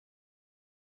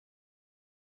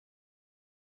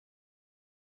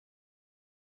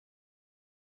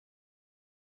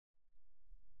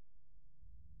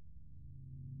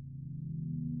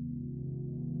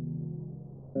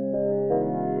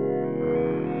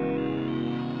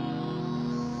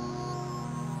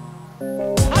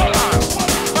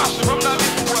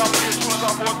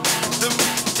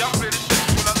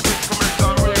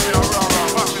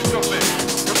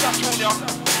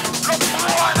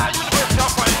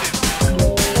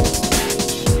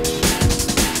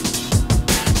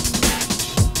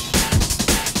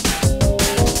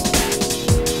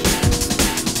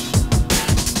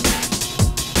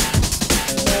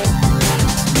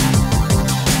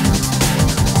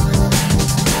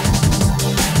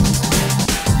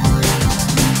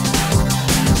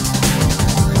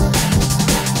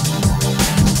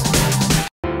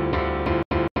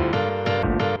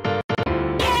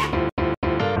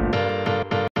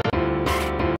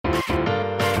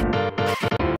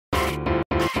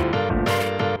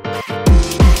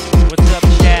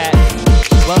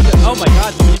Oh my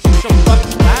god, the music's so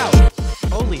fucking loud.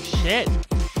 Holy shit.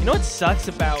 You know what sucks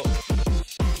about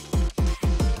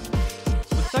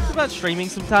streaming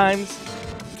sometimes,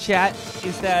 chat,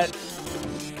 is that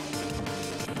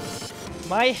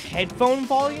my headphone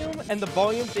volume and the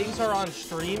volume things are on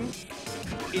stream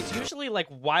is usually like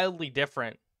wildly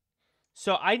different.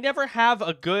 So I never have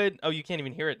a good, oh, you can't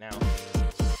even hear it now.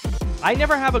 I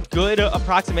never have a good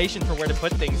approximation for where to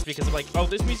put things because I'm like, oh,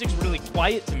 this music's really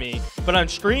quiet to me, but on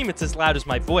stream it's as loud as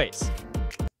my voice.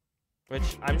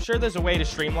 Which I'm sure there's a way to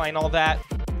streamline all that,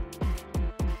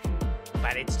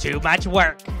 but it's too much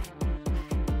work.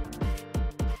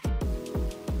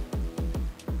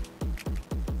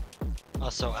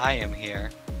 Also, I am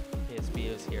here. PSB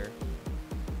is here.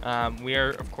 We are,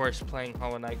 of course, playing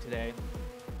Hollow Knight today.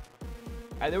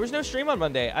 There was no stream on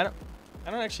Monday. I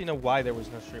don't actually know why there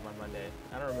was no stream on Monday.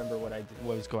 I don't remember what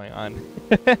was going on.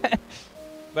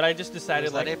 But I just decided,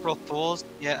 was like, that April Fool's?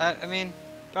 Yeah, I mean,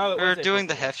 oh, we're doing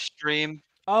the Hef stream.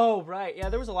 Oh, right. Yeah,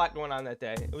 there was a lot going on that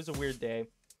day. It was a weird day,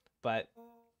 but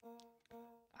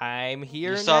I'm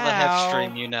here now. You saw the Hef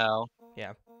stream, you know.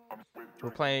 Yeah. We're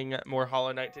playing more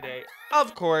Hollow Knight today.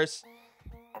 Of course.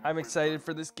 I'm excited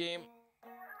for this game.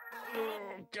 Oh,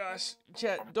 gosh.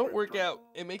 Chat, don't work out.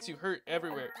 It makes you hurt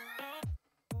everywhere.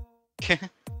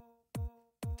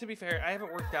 To be fair, I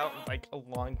haven't worked out in like a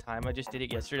long time. I just did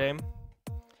it yesterday.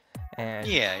 And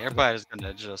yeah, your body's gonna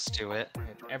adjust to it.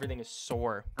 Everything is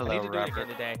sore. Hello, I need to do it Robert. again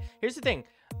today. Here's the thing.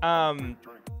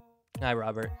 Hi,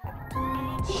 Robert.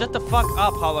 Shut the fuck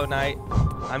up, Hollow Knight.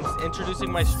 I'm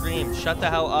introducing my stream. Shut the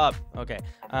hell up. Okay.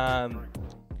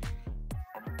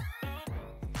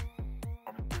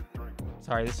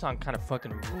 Sorry, this song kind of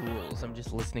fucking rules. I'm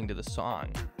just listening to the song.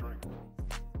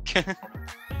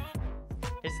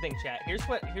 Here's the thing, chat. Here's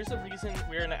the reason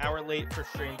we're an hour late for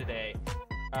stream today.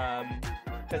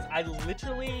 Because I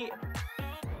literally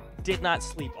did not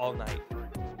sleep all night.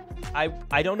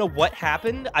 I don't know what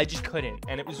happened. I just couldn't,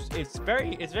 and it's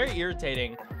very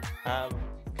irritating.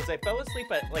 Because I fell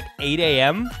asleep at like 8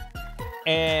 a.m.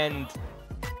 and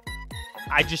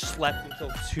I just slept until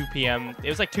 2 p.m. It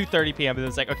was like 2:30 p.m. and it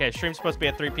was like, okay, stream's supposed to be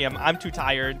at 3 p.m. I'm too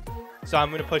tired, so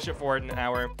I'm gonna push it forward an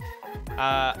hour.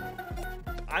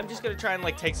 I'm just gonna try and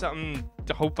like take something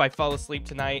to hope I fall asleep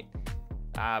tonight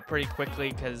pretty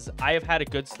quickly, because I have had a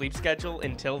good sleep schedule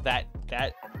until that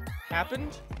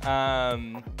happened.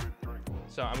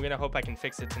 So I'm gonna hope I can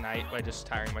fix it tonight by just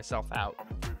tiring myself out.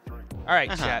 All right,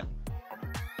 chat.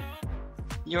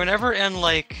 You were never in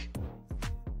like.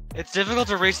 It's difficult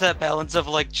to reach that balance of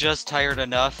like just tired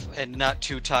enough and not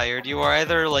too tired. You are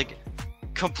either like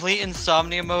complete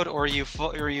insomnia mode or you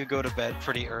go to bed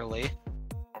pretty early.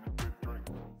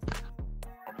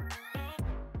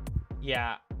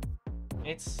 Yeah,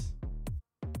 it's.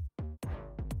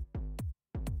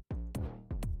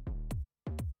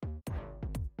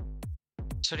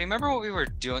 So do you remember what we were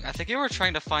doing? I think you were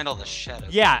trying to find all the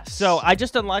shadows. Yeah, so I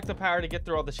just unlocked the power to get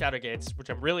through all the shadow gates, which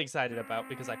I'm really excited about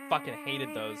because I fucking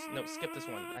hated those. No, skip this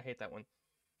one. I hate that one.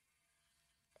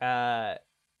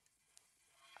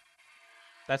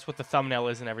 That's what the thumbnail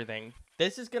is and everything.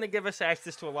 This is going to give us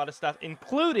access to a lot of stuff,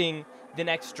 including the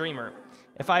next dreamer.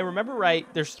 If I remember right,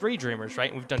 there's 3 dreamers, right?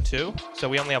 And we've done 2, so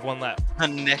we only have 1 left. The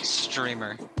next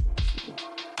streamer.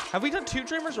 Have we done 2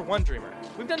 dreamers or 1 dreamer?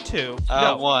 We've done 2. No,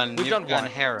 no, 1. We've done 1.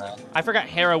 Hera. I forgot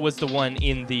Hera was the one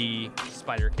in the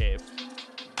spider cave.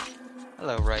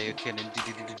 Hello, Ryukin.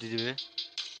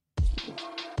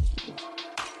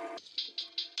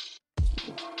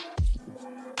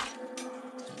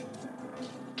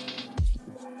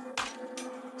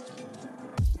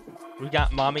 We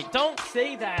got mommy. Don't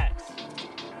say that.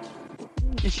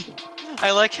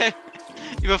 I like how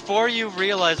before you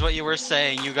realized what you were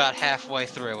saying, you got halfway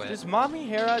through it. Does mommy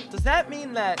Hera, does that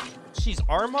mean that she's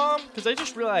our mom? Because I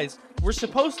just realized we're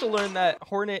supposed to learn that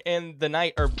Hornet and the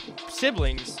Knight are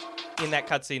siblings in that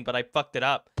cutscene, but I fucked it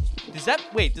up. Does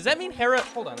that mean Hera?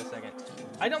 Hold on a second.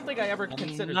 I don't think I ever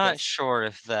considered I'm not this. sure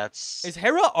if that's... Is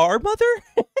Hera our mother?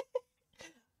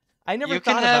 I never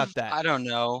thought about that. I don't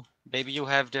know. Maybe you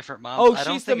have different moms. Oh, I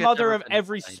don't she's the think it's mother ever of been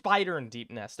every defined. spider in Deep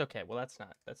Nest. Okay, well that's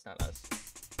not us.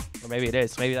 Or maybe it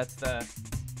is. Maybe that's the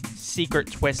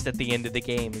secret twist at the end of the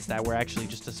game, is that we're actually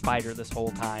just a spider this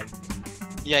whole time.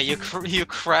 Yeah, you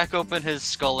crack open his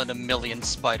skull and a million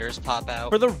spiders pop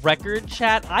out. For the record,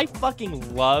 chat, I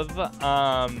fucking love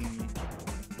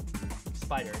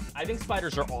spiders. I think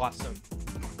spiders are awesome.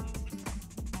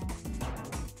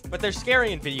 But they're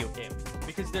scary in video games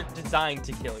because they're designed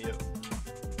to kill you.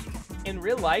 In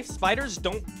real life, spiders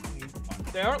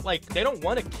they don't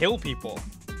want to kill people.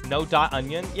 No dot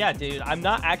onion? Yeah, dude, I'm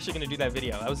not actually gonna do that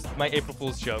video. That was my April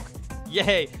Fool's joke.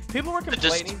 Yay. People were To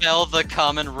complaining. dispel the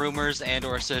common rumors and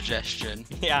or suggestion.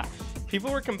 Yeah.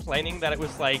 People were complaining that it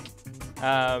was like,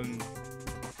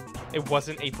 it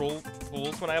wasn't April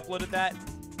Fool's when I uploaded that.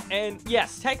 And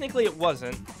yes, technically it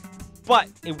wasn't. But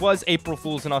it was April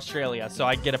Fool's in Australia, so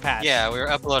I get a pass. Yeah, we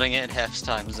were uploading it in Hef's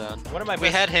time zone. One of my We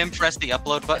best, had him press the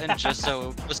upload button just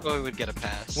so we would get a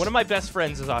pass. one of my best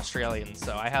friends is Australian,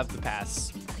 so I have the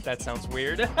pass. That sounds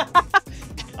weird.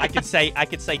 I could say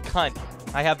cunt.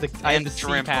 I have the C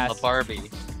shrimp pass. on the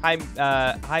Barbie. How do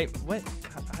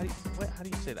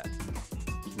you say that?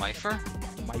 Mifer?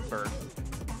 Mifer.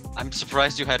 I'm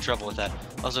surprised you had trouble with that.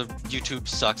 Also, YouTube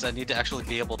sucks. I need to actually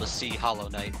be able to see Hollow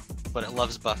Knight, but it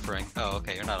loves buffering. Oh,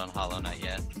 okay, you're not on Hollow Knight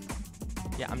yet.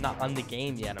 Yeah, I'm not on the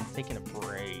game yet. I'm taking a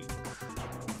break.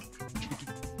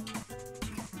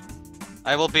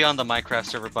 I will be on the Minecraft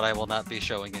server, but I will not be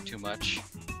showing it too much.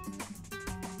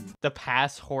 The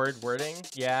pass horde wording?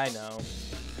 Yeah, I know.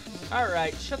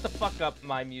 Alright, shut the fuck up,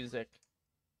 my music.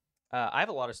 I have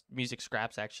a lot of music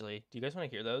scraps, actually. Do you guys want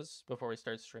to hear those before we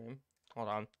start stream? Hold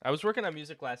on. I was working on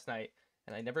music last night,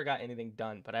 and I never got anything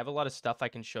done, but I have a lot of stuff I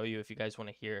can show you if you guys want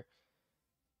to hear.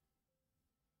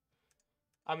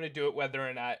 I'm going to do it whether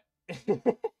or not...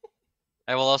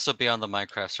 I will also be on the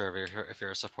Minecraft server if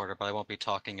you're a supporter, but I won't be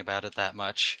talking about it that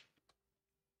much.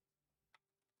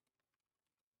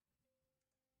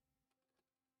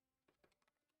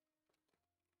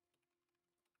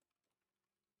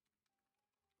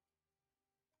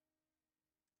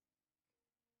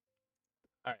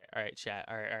 Alright, chat.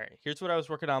 Alright. Here's what I was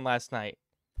working on last night.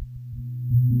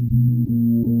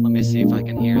 Let me see if I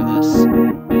can hear this.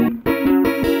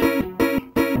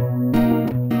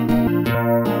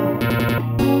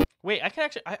 Wait, I can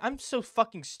actually... I'm so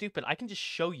fucking stupid. I can just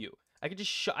show you. I can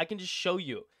just show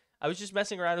you. I was just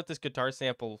messing around with this guitar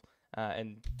sample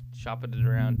and shopping it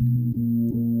around.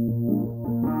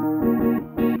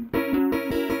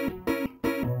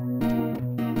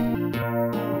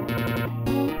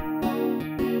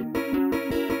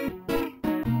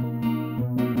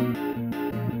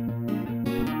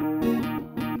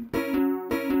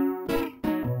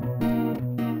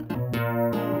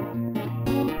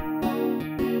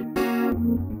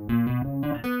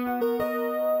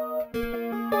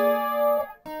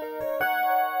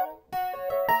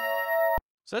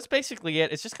 So that's basically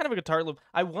it. It's just kind of a guitar loop.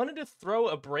 I wanted to throw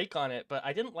a break on it, but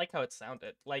I didn't like how it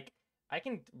sounded. Like, I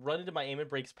can run into my Aim and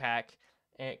Breaks pack.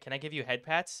 And can I give you head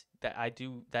pats? That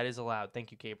is allowed.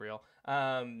 Thank you, Gabriel.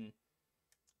 From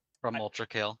Ultra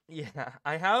Kill. Yeah,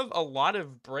 I have a lot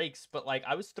of breaks, but like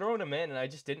I was throwing them in and I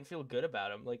just didn't feel good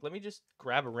about them. Like, let me just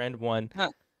grab a random one. Huh.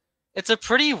 It's a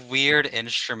pretty weird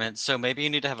instrument, so maybe you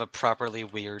need to have a properly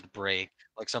weird break,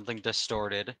 like something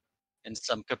distorted in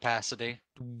some capacity.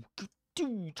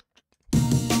 Well,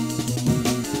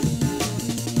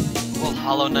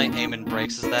 Hollow Knight Aim and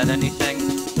Breaks, is that anything?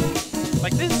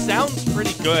 Like, this sounds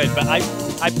pretty good, but I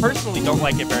personally don't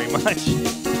like it very much.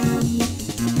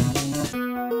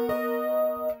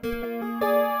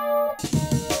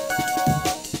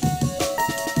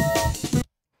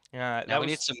 Now we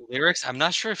need some lyrics. I'm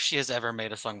not sure if she has ever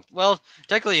made a song. Well,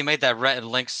 technically you made that Rhett and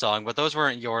Link song, but those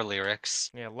weren't your lyrics.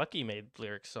 Yeah, Lucky made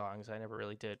lyric songs. I never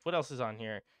really did. What else is on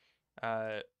here?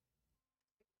 Alright,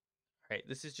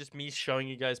 this is just me showing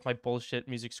you guys my bullshit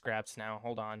music scraps now.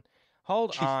 Hold on.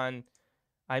 Hold on.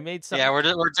 I made some... Yeah, we're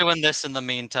doing this in the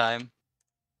meantime.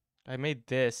 I made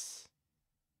this.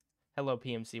 Hello,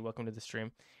 PMC. Welcome to the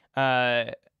stream.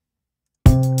 Okay,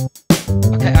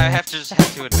 I have to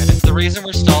admit it. The reason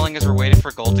we're stalling is we're waiting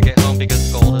for Gold to get home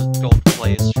because Gold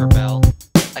plays for Belle.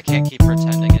 I can't keep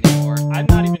pretending anymore. I'm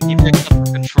not even... He picks up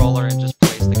her controller and just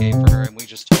plays the game for her, and we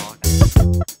just talk.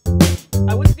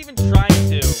 I wasn't even trying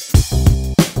to.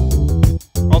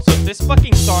 Also, this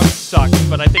fucking song sucks,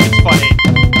 but I think it's funny.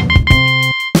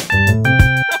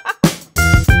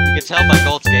 You can tell by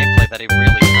Gold's gameplay that he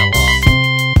really fell off.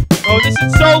 Oh, this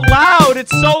is so so loud!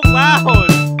 It's so loud!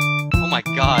 Oh my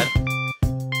god.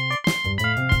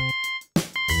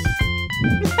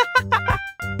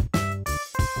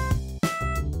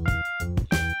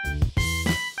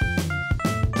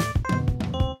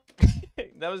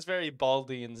 That was very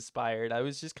Baldi inspired. I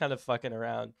was just kind of fucking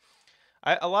around.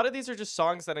 A lot of these are just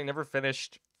songs that I never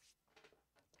finished.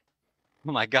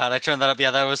 Oh my god, I turned that up.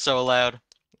 Yeah, that was so loud.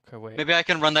 Okay, wait. Maybe I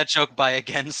can run that joke by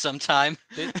again sometime,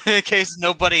 in case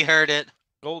nobody heard it.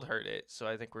 Gold heard it, so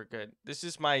I think we're good. This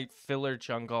is my filler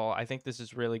jungle. I think this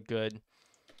is really good.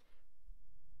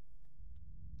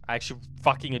 I actually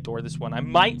fucking adore this one. I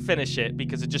might finish it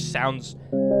because it just sounds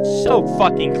so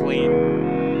fucking clean.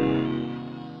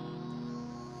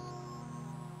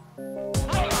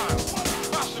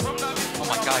 Oh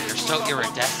my god, you're so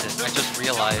iridescent. I just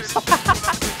realized.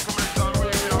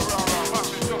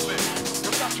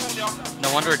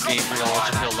 No wonder Gabriel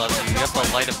Ultrafield loves you. You have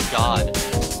the light of God.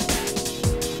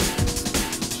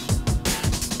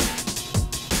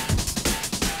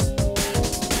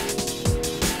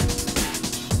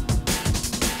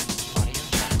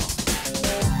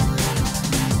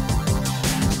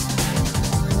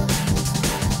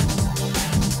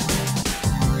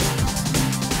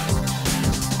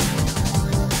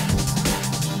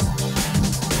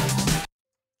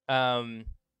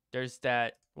 There's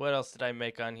that. What else did I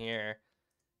make on here?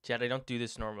 Chad, I don't do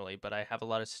this normally, but I have a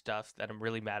lot of stuff that I'm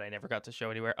really mad I never got to show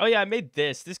anywhere. Oh yeah, I made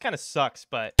this. This kind of sucks,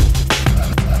 but...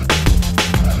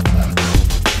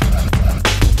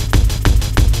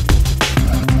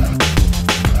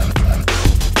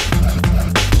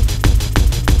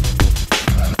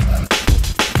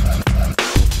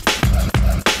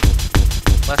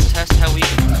 Let's test how we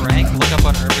can prank. Look up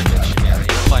on Urban Dictionary.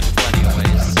 You'll find plenty of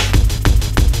ways.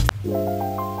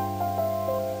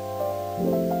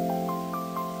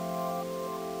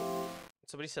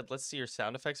 Somebody said, let's see your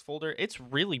sound effects folder. It's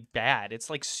really bad. It's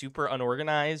like super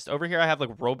unorganized. Over here I have like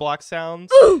Roblox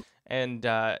sounds. And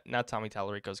now Tommy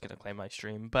Tallarico's gonna claim my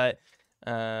stream, but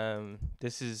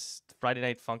this is Friday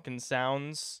Night Funkin'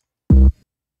 sounds.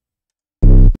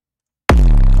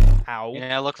 Ow.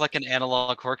 Yeah, I look like an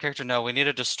analog horror character. No, we need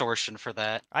a distortion for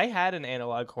that. I had an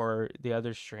analog horror the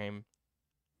other stream.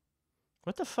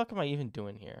 What the fuck am I even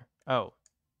doing here? Oh.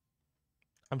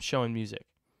 I'm showing music.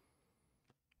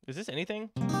 Is this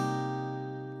anything?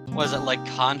 Was it like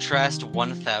contrast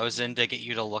 1000 to get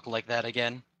you to look like that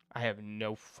again? I have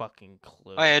no fucking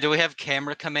clue. Oh yeah, do we have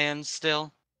camera commands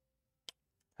still?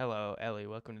 Hello, Ellie.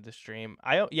 Welcome to the stream.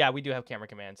 Yeah, we do have camera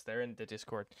commands. They're in the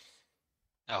Discord.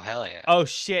 Oh hell yeah. Oh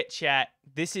shit, chat.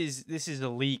 This is a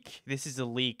leak. This is a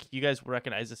leak. You guys will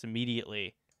recognize this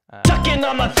immediately. Sucking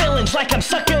on my feelings like I'm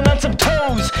sucking on some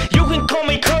toes. You can call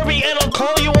me Kirby and I'll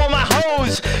call you on my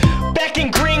hose. Back in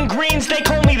Greens, they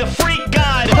call me the freak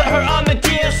god. Put her on the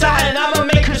DSI and I'ma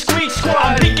make her squeak squad.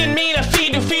 I'm picking mean a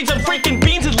feed who feeds on freaking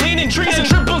beans and leaning trees. And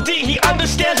Triple D, he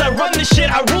understands I run this shit,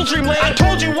 I rule Dreamland. I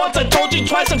told you once, I told you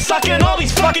twice, I'm sucking all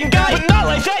these fucking guys. But not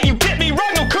like that, you get me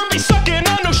right, no Kirby sucking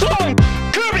on no schlong.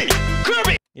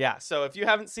 Kirby! Yeah, so if you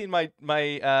haven't seen my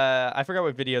I forgot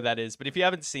what video that is, but if you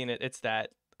haven't seen it, it's that.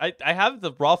 I have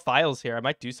the raw files here. I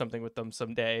might do something with them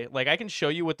someday. Like, I can show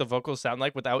you what the vocals sound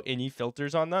like without any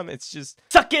filters on them. It's just...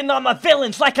 Sucking on my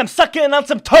feelings like I'm sucking on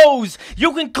some toes.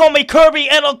 You can call me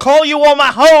Kirby and I'll call you on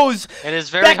my hose. It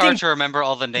is very hard to remember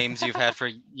all the names you've had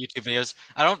for YouTube videos.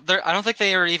 I don't think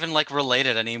they are even, like,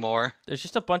 related anymore. There's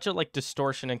just a bunch of, like,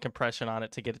 distortion and compression on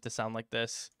it to get it to sound like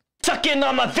this. Sucking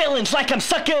on my feelings like I'm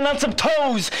sucking on some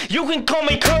toes. You can call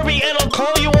me Kirby and I'll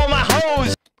call you on my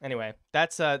hose. Anyway,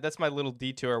 that's my little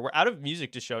detour. We're out of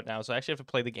music to show now, so I actually have to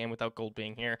play the game without Gold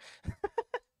being here.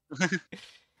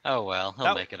 Oh well,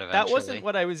 he'll make it eventually. That wasn't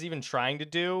what I was even trying to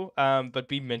do, but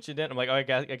B mentioned it. I'm like, oh, I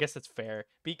guess that's fair.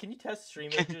 B, can you test stream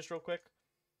images real quick?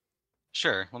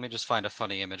 Sure, let me just find a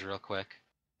funny image real quick.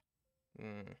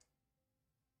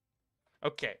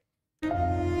 Okay.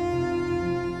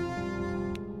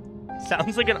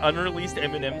 Sounds like an unreleased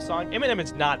Eminem song. Eminem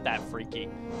is not that freaky.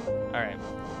 All right.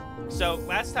 So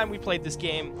last time we played this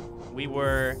game, we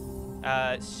were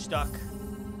stuck.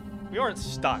 We weren't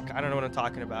stuck. I don't know what I'm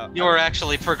talking about. You were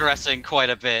actually progressing quite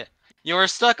a bit. You were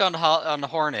stuck on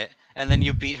Hornet, and then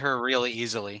you beat her really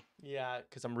easily. Yeah,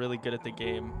 because I'm really good at the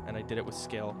game, and I did it with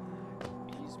skill.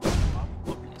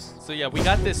 So yeah, we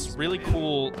got this really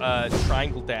cool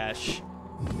triangle dash.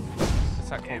 It's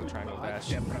not called a triangle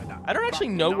dash. I don't actually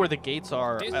know where the gates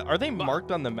are. Are they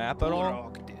marked on the map at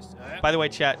all? By the way,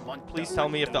 chat, please tell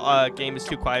me if the game is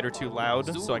too quiet or too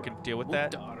loud so I can deal with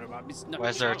that. Why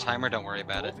is there a timer? Don't worry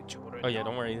about it. Oh yeah,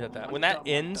 don't worry about that. When that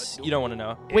ends, you don't want to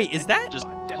know. Wait, is that? Just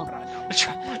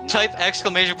type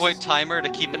exclamation point timer to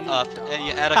keep it up, and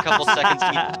you add a couple seconds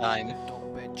each time.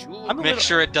 Make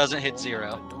sure it doesn't hit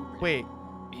 0. Wait,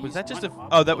 was that just a?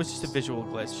 Oh, that was just a visual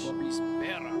glitch.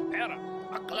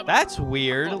 That's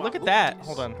weird. Look at that.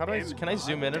 Hold on. How do I? Can I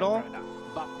zoom in at all?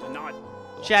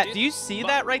 Chat, do you see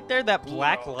that right there? That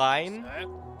black line?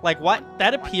 Like what?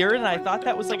 That appeared, and I thought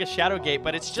that was like a shadow gate,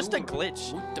 but it's just a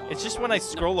glitch. It's just when I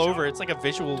scroll over, it's like a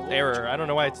visual error. I don't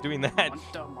know why it's doing that.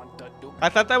 I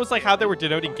thought that was like how they were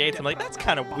denoting gates. I'm like, that's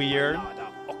kind of weird.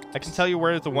 I can tell you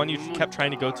where the one you kept trying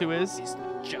to go to is.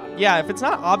 Yeah, if it's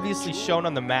not obviously shown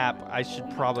on the map, I should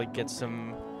probably get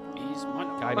some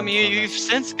guidance. I mean, you've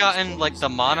since gotten like the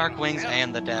Monarch Wings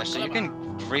and the Dash, so you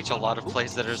can reach a lot of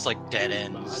places that are just like dead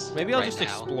ends. Maybe I'll right just now.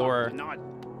 explore.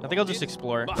 I think I'll just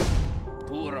explore.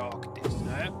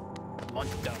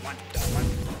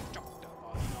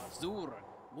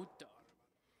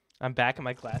 I'm back and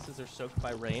my glasses are soaked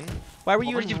by rain. Why were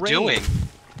you What in were you rain? doing?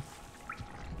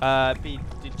 B,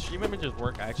 did stream images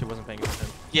work? I actually wasn't paying attention.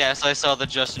 Yes, I saw the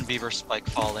Justin Bieber spike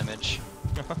fall image.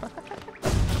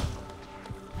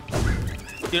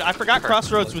 Dude, I forgot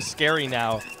Crossroads was scary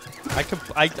now.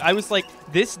 I was like,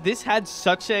 this had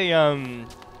such a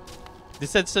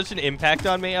this had such an impact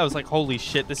on me. I was like, holy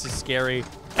shit, this is scary.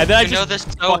 And then I You know just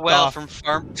this so fucked well off. from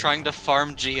trying to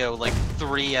farm Geo like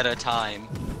 3 at a time.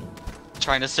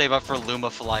 Trying to save up for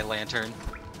Lumafly Lantern.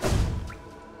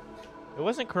 It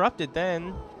wasn't corrupted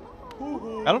then.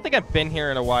 I don't think I've been here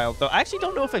in a while, though. I actually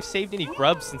don't know if I've saved any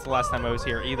grubs since the last time I was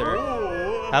here either.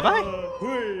 Have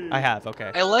I? I have,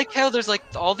 okay. I like how there's like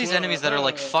all these enemies that are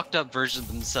like fucked up versions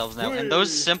of themselves now, and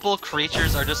those simple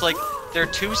creatures are just like, they're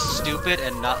too stupid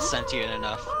and not sentient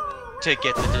enough to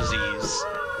get the disease.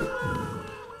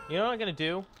 You know what I'm gonna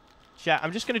do? Chat,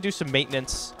 I'm just gonna do some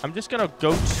maintenance. I'm just gonna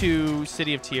go to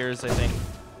City of Tears, I think.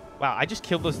 Wow, I just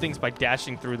killed those things by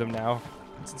dashing through them now.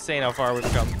 It's insane how far we've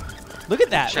come. Look at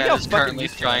that. Look Chad how is fucking currently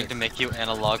useful trying it to is. make you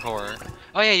analog horror.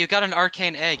 Oh yeah, you got an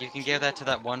arcane egg. You can give that to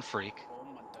that one freak.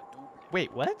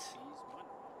 Wait, what?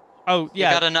 Oh, You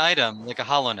yeah. got an item, like a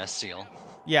Hollowness seal.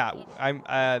 Yeah, I'm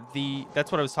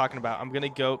that's what I was talking about. I'm gonna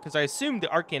go because I assume the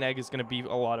arcane egg is gonna be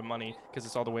a lot of money because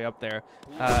it's all the way up there.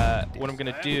 What I'm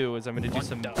gonna do is I'm gonna do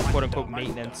some quote unquote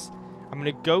maintenance. I'm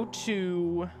gonna go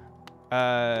to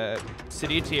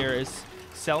City of Tears,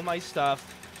 sell my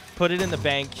stuff, put it in the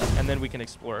bank, and then we can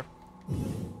explore.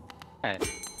 Alright.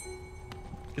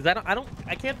 Because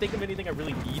I can't think of anything I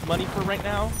really need money for right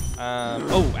now.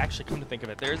 Oh, actually, come to think of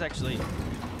it, there's actually.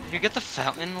 Did you get the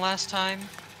fountain last time?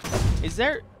 Is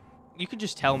there? You could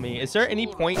just tell me. Is there any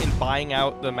point in buying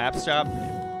out the map shop?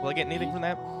 Will I get anything from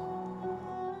that?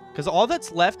 Because all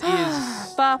that's left is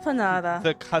Bapanada.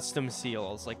 the custom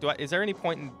seals. Like, is there any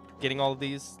point in getting all of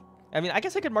these? I mean, I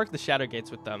guess I could mark the shadow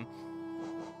gates with them.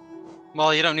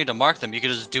 Well, you don't need to mark them. You can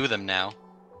just do them now.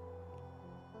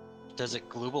 Does it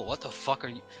global? What the fuck are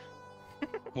you?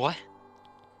 What?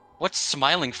 What's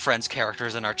Smiling Friends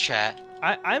characters in our chat?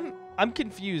 I'm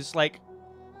confused. Like,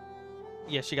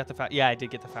 yeah, she got the fountain. Yeah, I did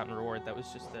get the fountain reward. That was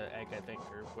just the egg, I think,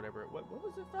 or whatever. What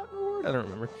was the fountain reward? I don't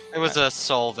remember. It was a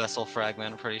soul vessel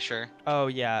fragment, I'm pretty sure. Oh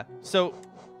yeah. So,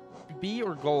 B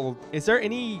or gold? Is there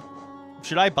any?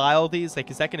 Should I buy all these?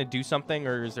 Like, is that gonna do something,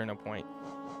 or is there no point?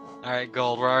 Alright,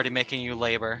 gold, we're already making you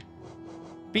labor.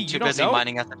 B, Too you don't busy know?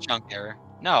 mining out the chunk error.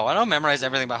 No, I don't memorize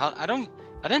everything about I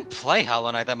didn't play Hollow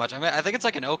Knight that much. I mean, I think it's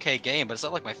like an okay game, but it's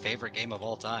not like my favorite game of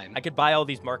all time. I could buy all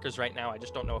these markers right now. I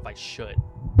just don't know if I should.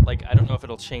 Like, I don't know if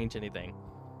it'll change anything.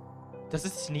 Does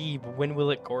it Sneeb? When will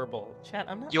it Gorble? Chat,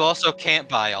 I'm not. You also can't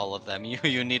buy all of them.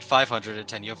 You need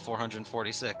 510. You have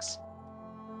 446.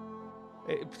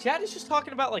 Chat is just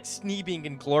talking about like Sneebing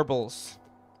and Glorbles.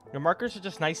 Your markers are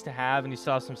just nice to have, and you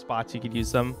still have some spots you could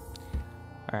use them.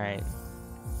 All right.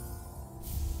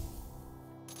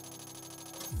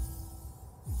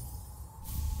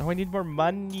 Oh, I need more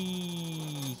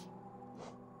money.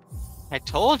 I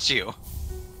told you.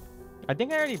 I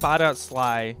think I already bought out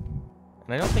Sly,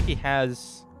 and I don't think he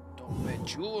has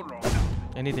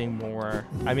anything more.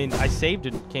 I mean, I saved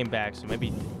and came back, so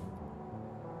maybe.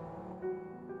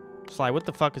 Sly, what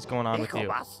the fuck is going on with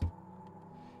you?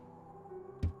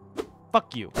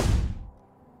 Fuck you.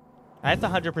 I have to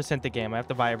 100% the game. I have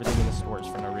to buy everything in the stores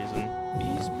for no reason.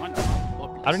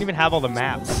 I don't even have all the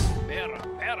maps.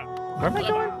 Where am I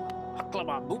going?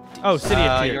 Oh, City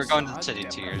of Tears. You're going to City of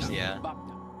Tears, yeah.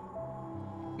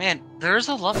 Man, there's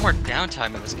a lot more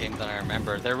downtime in this game than I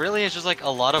remember. There really is just like a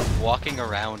lot of walking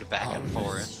around back and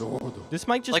forth. This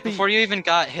might just Like be... before you even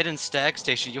got Hidden Stag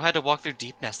Station, you had to walk through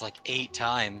Deep Nest like 8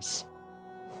 times.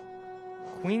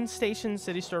 Queen Station,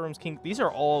 City Storerooms, King... These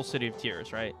are all City of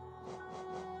Tears, right?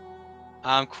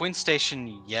 Queen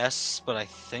Station, yes, but I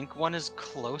think one is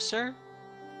closer.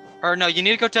 Or no, you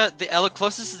need to go to the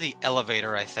closest is the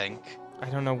elevator, I think. I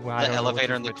don't know why. The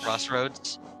elevator and the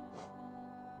crossroads.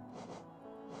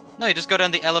 No, you just go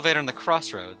down the elevator and the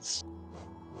crossroads.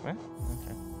 What?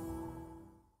 Okay.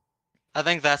 I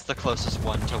think that's the closest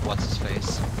one to what's his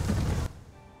face.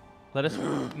 Let us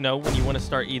know when you want to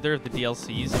start either of the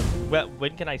DLCs. Well,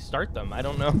 when can I start them? I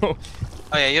don't know.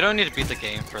 Oh yeah, you don't need to beat the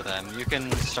game for them. You can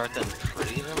start them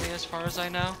pretty early as far as I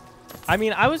know. I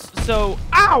mean, Ow!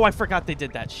 I forgot they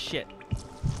did that shit.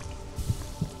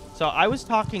 So I was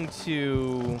talking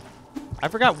to... I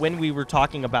forgot when we were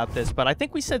talking about this, but I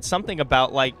think we said something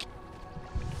about, like,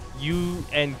 you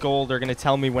and Gold are going to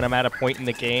tell me when I'm at a point in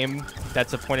the game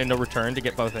that's a point of no return to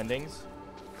get both endings.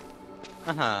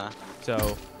 Uh-huh.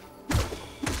 So...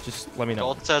 just let me know.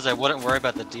 Gold says I wouldn't worry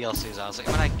about the DLCs. I was like,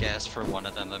 I guess for one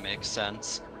of them that makes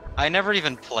sense. I never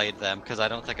even played them because I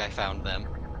don't think I found them.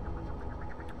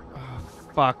 Oh,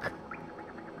 fuck.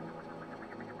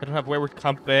 I don't have Wayward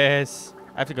Compass.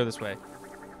 I have to go this way.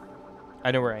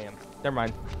 I know where I am. Never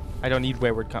mind. I don't need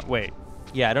Wayward Compass. Wait.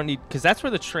 Yeah, I don't need... because that's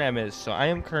where the tram is. So I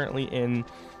am currently in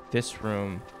this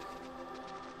room.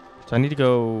 So I need to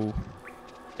go...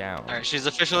 down. Alright, she's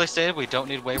officially stated we don't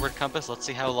need Wayward Compass. Let's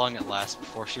see how long it lasts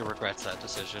before she regrets that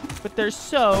decision. But they're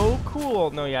so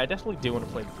cool. No, yeah, I definitely do want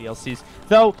to play the DLCs.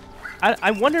 Though,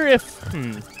 I wonder if...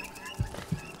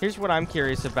 Here's what I'm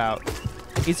curious about.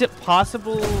 Is it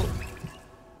possible...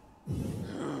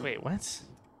 Wait, what?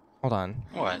 Hold on.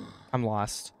 What? I'm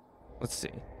lost. Let's see.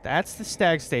 That's the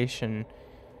Stag Station.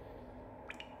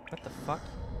 What the fuck?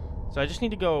 So I just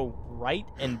need to go right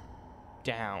and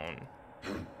down.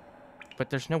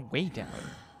 But there's no way down.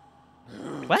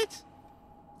 What?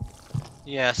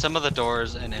 Yeah, some of the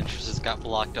doors and entrances got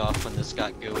blocked off when this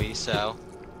got gooey, so...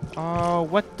 Oh,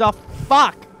 what the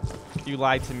fuck? You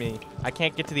lied to me. I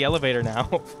can't get to the elevator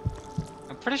now.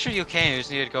 I'm pretty sure you can, you just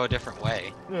need to go a different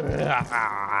way.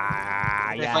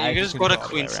 Yeah, You can just go to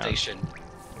Queen Station.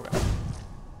 Okay.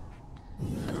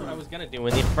 That's what I was gonna do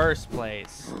in the first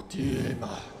place.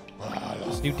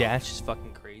 This new dash is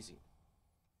fucking crazy.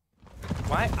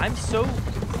 Why? I'm so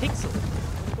pixely.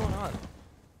 What's going on?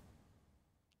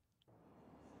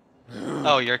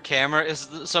 Oh, your camera is...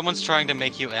 someone's trying to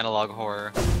make you analog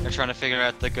horror. They're trying to figure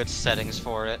out the good settings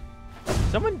for it.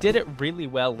 Someone did it really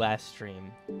well last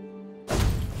stream.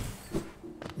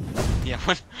 Yeah,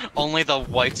 when only the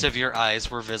whites of your eyes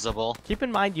were visible. Keep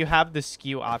in mind you have the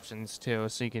skew options too,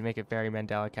 so you can make it very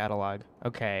Mandela catalog.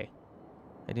 Okay.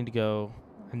 I need to go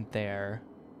in there.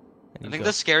 I think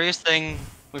the scariest thing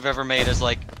we've ever made is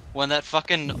like when that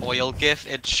fucking oil gif,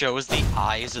 it shows the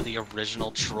eyes of the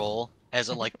original troll as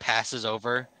it like passes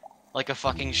over. Like a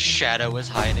fucking shadow is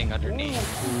hiding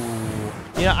underneath.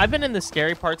 You know, I've been in the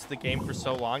scary parts of the game for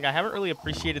so long, I haven't really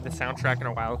appreciated the soundtrack in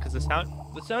a while, because the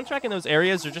soundtrack in those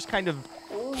areas are just kind of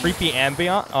creepy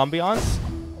ambiance.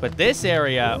 But this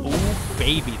area, ooh,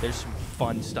 baby, there's some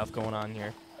fun stuff going on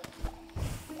here.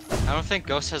 I don't think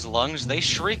Ghost has lungs. They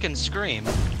shriek and scream.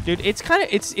 Dude, it's kind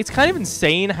of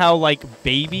insane how, like,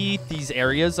 baby these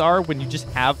areas are when you just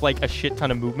have, like, a shit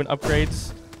ton of movement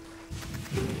upgrades.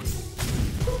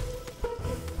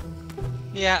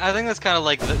 Yeah, I think that's kind of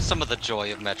like some of the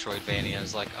joy of Metroidvania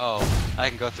is like, oh, I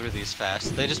can go through these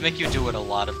fast. They just make you do it a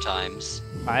lot of times.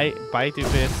 Bye,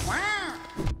 doofus.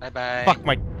 Bye-bye. Fuck,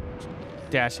 my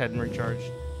dash hadn't recharged.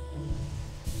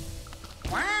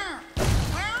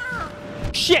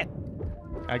 Shit!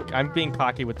 I'm being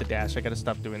cocky with the dash. I gotta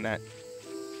stop doing that.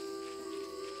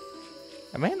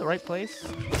 Am I in the right place?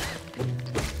 I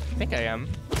think I am.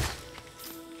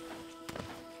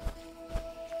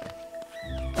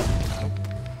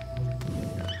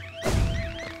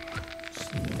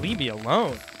 Leave me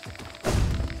alone.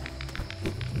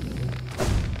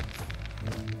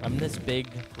 I'm in this big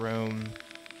room.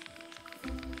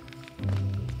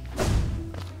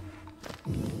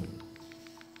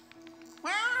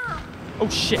 Oh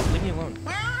shit, leave me alone.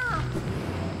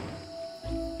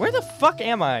 Where the fuck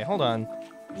am I? Hold on.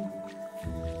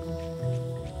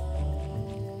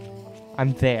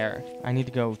 I'm there. I need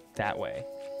to go that way.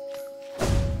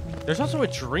 There's also a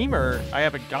dreamer I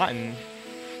haven't gotten,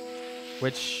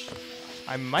 which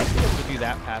I might be able to do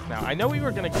that path now. I know we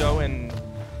were going to go and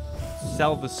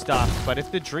sell the stuff, but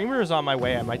if the dreamer is on my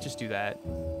way, I might just do that.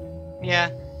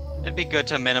 Yeah, it'd be good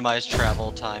to minimize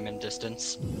travel time and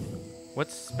distance. What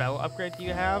spell upgrade do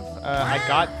you have? I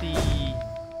got the...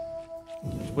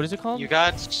 What is it called? You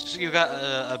got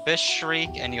Abyss Shriek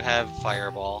and you have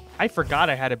Fireball. I forgot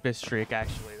I had Abyss Shriek,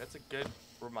 actually. That's a good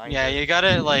reminder. Yeah, you got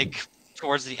it, like,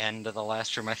 towards the end of the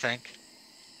last room, I think.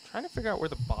 Trying to figure out where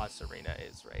the boss arena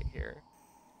is right here.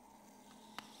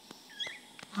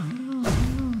 Wow,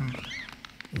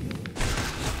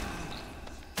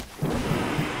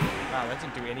 that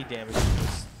didn't do any damage to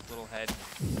this little head.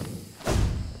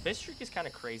 This streak is kind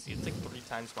of crazy. It's like 3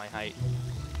 times my height.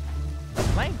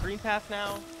 Am I in green path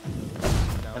now?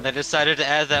 No. And they decided to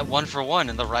add that 1-for-1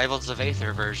 in the Rivals of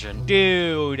Aether version.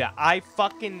 Dude, I'm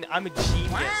a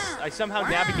genius. I somehow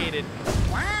navigated.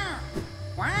 I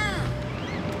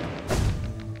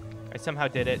somehow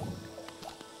did it.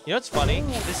 You know what's funny?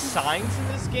 The signs in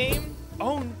this game.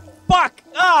 Oh, fuck!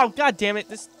 Oh, god damn it!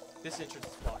 This entrance is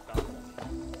blocked off.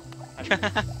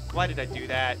 Why did I do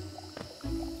that?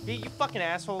 You fucking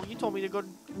asshole! You told me to go to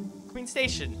Queen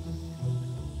Station.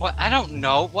 What? I don't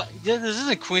know. What? This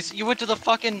isn't Queen's. You went to the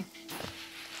fucking.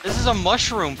 This is a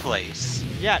mushroom place.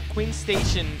 Yeah, Queen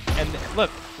Station, and look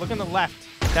on the left.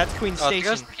 That's Queen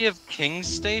Station. Oh, the of King's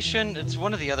Station? It's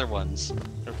one of the other ones.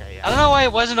 Okay, yeah. I don't know why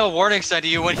it wasn't a warning sign to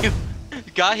you when you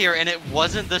got here and it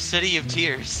wasn't the City of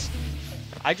Tears.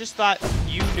 I just thought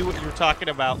you knew what you were talking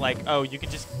about, like, oh, you could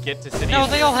just get to City No, of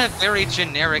they Tears. all have very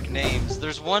generic names.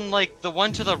 There's one, like, the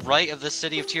one to the right of the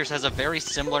City of Tears has a very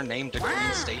similar name to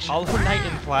Queen Station. Hollow Knight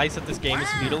implies that this game is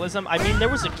feudalism. I mean, there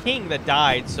was a king that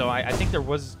died, so I think there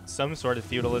was some sort of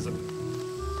feudalism.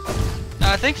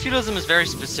 I think feudalism is very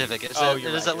specific. It is You're at right, least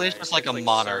you're just right. like It's a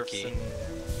monarchy. serfs and-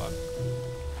 fuck.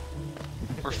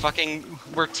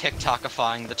 We're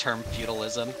TikTokifying the term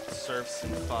feudalism. Serfs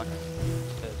and fuck.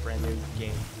 The brand new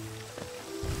game.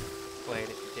 Play it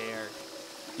if you dare.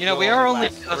 You know, Go we on are the only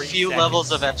last a 3 few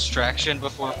levels of seconds. abstraction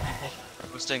before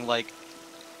posting, like,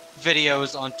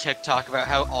 videos on TikTok about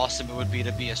how awesome it would be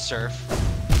to be a serf.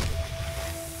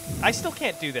 I still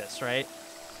can't do this, right?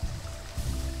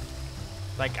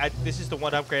 Like, this is the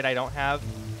one upgrade I don't have.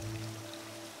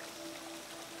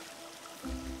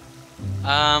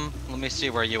 Let me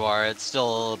see where you are. It's still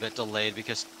a little bit delayed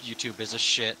because YouTube is a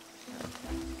shit.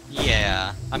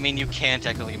 Yeah, I mean, you can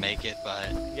technically make it, but...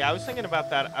 Yeah, I was thinking about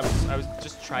that. I was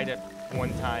just tried it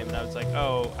one time, and I was like,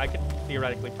 oh, I could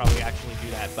theoretically probably actually do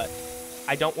that, but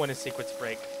I don't want a sequence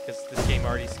break, because this game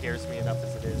already scares me enough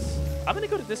as it is. I'm gonna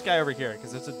go to this guy over here,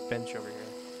 because there's a bench over here.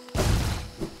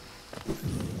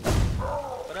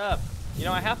 What up? You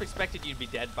know, I half expected you to be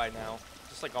dead by now,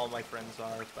 just like all my friends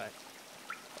are, but...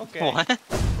 Okay. What?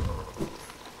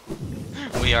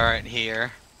 We aren't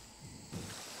here.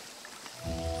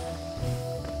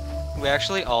 We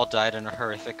actually all died in a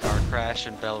horrific car crash,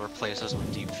 and Bell replaced us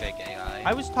with deepfake AI.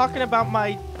 I was talking about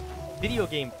my video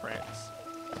game friends.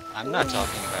 I'm not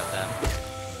talking about them.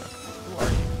 Who are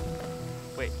you?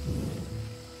 Wait.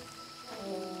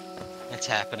 It's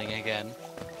happening again.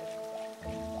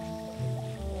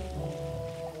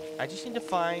 I just need to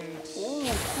find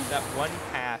that one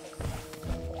path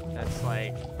that's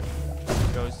like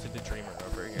goes to the Dreamer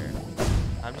over here.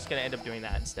 I'm just gonna end up doing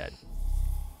that instead.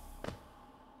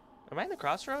 Am I in the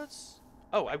crossroads?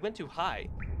 Oh, I went too high.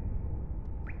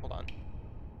 Hold on.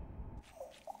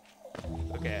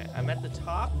 Okay, I'm at the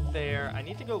top there. I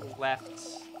need to go left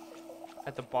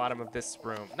at the bottom of this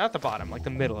room. Not the bottom, like the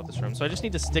middle of this room. So I just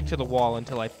need to stick to the wall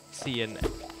until I see an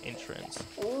entrance.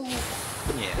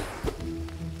 Yeah.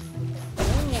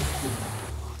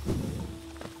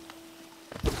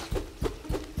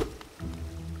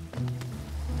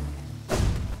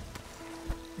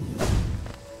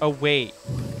 Oh, wait.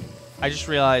 I just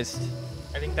realized.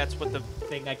 I think that's what the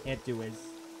thing I can't do is.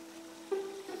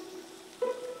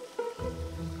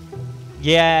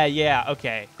 Yeah,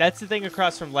 okay. That's the thing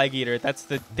across from Leg Eater. That's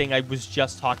the thing I was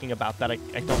just talking about that I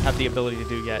don't have the ability to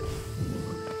do yet.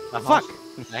 Fuck!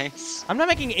 Nice. I'm not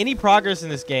making any progress in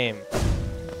this game.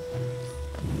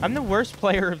 I'm the worst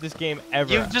player of this game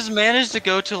ever. You've just managed to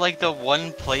go to, like, the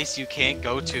one place you can't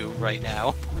go to right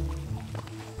now.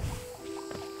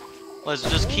 Let's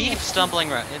just keep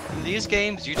stumbling around. In these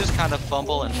games, you just kind of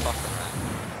fumble and fuck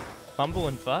around. Fumble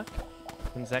and fuck?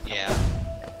 When's that come Yeah.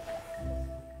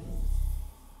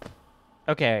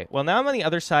 Okay, well now I'm on the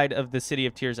other side of the City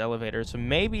of Tears elevator, so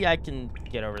maybe I can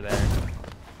get over there.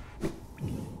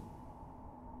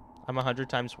 I'm 100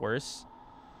 times worse.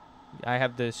 I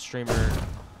have the streamer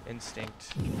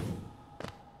instinct.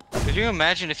 Could you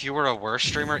imagine if you were a worse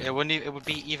streamer? It would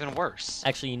be even worse.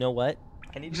 Actually, you know what?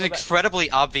 I need It's to an go back. incredibly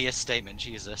obvious statement,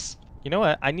 Jesus. You know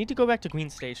what? I need to go back to Queen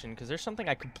Station because there's something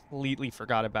I completely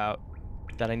forgot about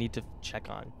that I need to check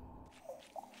on.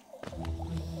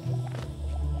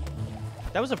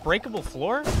 That was a breakable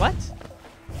floor? What?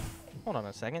 Hold on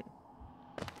a second.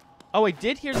 Oh, I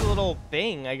did hear the little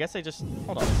thing. I guess I just...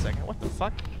 Hold on a second. What the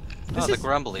fuck? Oh, the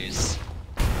Grumblies.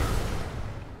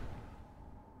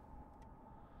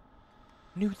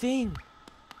 New thing.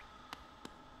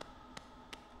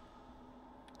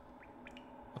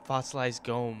 A fossilized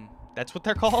gome. That's what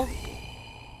they're called?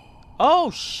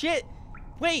 Oh, shit.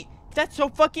 Wait, that's so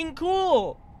fucking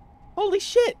cool. Holy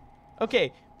shit.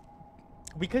 Okay.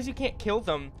 Because you can't kill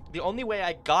them, the only way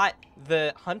I got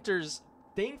the hunter's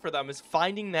thing for them is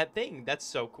finding that thing. That's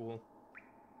so cool.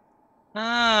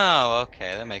 Oh,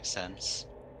 okay, that makes sense.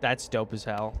 That's dope as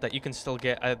hell. That you can still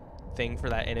get a thing for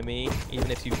that enemy,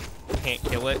 even if you can't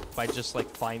kill it, by just like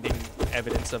finding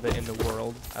evidence of it in the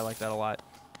world. I like that a lot.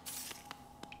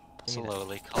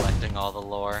 Slowly collecting all the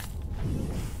lore.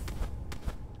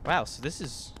 Wow, so this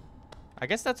is... I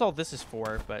guess that's all this is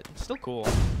for, but it's still cool.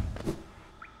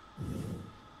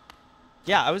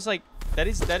 Yeah, I was like, that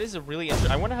is a really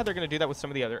interesting... I wonder how they're going to do that with some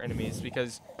of the other enemies,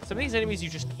 because some of these enemies you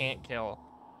just can't kill.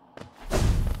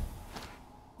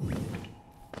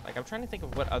 Like, I'm trying to think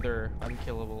of what other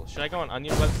unkillable... Should I go on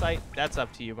Onion website? That's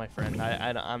up to you, my friend.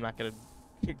 I'm not going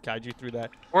to guide you through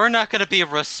that. We're not going to be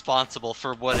responsible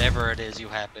for whatever it is you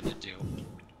happen to do.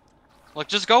 Look,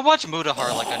 just go watch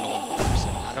Mutahar like a normal person.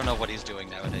 I don't know what he's doing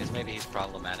nowadays. Maybe he's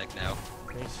problematic now.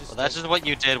 Well, that's just what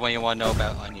you did when you want to know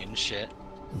about Onion shit.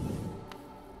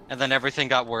 And then everything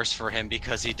got worse for him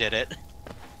because he did it.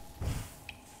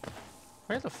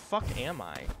 Where the fuck am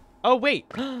I? Oh, wait.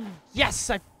 Yes,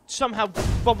 I somehow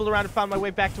bumbled around and found my way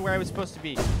back to where I was supposed to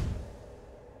be.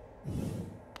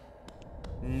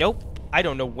 Nope. I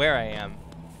don't know where I am.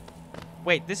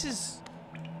 Wait, this is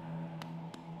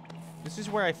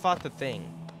where I fought the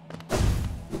thing.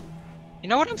 You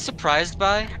know what I'm surprised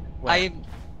by? What?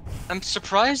 I'm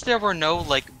surprised there were no,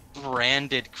 like,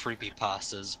 branded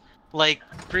creepypastas. Like,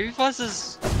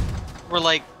 creepypastas were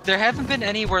like, there haven't been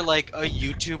any where, like, a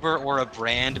YouTuber or a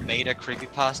brand made a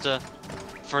creepypasta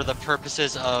for the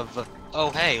purposes of, oh,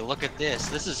 hey, look at this.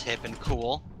 This is hip and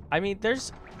cool. I mean,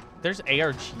 there's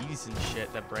ARGs and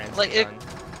shit that brands Like, have done.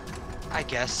 I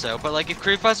guess so, but like if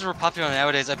creepypastas were popular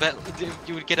nowadays, I bet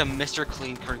you would get a Mr.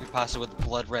 Clean creepypasta with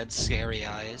blood red scary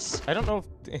eyes. I don't know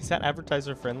if, is that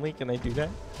advertiser friendly? Can they do that?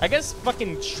 I guess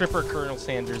fucking stripper Colonel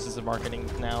Sanders is a marketing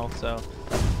now, so.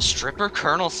 Stripper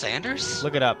Colonel Sanders?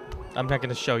 Look it up. I'm not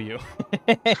gonna show you.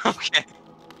 Okay.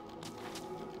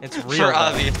 It's real. For though.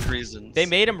 obvious reasons. They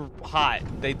made him hot.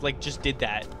 They like just did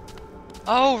that.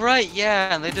 Oh right,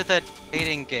 yeah, and they did that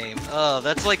dating game. Oh,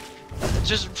 that's like,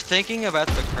 just thinking about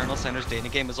the Colonel Sanders dating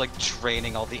game is like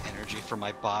draining all the energy from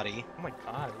my body. Oh my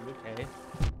god, are you okay?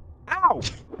 Ow!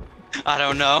 I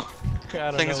don't know. I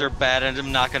don't Things know. are bad and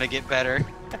I'm not gonna get better.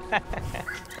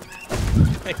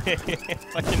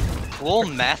 Fucking... Cool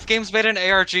math games made an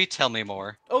ARG? Tell me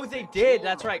more. Oh, they did.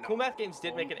 That's right. Cool Math Games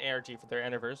did make an ARG for their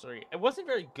anniversary. It wasn't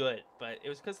very good, but it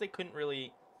was because they couldn't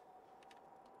really...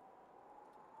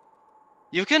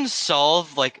 You can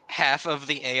solve like half of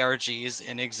the ARGs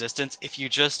in existence if you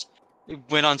just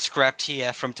went on Scrap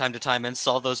TF from time to time and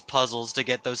solve those puzzles to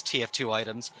get those TF2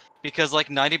 items. Because like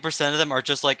 90% of them are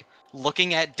just like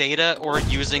looking at data or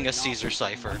using a Caesar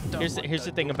cipher. Here's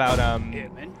the thing about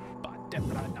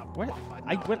where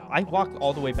I walked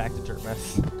all the way back to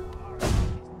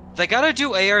Dermeth. They gotta do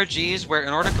ARGs where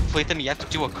in order to complete them you have to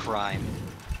do a crime.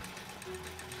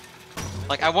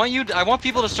 Like I want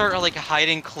people to start like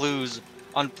hiding clues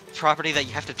on property that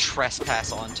you have to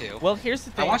trespass onto. Well, here's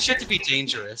the thing. I want shit to be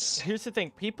dangerous. Here's the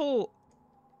thing. People,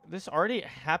 this already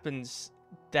happens.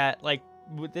 That like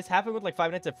this happened with like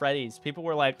Five Nights at Freddy's. People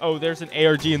were like, "Oh, there's an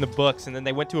ARG in the books," and then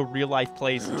they went to a real life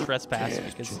place and trespassed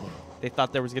because they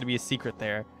thought there was gonna be a secret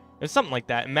there. It was something like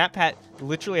that. And MatPat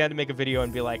literally had to make a video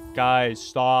and be like, "Guys,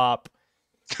 stop."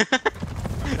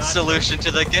 Solution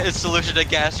to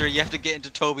Gaster, you have to get into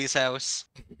Toby's house.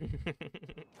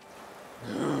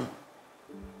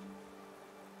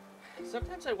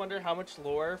 Sometimes I wonder how much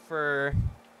lore for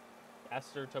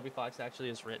Gaster Toby Fox actually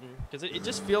is written, because it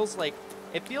just feels like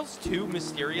it feels too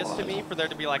mysterious to me for there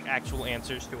to be like actual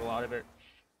answers to a lot of it.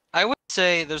 I would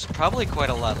say there's probably quite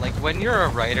a lot. Like when you're a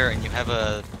writer and you have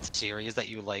a series that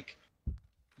you like,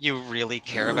 you really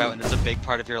care about and it's a big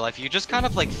part of your life, you just kind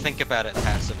of like think about it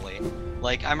passively.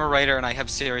 Like I'm a writer and I have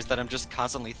series that I'm just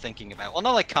constantly thinking about. Well,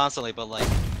 not like constantly, but like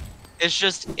it's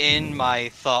just in my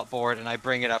thought board and I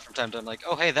bring it up from time to time like,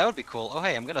 oh hey, that would be cool. Oh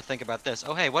hey, I'm gonna think about this.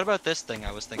 Oh hey, what about this thing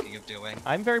I was thinking of doing?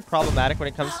 I'm very problematic when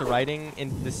it comes to writing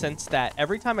in the sense that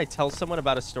every time I tell someone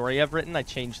about a story I've written, I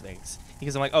change things.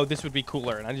 Because I'm like, oh, this would be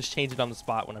cooler, and I just change it on the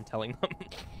spot when I'm telling them.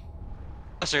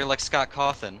 So you're like Scott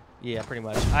Cawthon. Yeah, pretty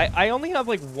much. I only have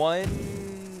like one...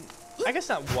 I guess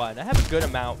not one. I have a good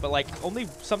amount, but like only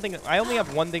something... I only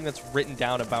have one thing that's written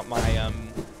down about my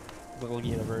little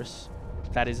universe.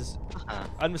 That is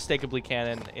unmistakably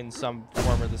canon in some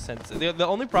form or the sense. The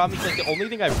only problem is like the only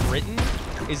thing I've written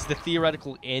is the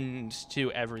theoretical end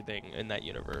to everything in that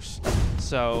universe.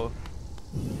 So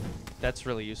that's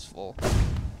really useful.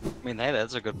 I mean, hey,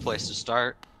 that's a good place to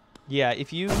start. Yeah,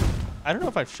 if you... I don't know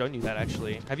if I've shown you that,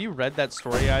 actually. Have you read that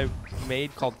story I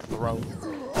made called Throne?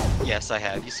 Yes, I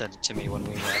have. You sent it to me when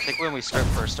I think when we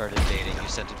first started dating, you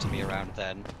sent it to me around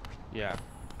then. Yeah.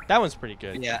 That one's pretty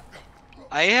good. Yeah.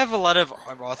 I have a lot of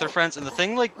author friends, and the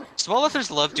thing, like, small authors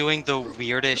love doing the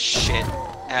weirdest shit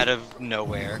out of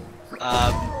nowhere.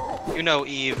 You know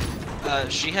Eve.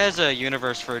 She has a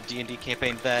universe for a D&D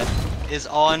campaign that is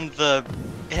on the...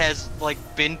 It has, like,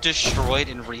 been destroyed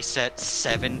and reset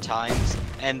 7 times,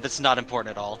 and that's not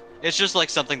important at all. It's just, like,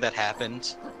 something that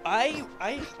happened. I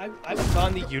was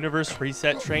on the universe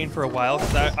reset train for a while,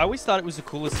 because I always thought it was the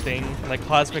coolest thing, like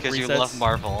cosmic because resets. you love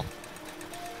Marvel.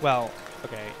 Well,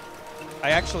 okay. I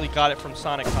actually got it from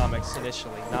Sonic Comics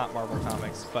initially, not Marvel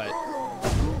Comics, but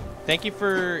thank you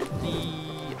for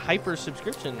the hyper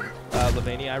subscription,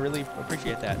 Lavania. I really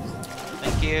appreciate that.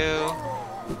 Thank you.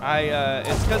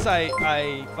 It's because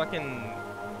I fucking...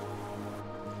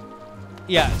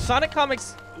 Yeah, Sonic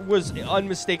Comics was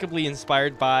unmistakably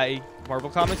inspired by Marvel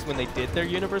Comics when they did their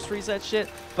universe reset shit,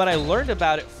 but I learned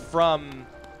about it from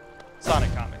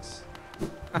Sonic Comics.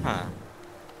 Uh-huh.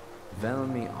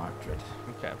 Velmy Artred.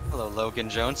 Okay. Hello, Logan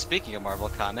Jones. Speaking of Marvel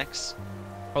Comics.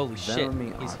 Holy shit,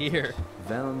 he's here.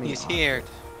 Velmy He's here.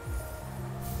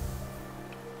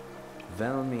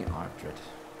 Velmy Artred.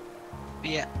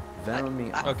 Yeah.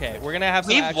 Velmy Okay, we're gonna have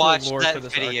some We've actual watched lore that for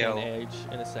this video. Arcane Age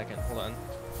in a second. Hold on.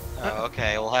 Oh,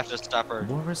 okay. We'll have to stop her.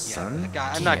 Mora's son?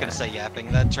 God, I'm not gonna say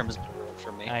yapping. That term is brutal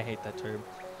for me. I hate that term.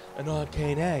 An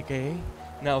arcane egg, eh?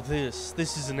 Now this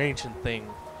is an ancient thing.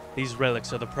 These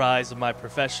relics are the prize of my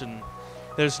profession.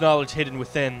 There's knowledge hidden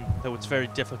within, though it's very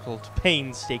difficult,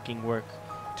 painstaking work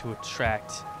to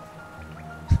attract.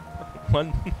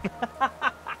 One.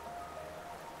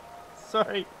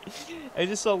 Sorry. I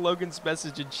just saw Logan's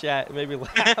message in chat. It made me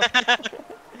laugh.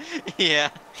 Yeah.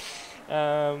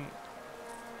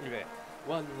 Okay.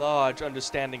 One large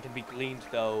understanding can be gleaned,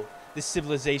 though. This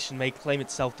civilization may claim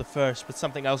itself the first, but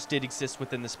something else did exist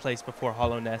within this place before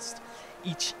Hollow Nest.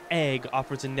 Each egg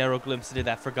offers a narrow glimpse into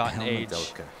that forgotten age.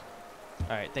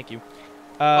 Alright, thank you.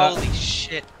 Holy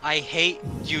shit. I hate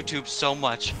YouTube so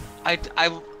much. I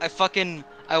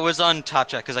was on Top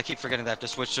Chat because I keep forgetting that I have to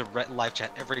switch to live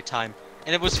chat every time.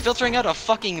 And it was filtering out a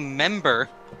fucking member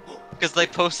because they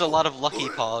post a lot of Lucky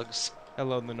Pogs.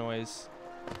 Hello, the noise.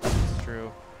 It's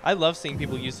true. I love seeing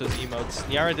people use those emotes.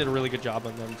 Niara did a really good job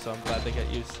on them, so I'm glad they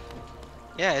get used.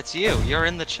 Yeah, it's you. You're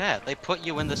in the chat. They put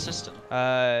you in the system.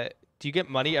 Do you get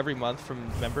money every month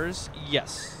from members?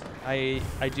 Yes. I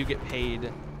do get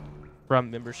paid from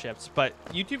memberships, but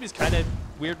YouTube is kind of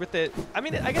weird with it. I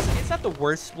mean, I guess it's not the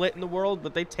worst split in the world,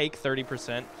 but they take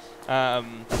 30%,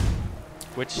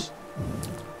 which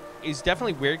is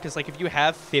definitely weird because, like, if you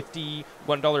have 50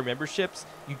 $1 memberships,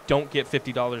 you don't get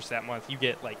 $50 that month. You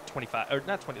get like 25, or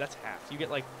not 20. That's half. You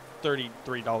get like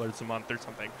 $33 a month or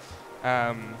something.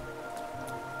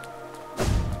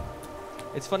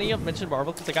 It's funny you mentioned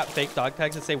Marvel because I got fake dog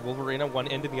tags that say Wolverine on one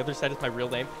end and the other side is my real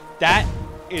name. That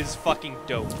is fucking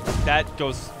dope. That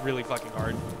goes really fucking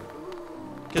hard.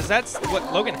 Because that's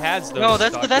what Logan has. No,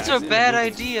 that's a bad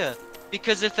idea.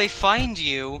 Because if they find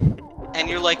you and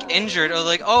you're like injured, or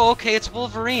like, oh, okay, it's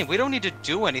Wolverine. We don't need to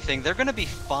do anything. They're gonna be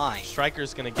fine.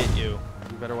 Stryker's gonna get you.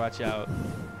 You better watch out.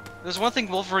 There's one thing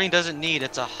Wolverine doesn't need.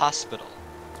 It's a hospital.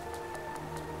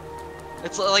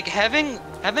 It's like having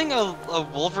a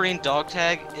Wolverine dog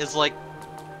tag is like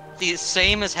the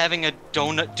same as having a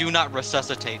do not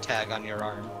resuscitate tag on your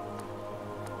arm.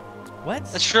 What?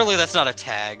 Surely that's not a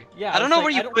tag. Yeah, I don't know like,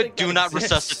 where you put do not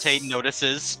resuscitate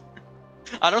notices.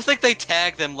 I don't think they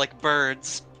tag them like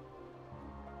birds.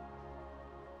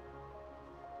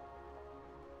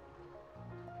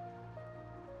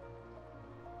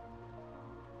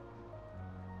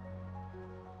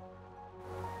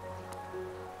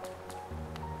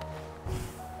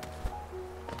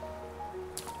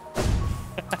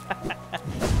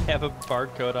 Have a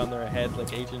barcode on their head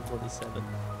like Agent 47.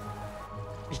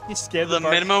 You scan the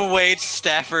minimum wage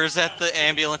staffers at the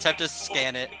ambulance have to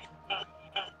scan it.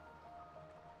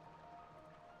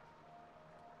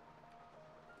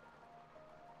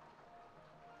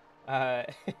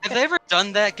 Have they ever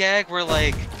done that gag where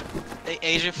like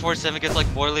Agent 47 gets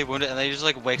like mortally wounded and they just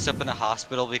like wakes up in a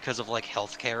hospital because of like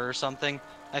healthcare or something?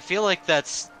 I feel like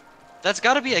that's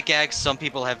got to be a gag some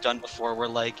people have done before, where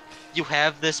like you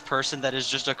have this person that is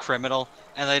just a criminal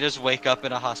and they just wake up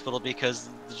in a hospital because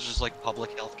there's just like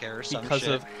public healthcare or something. Because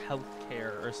of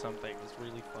healthcare or something. It's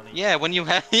really funny. Yeah, when you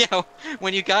have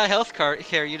when you got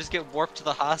healthcare, you just get warped to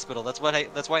the hospital. That's why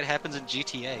it happens in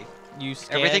GTA.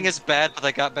 Everything is bad, but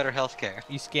they got better healthcare.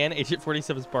 You scan Agent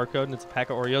 47's barcode and it's a pack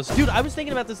of Oreos. Dude, I was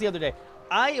thinking about this the other day.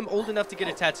 I am old enough to get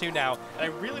a tattoo now, and I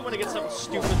really want to get something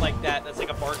stupid like that. That's like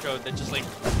a barcode that just like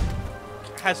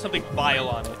has something vile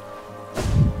on it.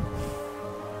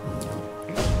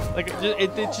 Like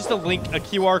it's just a link, a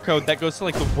QR code that goes to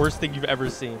like the worst thing you've ever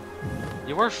seen.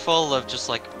 You are full of just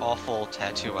like awful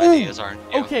tattoo ideas, aren't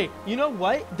you? Okay, you know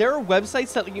what? There are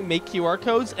websites that let you make QR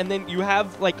codes, and then you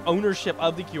have like ownership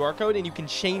of the QR code, and you can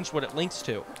change what it links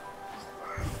to.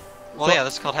 Well, So- yeah,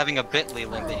 that's called having a bit.ly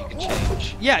link that you can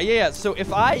change. Yeah. So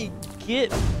if I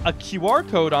get a QR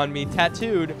code on me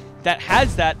tattooed that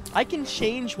has that, I can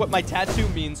change what my tattoo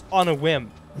means on a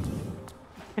whim.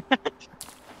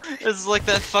 It's like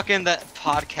that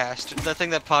podcast, that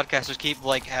thing that podcasters keep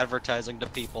like advertising to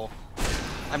people.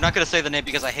 I'm not gonna say the name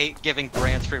because I hate giving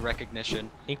brands free recognition.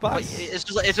 But Inkbox? it's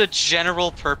just it's a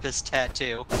general purpose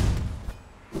tattoo.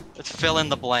 Let's fill in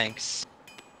the blanks.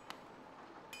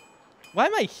 Why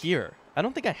am I here? I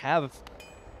don't think I have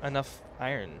enough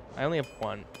iron. I only have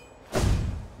one.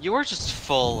 You are just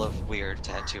full of weird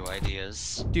tattoo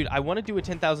ideas. Dude, I want to do a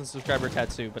 10,000 subscriber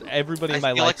tattoo, but everybody in I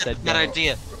my feel life like that's said a good no.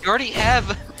 idea. You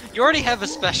already have a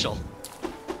special.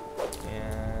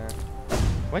 Yeah.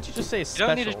 Why'd you just say You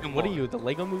don't need to special? do What are more. you, the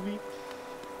Lego movie?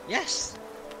 Yes.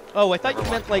 Oh, I thought you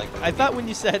Never meant watched like, Lego I thought when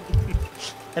you said,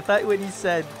 I thought when you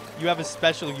said you have a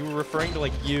special, you were referring to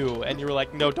like you, and you were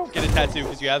like, no, don't get a tattoo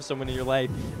because you have someone in your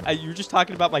life. You were just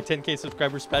talking about my 10K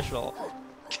subscriber special.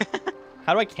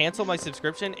 How do I cancel my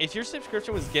subscription? If your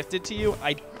subscription was gifted to you,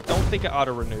 I don't think it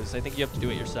auto renews. I think you have to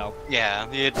do it yourself. Yeah,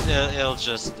 it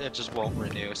just won't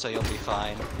renew, so you'll be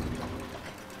fine.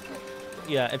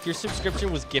 Yeah, if your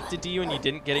subscription was gifted to you and you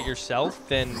didn't get it yourself,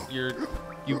 then you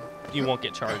won't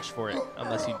get charged for it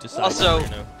unless you decide Also- to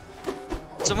renew.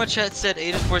 Someone chat said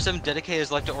 847 dedicated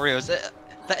his life to Oreos.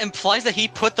 That implies that he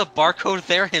put the barcode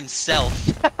there himself.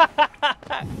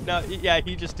 No, yeah,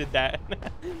 he just did that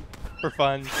for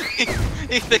fun.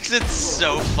 He thinks it's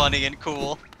so funny and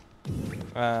cool.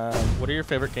 What are your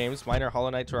favorite games? Mine are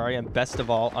Hollow Knight, Terraria, and best of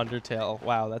all, Undertale.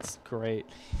 Wow, that's great.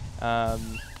 I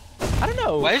don't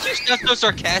know. Why did you sound so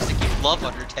sarcastic? You love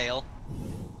Undertale.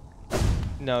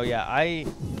 No, yeah,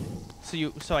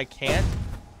 so I can't?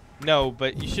 No,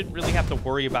 but you shouldn't really have to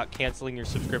worry about canceling your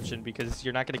subscription because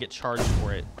you're not going to get charged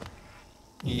for it.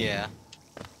 Yeah.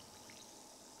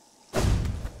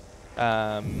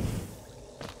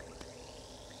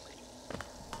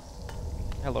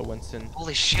 Hello, Winston.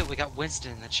 Holy shit, we got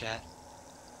Winston in the chat.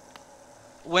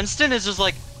 Winston is just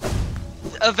like...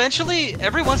 Eventually,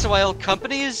 every once in a while,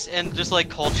 companies and just like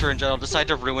culture in general decide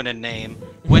to ruin a name.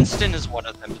 Winston is one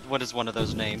of them. What is one of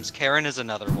those names? Karen is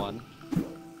another one.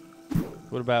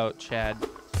 What about Chad?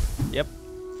 Yep.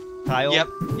 Kyle? Yep.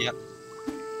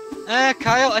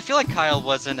 Kyle, I feel like Kyle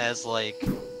wasn't as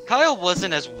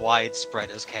widespread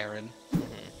as Karen.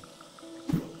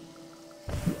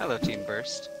 Hello, Team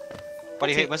Burst. Why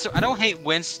do you hate Winston? I don't hate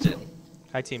Winston.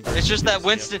 Hi, Team. It's just that Yes,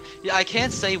 Winston... Yeah, I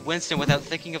can't say Winston without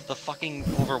thinking of the fucking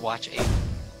Overwatch ape.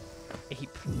 Ape.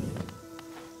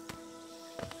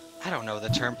 I don't know the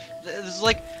term. It's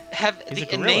like He's a the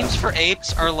gorilla. names for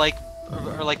apes are like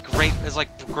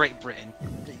Great Britain.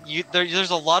 There's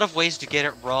a lot of ways to get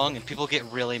it wrong, and people get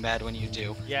really mad when you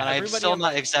do. Yeah, and I'm everybody still in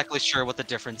not exactly sure what the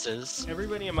difference is.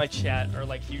 Everybody in my chat are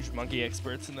like huge monkey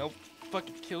experts, and they'll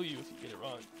fucking kill you if you get it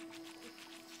wrong.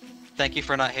 Thank you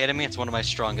for not hating me. It's one of my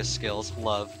strongest skills.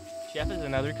 Love. Jeff is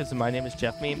another because my name is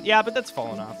Jeff meme. Yeah, but that's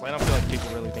fallen off. I don't feel like people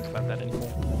really think about that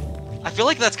anymore. I feel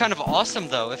like that's kind of awesome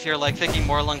though, if you're like thinking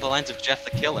more along the lines of Jeff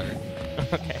the Killer.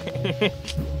 Okay.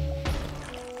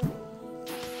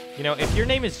 You know, if your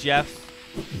name is Jeff,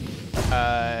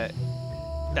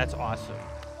 that's awesome.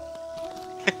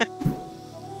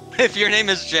 If your name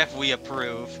is Jeff, we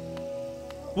approve.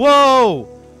 Whoa!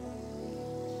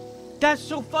 That's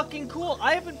so fucking cool.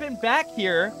 I haven't been back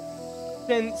here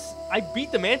since I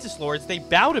beat the Mantis Lords. They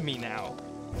bow to me now.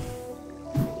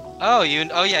 Oh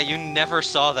yeah, you never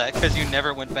saw that because you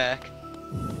never went back.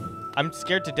 I'm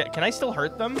scared to death. Can I still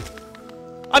hurt them?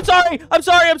 I'm sorry! I'm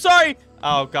sorry! I'm sorry!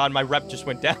 Oh god, my rep just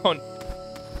went down.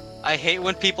 I hate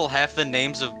when people have the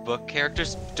names of book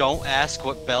characters. Don't ask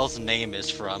what Belle's name is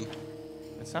from.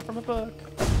 It's not from a book.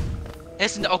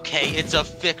 It's okay, it's a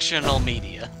fictional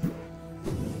media.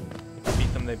 If you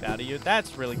beat them, they bow to you.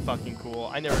 That's really fucking cool.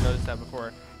 I never noticed that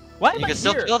before. Why am You I can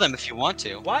still here? kill them if you want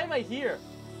to. Why am I here?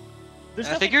 There's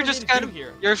I think nothing you're for me just to kind do of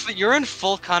here. you're in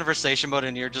full conversation mode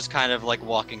and you're just kind of like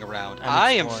walking around. I'm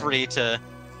I am exploring.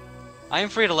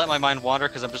 free to let my mind wander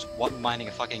because I'm just mining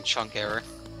a fucking chunk error.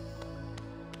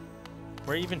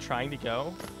 Where are you even trying to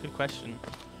go? Good question.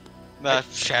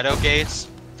 Shadow Gates,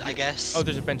 I guess. Oh,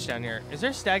 there's a bench down here. Is there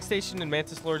a stag station in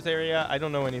Mantis Lord's area? I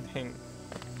don't know anything.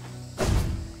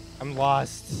 I'm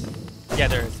lost. Yeah,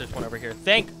 there is. There's one over here.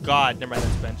 Thank God. Never mind,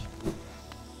 that's a bench.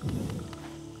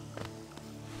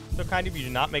 So kind of you to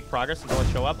not make progress until I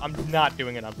show up. I'm not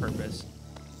doing it on purpose.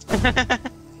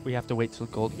 We have to wait till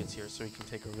Gold gets here so he can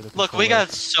take over the Look, we controller.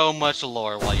 got so much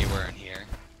lore while you weren't here.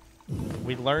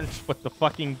 We learned what the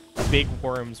fucking big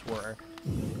worms were.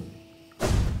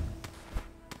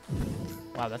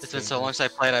 Wow, that's It's been so long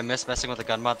since I played, I miss messing with the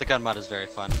gun mod. The gun mod is very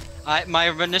fun. My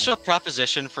initial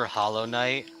proposition for Hollow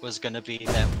Knight was gonna be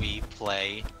that we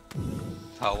play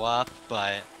co-op,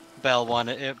 but Belle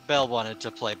wanted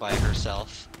to play by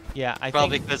herself. Yeah, I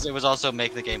Probably think... because it was also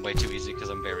make the game way too easy because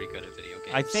I'm very good at video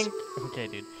games. I think... Okay,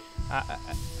 dude.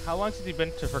 How long since you've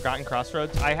been to Forgotten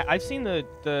Crossroads? I've seen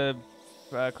the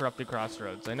Corrupted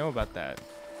Crossroads. I know about that.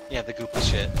 Yeah, the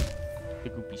goopy shit. The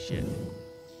goopy shit.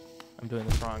 I'm doing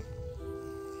this wrong.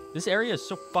 This area is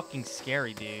so fucking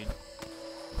scary, dude.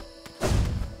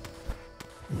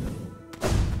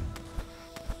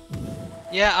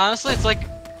 Yeah, honestly, it's like...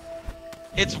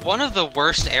 It's one of the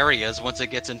worst areas once it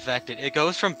gets infected. It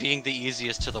goes from being the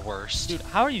easiest to the worst. Dude,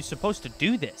 how are you supposed to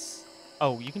do this?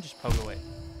 Oh, you can just poke away.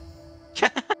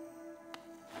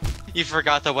 You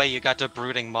forgot the way you got to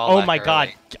Brooding Mall. Oh my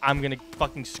god, I'm gonna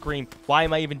fucking scream. Why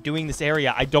am I even doing this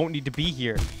area? I don't need to be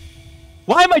here.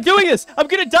 Why am I doing this? I'm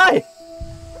gonna die!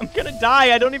 I'm gonna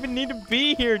die. I don't even need to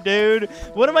be here, dude.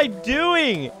 What am I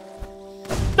doing?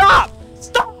 Stop!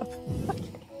 Stop!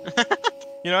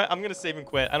 You know what? I'm gonna save and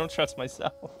quit. I don't trust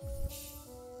myself.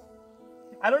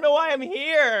 I don't know why I'm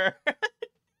here.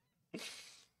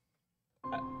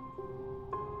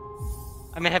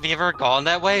 I mean, have you ever gone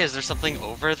that way? Is there something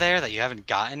over there that you haven't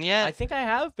gotten yet? I think I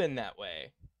have been that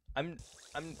way. I'm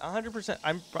 100%.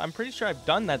 I'm pretty sure I've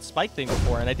done that spike thing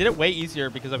before, and I did it way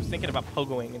easier because I was thinking about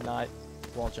pogoing and not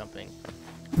wall jumping.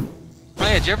 Oh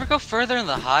yeah, did you ever go further in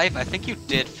the hive? I think you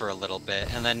did for a little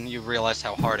bit, and then you realized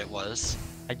how hard it was.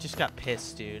 I just got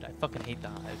pissed, dude. I fucking hate the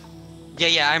hive.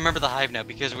 Yeah, I remember the hive now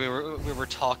because we were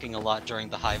talking a lot during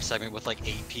the hive segment with like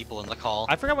 8 people in the call.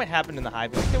 I forgot what happened in the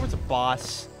hive. I think there was a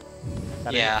boss.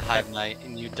 Yeah, Hive Knight,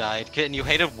 and you died. And you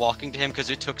hated walking to him because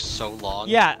it took so long.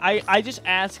 Yeah, I just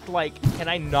asked, like, can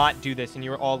I not do this? And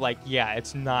you were all like, yeah,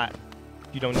 it's not,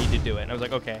 you don't need to do it. And I was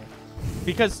like, okay.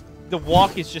 Because the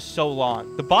walk is just so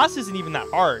long. The boss isn't even that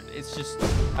hard. It's just,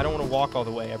 I don't want to walk all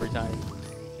the way every time.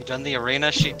 You done the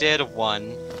arena? She did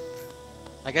 1.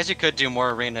 I guess you could do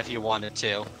more arena if you wanted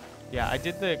to. Yeah, I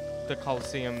did the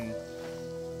Coliseum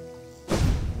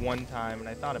one time, and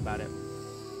I thought about it.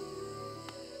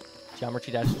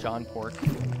 Geometry Dash John Pork.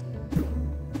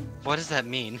 What does that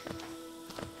mean?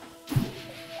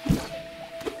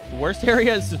 The worst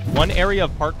area is just one area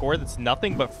of parkour that's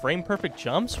nothing but frame perfect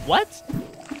jumps? What?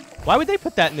 Why would they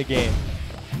put that in the game?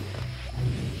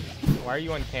 Why are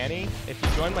you uncanny? If you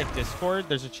join my Discord,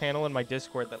 there's a channel in my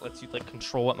Discord that lets you like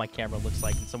control what my camera looks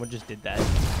like, and someone just did that.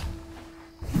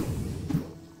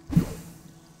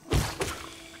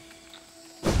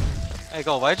 Hey,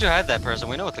 Gold, why'd you hide that person?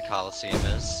 We know what the Coliseum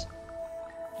is.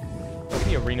 Maybe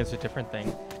the arena's a different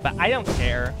thing, but I don't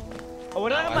care. Oh, what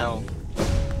No, I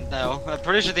don't. No, I'm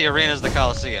pretty sure the arena is the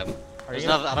Coliseum. There's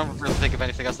nothing, I don't really think of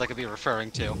anything else that could be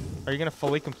referring to. Are you gonna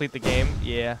fully complete the game?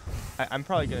 Yeah, I'm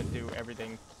probably gonna do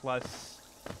everything plus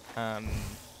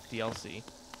DLC.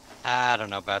 I don't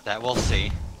know about that. We'll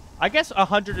see. I guess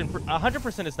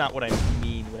 100% is not what I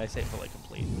mean when I say fully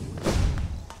complete.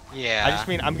 Yeah. I just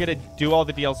mean I'm gonna do all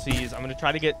the DLCs. I'm gonna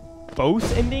try to get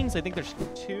both endings. I think there's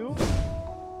 2,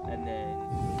 and then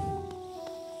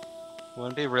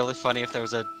Wouldn't it be really funny if there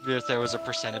was a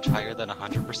percentage higher than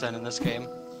 100% in this game?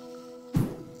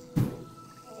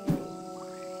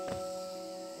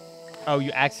 oh,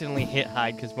 you accidentally hit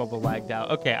hide because mobile lagged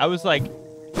out. Okay, I was like,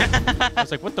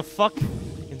 what the fuck?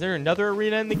 Is there another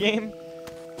arena in the game?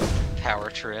 Power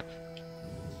trip.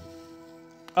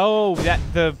 Oh,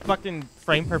 the fucking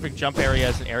frame perfect jump area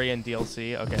is an area in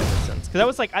DLC. Okay, that makes sense. Because I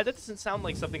was like, that doesn't sound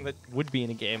like something that would be in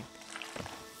a game.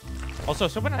 Also,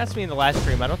 someone asked me in the last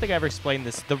stream, I don't think I ever explained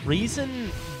this. The reason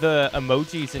the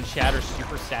emojis in chat are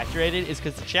super saturated is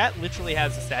because the chat literally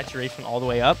has the saturation all the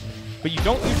way up, but you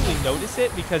don't usually notice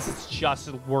it because it's just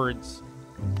words.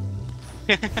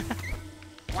 I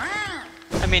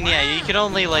mean, yeah, you can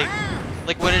only like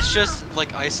when it's just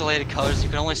like isolated colors, you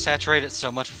can only saturate it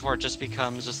so much before it just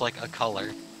becomes just like a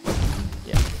color.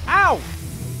 Yeah. Ow!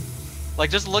 Like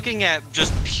just looking at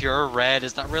just pure red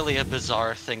is not really a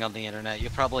bizarre thing on the internet. You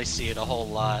probably see it a whole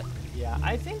lot. Yeah,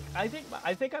 I think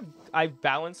I've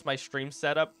balanced my stream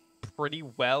setup pretty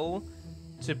well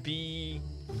to be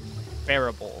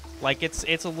bearable. Like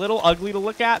it's a little ugly to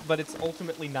look at, but it's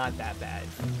ultimately not that bad.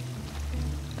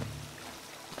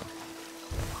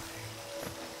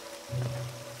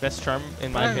 Best charm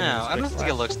in my I don't opinion. know. is I don't quick think it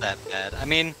slash. looks that bad. I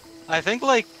mean, I think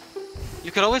like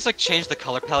you could always like change the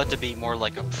color palette to be more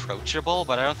like approachable,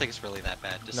 but I don't think it's really that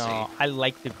bad to No, see. I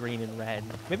like the green and red.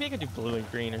 Maybe I could do blue and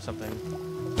green or something.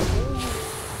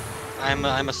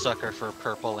 I'm a sucker for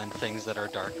purple and things that are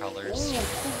dark colors.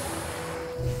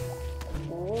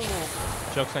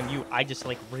 Joke's on you. I just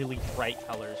like really bright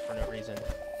colors for no reason.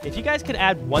 If you guys could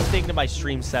add one thing to my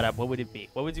stream setup, what would it be?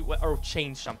 What would you, or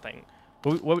change something?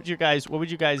 What would you guys?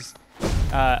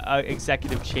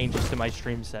 Executive changes to my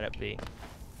stream setup be?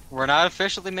 We're not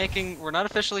officially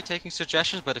taking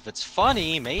suggestions, but if it's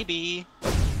funny, maybe.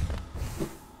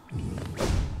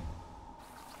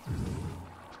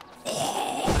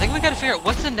 I think we gotta figure out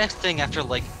what's the next thing after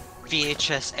like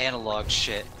VHS analog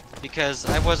shit. Because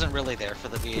I wasn't really there for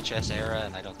the VHS era,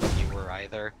 and I don't think you were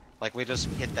either. Like, we just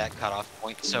hit that cutoff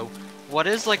point. So, what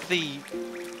is, like, the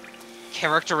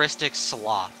characteristic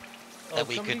slop that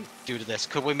we could do to this?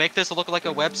 Could we make this look like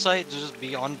a website to just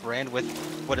be on brand with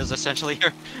what is essentially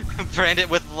your... branded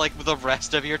with, like, the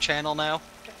rest of your channel now?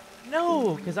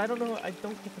 No, because I don't know. I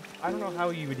don't know how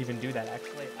you would even do that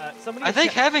actually. Somebody. I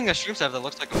think having a stream setup that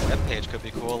looks like a web page could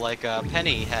be cool. Like,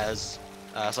 Penny has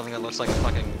something that looks like a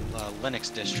fucking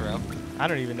Linux distro. I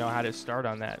don't even know how to start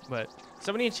on that, but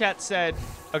somebody in chat said,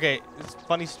 okay, it's a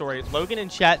funny story. Logan in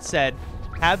chat said,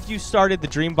 have you started the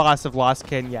Dream Boss of Lost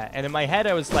Ken yet? And in my head,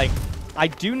 I was like, I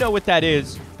do know what that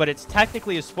is, but it's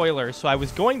technically a spoiler, so I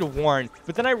was going to warn,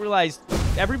 but then I realized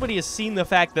everybody has seen the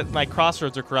fact that my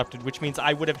crossroads are corrupted, which means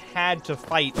I would have had to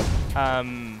fight,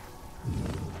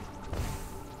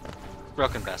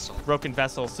 Broken Vessel. Broken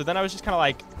Vessel. So then I was just kind of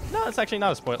like, no, it's actually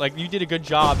not a spoiler. Like, you did a good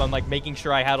job on, like, making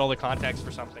sure I had all the context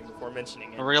for something before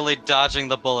mentioning it. Really dodging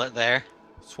the bullet there.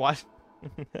 Swat.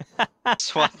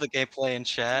 Swap the gameplay in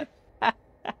chat.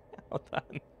 Hold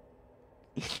on.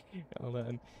 Hold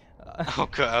on.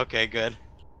 Okay, good.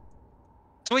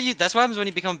 That's what happens when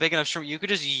you become big enough. Sure, you could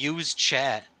just use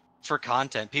chat for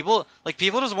content. People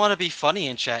just want to be funny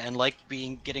in chat and like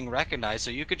getting recognized.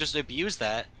 So you could just abuse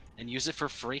that and use it for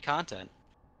free content.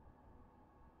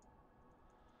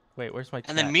 Wait, where's my chat?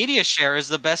 And then media share is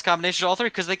the best combination of all three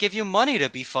because they give you money to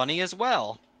be funny as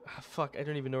well. Ah, fuck, I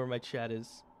don't even know where my chat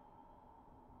is.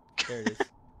 There it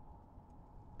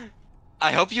is.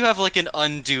 I hope you have like an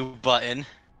undo button.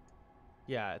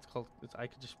 Yeah, it's called. I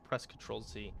could just press Control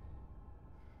Z.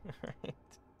 Alright.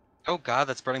 Oh god,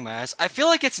 that's burning my eyes. I feel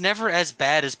like it's never as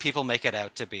bad as people make it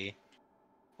out to be.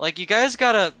 Like you guys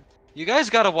gotta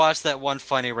watch that one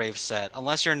Funny Rave set.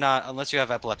 Unless you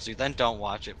have epilepsy, then don't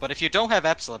watch it. But if you don't have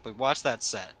epilepsy, watch that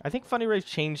set. I think Funny Rave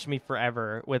changed me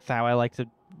forever with how I like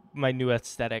my new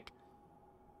aesthetic.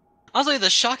 Honestly, the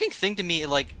shocking thing to me,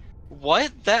 like,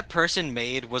 what that person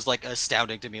made was like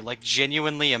astounding to me, like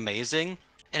genuinely amazing.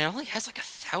 And it only has like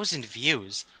 1,000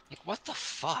 views. Like, what the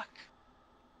fuck?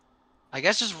 I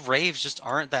guess just raves just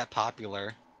aren't that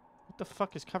popular. What the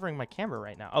fuck is covering my camera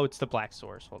right now? Oh, it's the black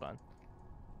source. Hold on.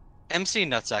 MC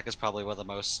Nutsack is probably one of the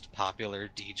most popular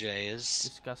DJs.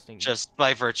 Disgusting. Just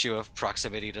by virtue of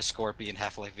proximity to Scorpion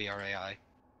Half-Life VRAI.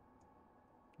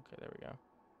 Okay, there we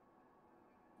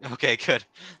go. Okay, good.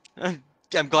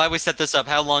 I'm glad we set this up.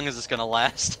 How long is this gonna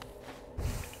last?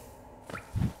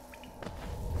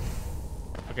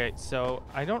 Okay, so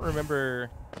I don't remember.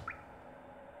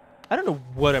 I don't know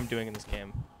what I'm doing in this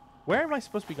game. Where am I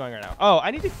supposed to be going right now? Oh,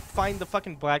 I need to find the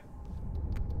fucking black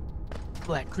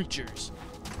creatures.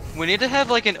 We need to have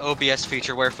like an OBS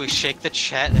feature where if we shake the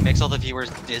chat, it makes all the viewers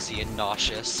dizzy and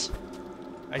nauseous.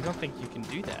 I don't think you can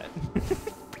do that.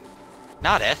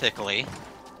 Not ethically,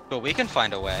 but we can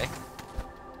find a way.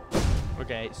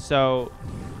 Okay, so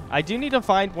I do need to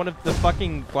find one of the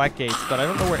fucking black gates, but I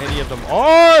don't know where any of them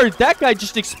are. That guy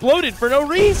just exploded for no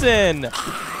reason.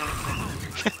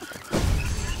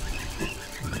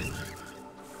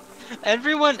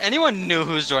 Anyone new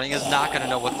who's joining is not gonna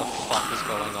know what the fuck is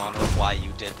going on or why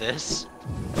you did this.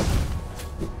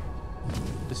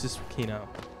 This is Kino.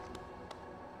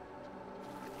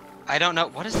 I don't know.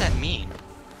 What does that mean?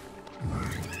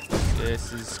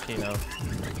 This is Kino.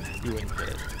 You wouldn't get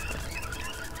it.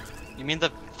 You mean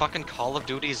the fucking Call of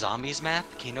Duty Zombies map?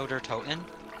 Kino der Toten?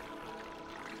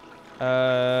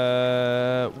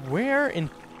 Where in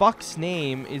fuck's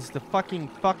name is the fucking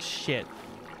fuck shit?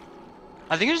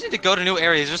 I think you just need to go to new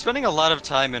areas. You're spending a lot of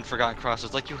time in Forgotten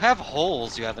Crossroads. Like, you have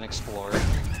holes you haven't explored.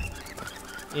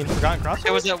 In Forgotten Crossroads?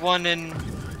 There was that one in...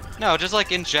 No, just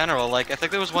like in general. Like, I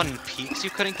think there was one in Peaks you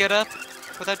couldn't get up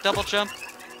with that double jump.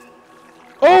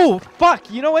 Oh, fuck!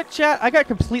 You know what, chat? I got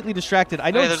completely distracted. I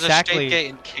know There's exactly... a State Gate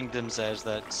in Kingdom's Edge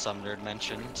that some nerd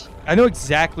mentioned. I know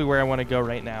exactly where I want to go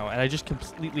right now, and I just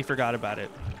completely forgot about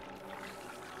it.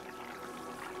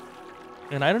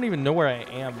 And I don't even know where I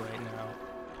am right now.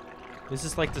 This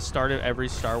is like the start of every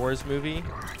Star Wars movie.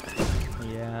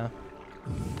 Yeah.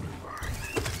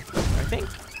 I think.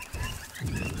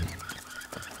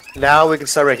 Now we can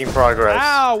start making progress.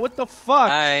 Ow, what the fuck?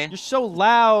 Hi. You're so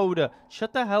loud.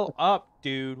 Shut the hell up,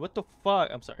 dude. What the fuck?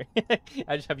 I'm sorry.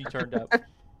 I just have you turned up.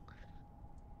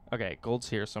 Okay, gold's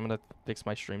here, so I'm gonna fix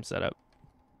my stream setup.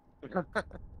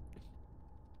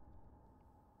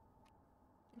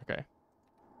 Okay.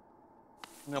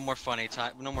 No more funny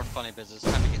time. No more funny business.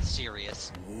 Time to get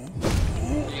serious.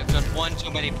 You've done one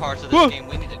too many parts of this game.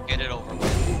 We need to get it over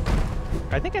with.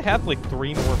 I think I have like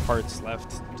 3 more parts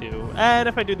left to do. And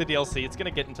if I do the DLC, it's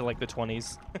gonna get into like the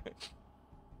 20s.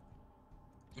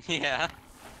 Yeah.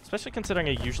 Especially considering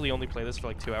I usually only play this for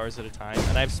like 2 hours at a time,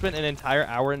 and I've spent an entire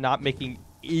hour not making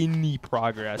any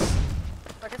progress.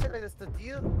 Like I said, like this, the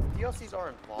DLCs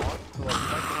aren't long, so like you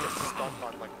might get stuck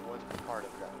on like one part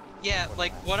of them. Yeah,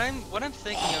 like what I'm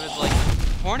thinking of is like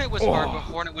Hornet was hard, but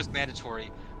Hornet was mandatory.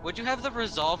 Would you have the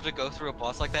resolve to go through a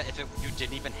boss like that if you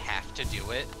didn't even have to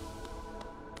do it?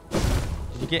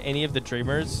 Did you get any of the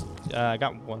Dreamers? I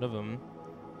got one of them.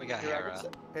 We got Here,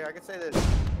 Hera. I could say this.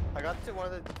 I got to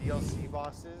one of the DLC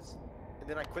bosses, and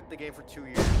then I quit the game for 2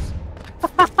 years.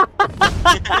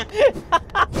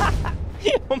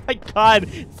 Oh my god,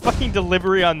 fucking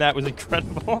delivery on that was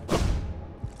incredible.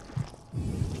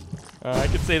 I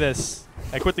could say this.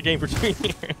 I quit the game for 2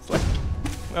 years. Like,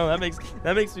 oh, that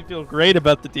makes me feel great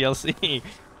about the DLC.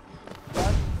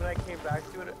 But when I came back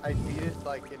to it, I beat it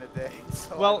like in a day.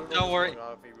 So Well, don't worry.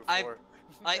 I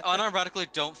I unironically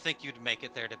don't think you'd make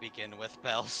it there to begin with,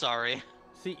 Belle. Sorry.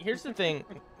 See, here's the thing.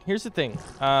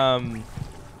 I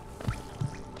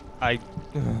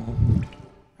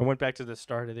went back to the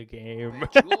start of the game.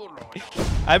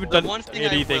 I haven't done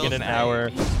anything in an hour.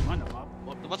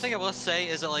 The one thing I will say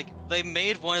is that like they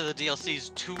made one of the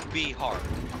DLCs to be hard.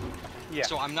 Yeah.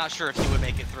 So I'm not sure if you would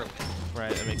make it through it.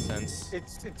 Right, that makes sense.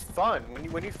 It's fun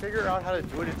when you figure out how to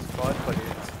do it. It's fun, but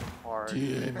it's hard.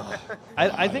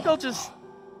 I think I'll just.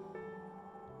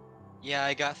 Yeah,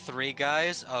 I got 3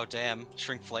 guys. Oh damn,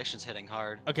 shrinkflation's hitting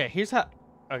hard. Okay, here's how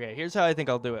I think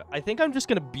I'll do it. I think I'm just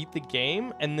gonna beat the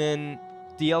game, and then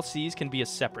DLCs can be a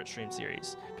separate stream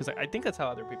series, because I think that's how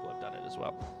other people have done it as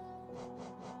well.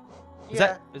 Is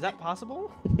that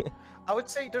possible? I would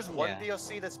say there's one Yeah.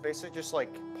 DLC that's basically just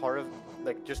like part of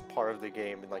the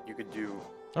game, and like you could do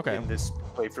Okay. in this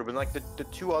playthrough. But like the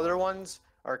 2 other ones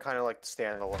are kind of like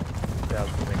standalone. That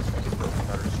would make sense for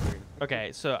another stream.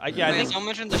 Okay, so I Wait, think someone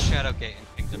mentioned the Shadowgate and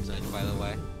Kingdom's Edge, by the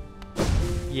way.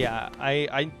 yeah,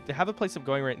 I have a place I'm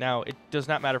going right now. It does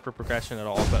not matter for progression at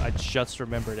all, but I just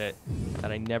remembered it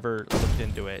that I never looked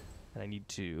into it, and I need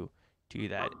to do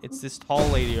that. It's this tall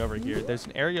lady over here. There's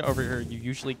an area over here you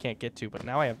usually can't get to, but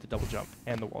now I have the double jump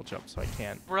and the wall jump, so I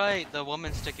can. Right, the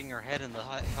woman sticking her head in the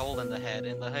hole in the head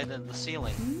in the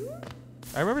ceiling.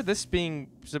 I remember this being.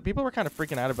 So people were kind of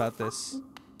freaking out about this.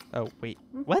 Oh wait,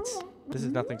 what? This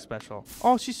is nothing special.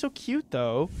 Oh, she's so cute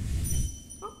though.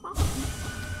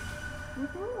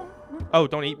 Oh,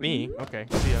 don't eat me. Okay,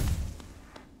 see ya.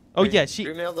 Oh yeah, she.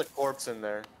 You nailed the corpse in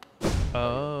there.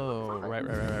 Oh, right.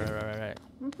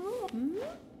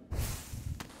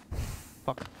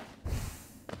 Fuck.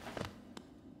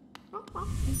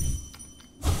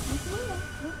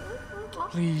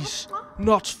 Please,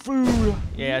 not food.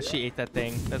 Yeah, she ate that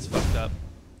thing. That's fucked up.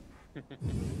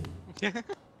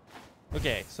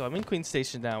 Okay, so I'm in Queen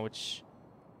Station now, which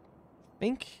I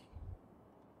think.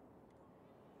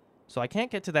 So I can't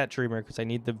get to that dreamer because I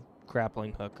need the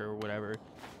grappling hook or whatever.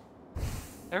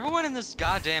 Everyone in this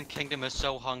goddamn kingdom is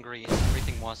so hungry and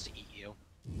everything wants to eat you.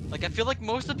 Like, I feel like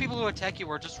most of the people who attack you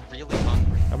are just really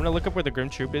hungry. I'm gonna look up where the Grim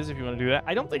Troop is if you want to do that.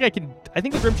 I don't think I can. I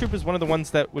think the Grim Troop is one of the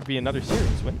ones that would be another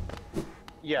series, wouldn't it?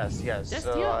 Yes.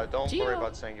 So don't worry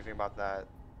about saying anything about that.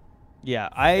 Yeah,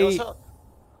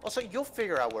 Also, you'll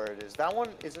figure out where it is. That one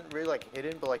isn't really like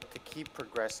hidden, but like to keep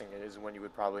progressing it is when you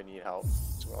would probably need help.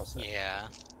 That's what I'll say. Yeah.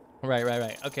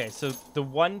 Right. Okay, so the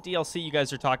one DLC you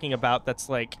guys are talking about that's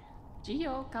like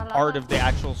part of the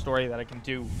actual story that I can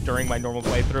do during my normal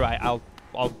playthrough,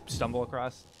 I'll stumble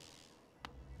across.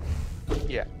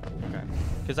 Yeah. Okay.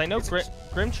 Because I know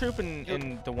Grim Troop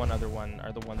and the one other one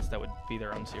are the ones that would be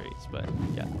their own series, but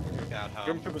yeah.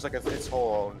 Grim Troop was like its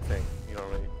whole own thing. You don't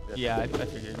really. Yeah, I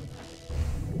figured.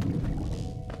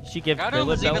 She give Gato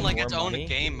was Lilibel even like more its own money?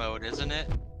 game mode, isn't it?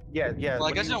 Yeah. Well, I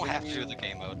when guess you don't when have to do the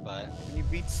game mode, but... When you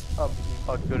beat a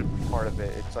good part of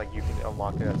it, it's like you can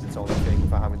unlock it as its own thing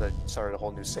without having to start a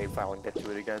whole new save file and get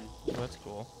to it again. Oh, that's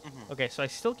cool. Okay, so I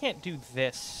still can't do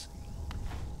this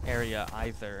area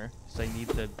either, so I need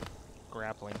the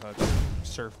grappling hook or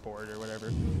surfboard or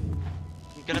whatever.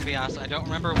 I'm gonna be honest, I don't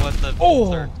remember what the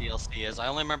Oh! third DLC is. I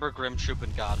only remember Grim Troop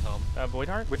and God Home.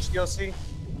 Voidheart? Which DLC?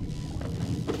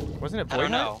 Wasn't it Voidheart? I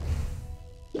don't know.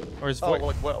 Or is Oh,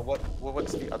 Void...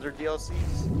 what's the other DLCs?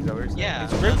 Is that what you're saying? Yeah.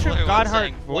 It's Grim that's Troop, literally what I'm Godheart,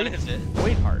 saying. What is it?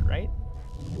 Voidheart, right?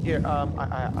 Here, I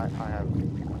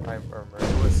remember.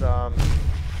 It was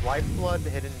Lifeblood,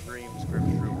 Hidden Dreams,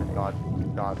 Grim Troop, and God.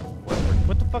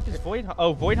 What the fuck is Voidheart?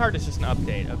 Oh, Voidheart is just an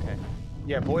update. Okay.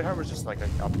 Yeah, Voidheart was just like an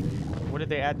update. What did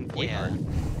they add in Voidheart?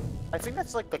 Yeah. I think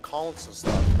that's like the console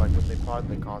stuff, like when they brought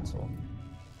the console.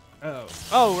 Oh.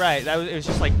 Oh, right. It was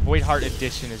just like Voidheart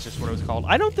Edition is just what it was called.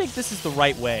 I don't think this is the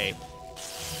right way.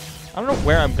 I don't know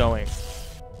where I'm going.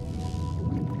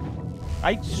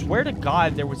 I swear to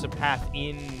God there was a path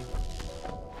in...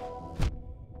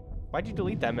 Why'd you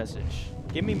delete that message?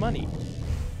 Give me money.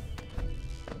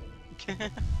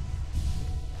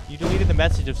 You deleted the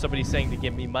message of somebody saying to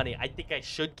give me money. I think I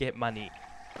should get money.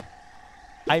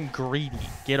 I'm greedy.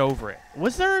 Get over it.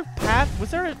 Was there a path?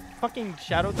 Was there a fucking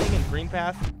shadow thing in Green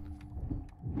Path?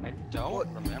 I don't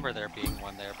remember there being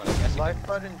one there, but I guess.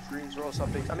 Lifeblood and Dreams were also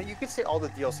updates. I mean, you could say all the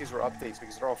DLCs were updates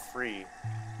because they're all free.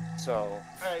 So.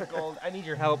 Alright, Gold, I need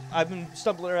your help. I've been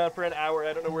stumbling around for an hour.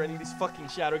 I don't know where any of these fucking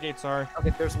shadow gates are.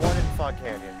 Okay, there's one in Fog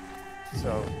Canyon.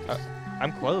 So.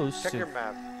 I'm close. Check to... your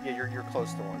map. Yeah, you're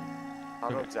close to one. I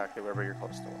don't know Okay. exactly where, but you're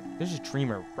close to one. There's a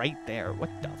dreamer right there. What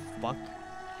the fuck?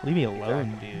 Leave me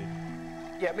alone, dude.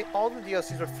 Yeah, I mean, all the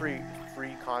DLCs are free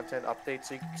content updates,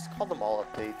 so you can just call them all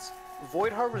updates.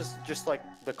 Voidheart was just like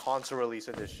the console release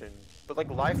edition, but like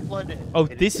Lifeblood and Oh,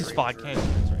 Hidden this is Dreams Fog are- Canyon.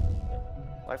 That's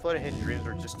right. Lifeblood and Hidden Dreams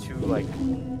are just two like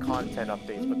content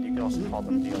updates, but you can also call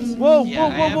them DLC. Whoa, Yeah, I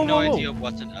whoa, have whoa, no whoa, whoa. idea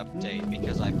what's an update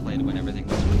because I played when everything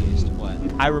was released. What?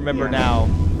 I remember now.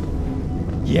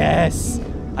 Yes!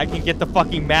 I can get the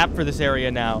fucking map for this area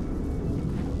now.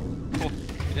 You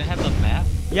didn't have the map?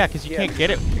 Yeah, because you Yeah, can't get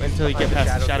it until you get behind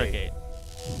past the the Shadow Shadow Gate.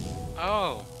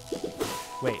 Oh.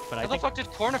 Wait, but I How the think fuck did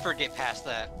Cornifer get past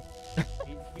that?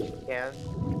 And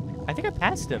I think I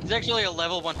passed him. He's actually a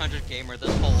level 100 gamer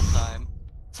this whole time.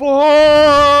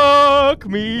 Fuck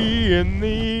me in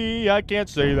the... I can't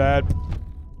say that.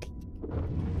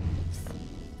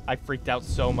 I freaked out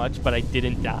so much, but I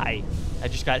didn't die. I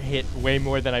just got hit way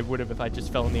more than I would have if I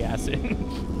just fell in the acid.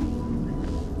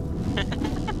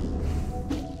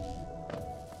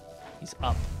 He's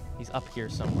up. He's up here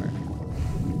somewhere.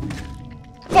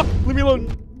 Fuck! Leave me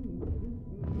alone!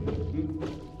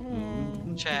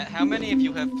 Chat, how many of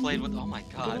you have played with? Oh my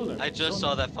god! I just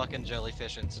saw that fucking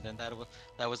jellyfish incident.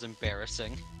 That was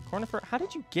embarrassing. Cornifer, how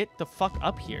did you get the fuck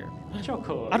up here?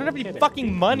 Choco. I don't have any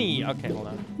fucking money! Okay, hold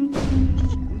on.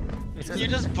 You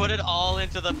just put it all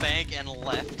into the bank and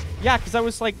left. Yeah, because I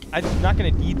was like, I'm not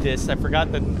gonna need this. I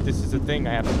forgot that this is a thing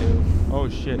I have to do. Oh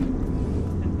shit.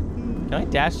 Can I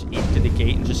dash into the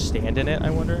gate and just stand in it, I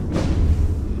wonder?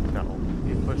 no,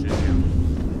 it pushes you.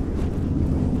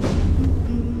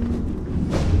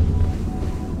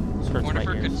 This hurts my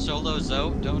Cornifer could ears. solo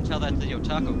Zoe. Don't tell that to the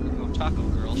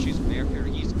Otaku girl. She's married, or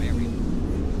he's married.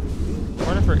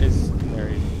 Cornifer is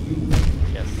married.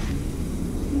 Yes.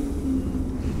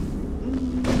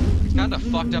 It's kind of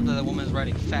fucked up that the woman's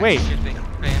writing fact Wait. shipping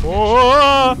fan.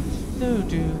 Oh! Do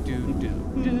do do do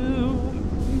do.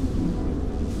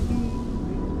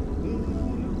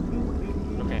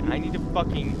 Okay, I need to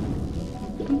fucking.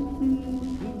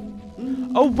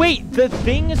 Oh wait, the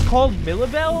thing is called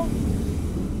Millibel?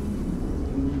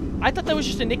 I thought that was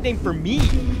just a nickname for me.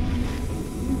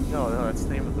 No, that's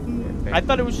the name of the band. I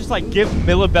thought it was just like, give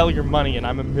Millibel your money and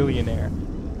I'm a millionaire.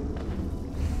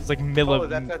 It's like Oh,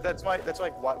 Millibel. that's why. That's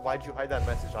like why'd you hide that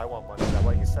message? I want money. Is that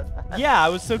why you said that? Yeah, I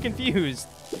was so confused.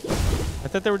 I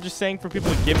thought they were just saying for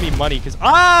people to give me money because...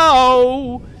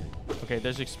 Oh! Okay,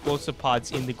 there's explosive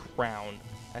pods in the ground.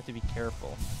 I have to be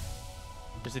careful.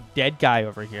 There's a dead guy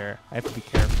over here. I have to be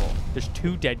careful. There's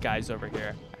 2 dead guys over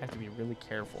here. I have to be really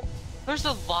careful. There's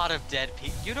a lot of dead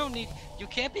people. You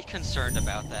can't be concerned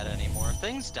about that anymore.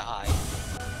 Things die.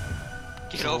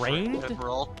 Get over Drained? it,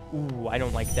 liberal. Ooh, I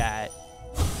don't like that.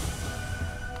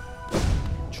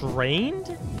 Drained?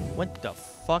 What the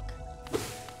fuck?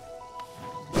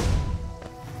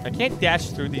 I can't dash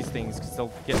through these things because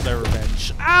they'll get their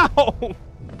revenge. Ow!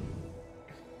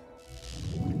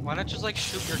 Why not just like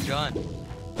shoot your gun?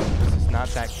 This is not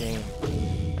that game.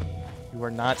 You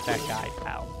are not that guy,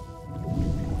 pal.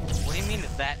 What do you mean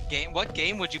that game? What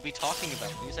game would you be talking about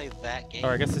when you say that game?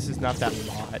 Or I guess this is not that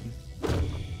mod.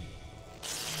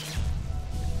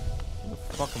 Where the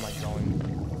fuck am I going?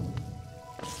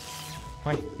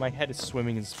 My head is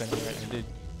swimming and spinning right now, dude.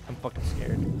 I'm fucking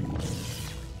scared.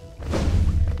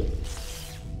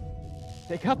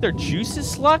 They got their juices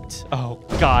slucked? Oh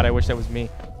god, I wish that was me.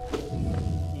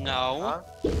 No.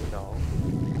 Huh? No.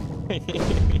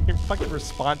 Your fucking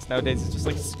response nowadays is just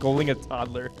like scolding a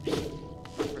toddler.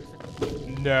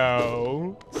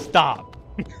 No. Stop.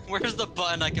 Where's the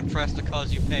button I can press to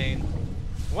cause you pain?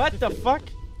 What the fuck?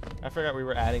 I forgot we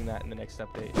were adding that in the next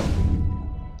update.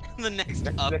 The next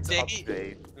Next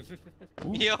update.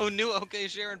 Yo, new OK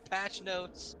Sharon patch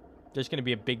notes. There's gonna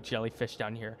be a big jellyfish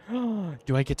down here.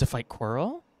 Do I get to fight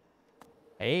Quirrell?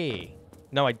 Hey.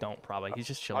 No, I don't, probably. He's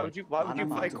just chilling. Why would you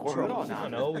fight Quirrell? I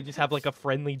don't know. We just have like a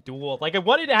friendly duel. Like I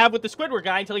wanted to have with the Squidward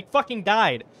guy until he fucking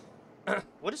died.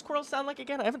 What does Quirrell sound like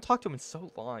again? I haven't talked to him in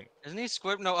so long. Isn't he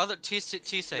Squid? No, other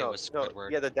Tisei was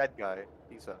Squidward. Yeah, the dead guy.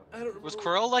 Tiso. Was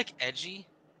Quirrell like edgy?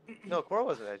 No, Quirrell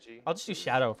wasn't edgy. I'll just do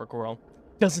Shadow for Quirrell.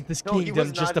 Doesn't this No, he kingdom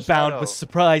was just not abound Shadow. with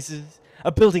surprises?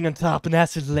 A building on top an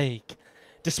acid lake.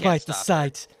 Despite the stop her.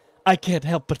 sight, I can't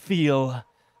help but feel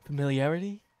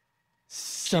familiarity.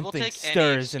 Something take any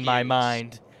stirs in my excuse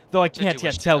mind, though I to can't do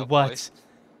a yet tell Shadow what. voice.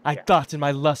 I Yeah. thought in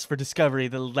my lust for discovery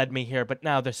that led me here, but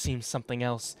now there seems something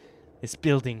else. This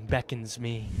building beckons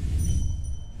me.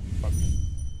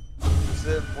 This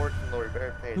is important, Lord.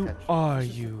 Better pay Who attention. are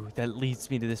you that leads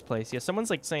me to this place? Yeah, someone's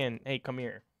like saying, hey, come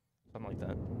here. Something like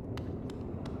that.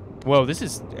 Whoa, this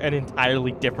is an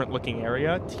entirely different looking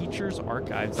area. Teacher's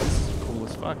archives. This is cool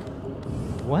as fuck.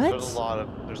 What? There's a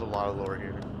lot of lore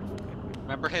here.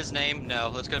 Remember his name?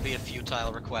 No, it's gonna be a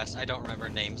futile request. I don't remember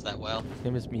names that well. His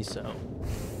name is Miso.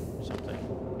 Or something.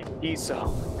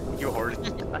 Iso. You heard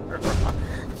it.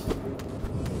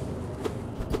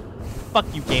 Fuck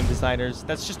you, game designers.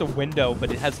 That's just a window,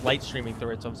 but it has light streaming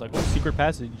through it, so I was like, oh, secret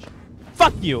passage.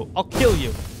 Fuck you! I'll kill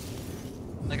you!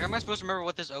 Like, how am I supposed to remember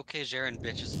what this OK Jaren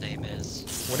bitch's name is?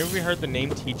 When have we heard the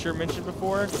name teacher mentioned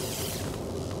before?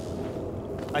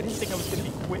 I didn't think I was gonna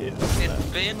be quizzed. It's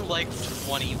been like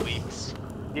 20 weeks.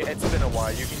 Yeah, it's been a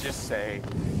while. You can just say.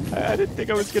 I didn't think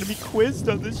I was gonna be quizzed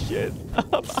on this shit.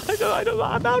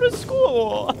 I'm out of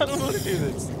school. I don't know how to do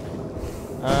this.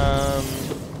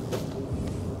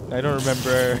 I don't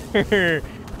remember. I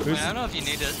mean, I don't know if you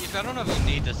need to. I don't know if you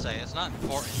need to say. It's not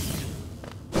important.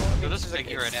 You'll just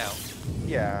figure it out.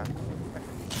 Yeah.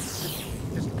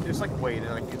 Just like wait, and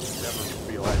like you never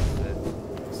realize it.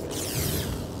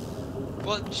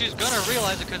 Well, she's gonna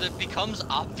realize it because it becomes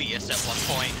obvious at one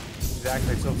point.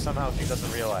 Exactly. So somehow she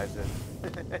doesn't realize it.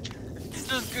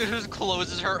 Just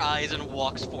closes her eyes and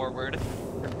walks forward.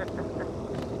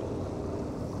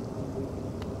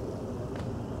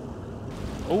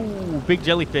 Oh, big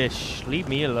jellyfish. Leave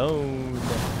me alone.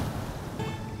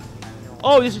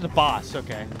 Oh, this is the boss.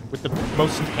 Okay. With the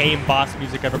most tame boss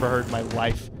music I've ever heard in my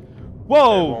life. It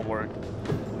Whoa! won't work.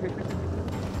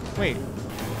 Wait.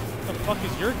 What the fuck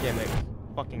is your gimmick?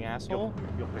 Fucking asshole.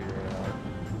 You'll figure it out.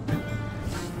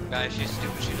 Guys, she's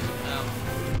stupid. She doesn't know.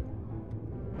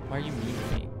 Why are you mean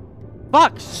to me?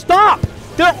 Fuck! Stop!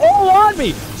 They're all on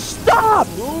me! Stop!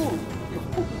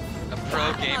 A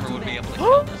pro gamer would be able to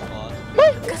kill this boss.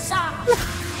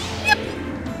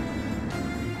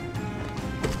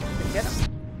 Get him!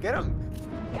 Get him!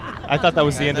 I thought that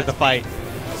was the end of the fight.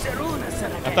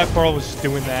 I thought Coral was just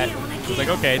doing that. I was like,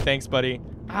 okay, thanks, buddy.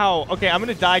 Ow. Okay, I'm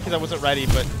gonna die because I wasn't ready,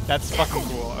 but that's fucking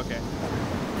cool. Okay.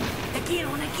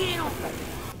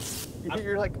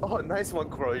 You're like, oh, nice one,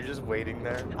 Coral. You're just waiting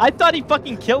there. I thought he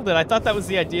fucking killed it. I thought that was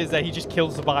the idea, is that he just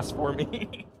kills the boss for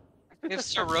me. If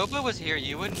Saroba was here,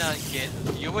 you would not hear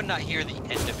the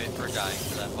end of it for dying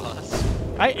to that boss.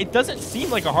 It doesn't seem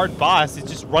like a hard boss.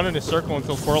 It's just run in a circle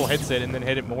until Coral hits it and then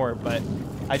hit it more, but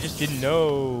I just didn't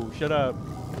know. Shut up.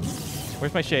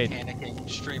 Where's my shade? Panicking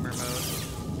streamer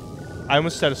mode. I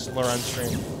almost said a slur on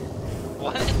stream.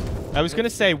 What? I was gonna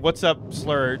say "What's up"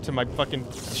 slur to my fucking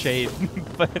shade,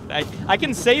 but I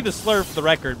can say the slur for the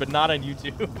record, but not on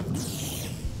YouTube.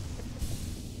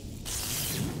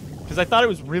 Because I thought it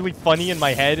was really funny in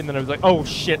my head, and then I was like, oh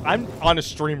shit, I'm on a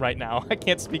stream right now. I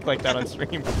can't speak like that on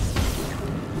stream.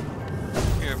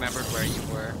 You remembered where you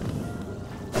were.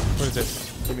 What is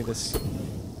this? Give me this.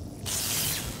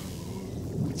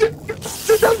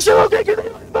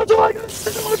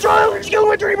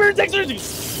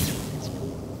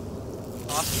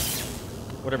 Awesome.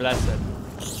 Whatever that said.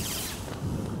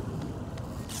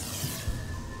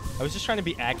 I was just trying to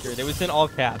be accurate. It was in all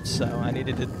caps, so I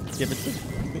needed to give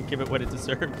it what it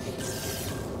deserved.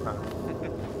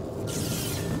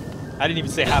 I didn't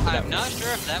even say half of that. I'm not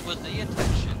sure if that was the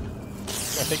intention.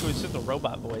 I think it was just a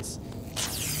robot voice.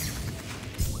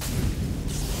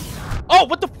 Oh,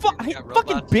 what the fuck? Hey, got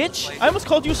fucking robots in bitch! place. I almost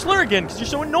called you a slur again because you're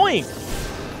so annoying.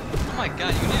 Oh my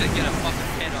god, you need to get a fucking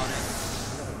pin on it.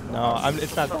 No,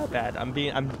 it's not that bad. I'm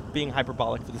being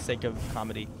hyperbolic for the sake of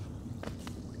comedy.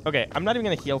 Okay, I'm not even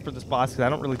gonna heal for this boss because I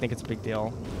don't really think it's a big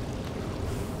deal.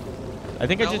 I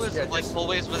think I Belle just. is like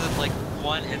always within like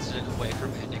one incident away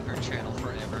from ending her channel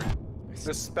forever.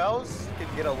 The spells can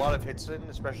get a lot of hits in,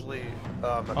 especially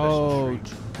a Oh, mission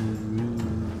tree.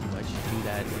 true. I should do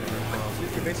that. You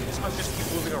can basically just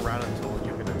keep moving around until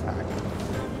you can attack.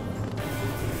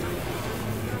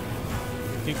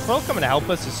 Dude, Crow coming to help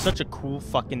us is such a cool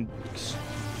fucking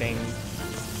thing.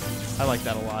 I like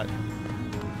that a lot.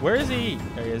 Where is he?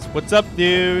 There he is. What's up,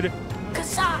 dude?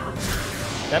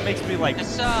 That makes me like,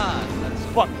 Hassan! That's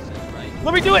fuck. right.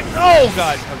 Let me do it! Oh,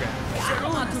 God. Okay.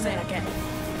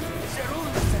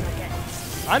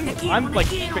 I'm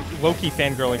like low-key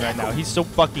fangirling right now. He's so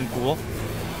fucking cool.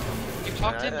 You've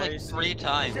talked to him like 3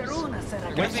 times. You're gonna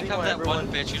become that one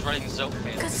bitch who's running Zope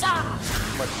fans.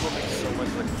 But it makes so much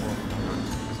like more.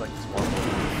 It's like this one.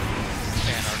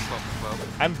 Fan art, quote unquote.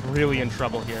 I'm really in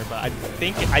trouble here, but I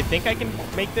think I can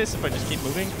make this if I just keep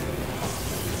moving.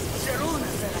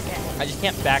 I just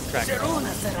can't backtrack.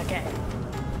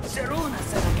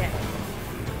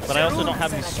 But I also don't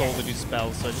have any soul to do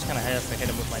spells, so I just kind of have to hit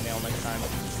him with my nail next time.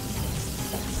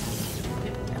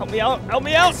 Help me out! Help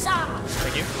me out!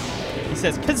 Thank you. He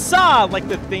says, "Kazaa!" like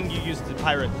the thing you used to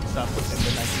pirate stuff in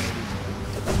the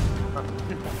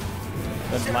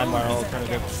 1980s. That's my moral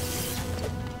alternative.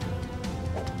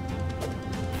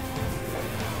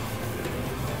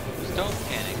 Just don't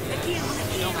panic.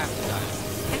 You don't have to die.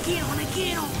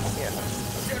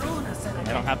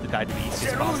 I don't have to die to the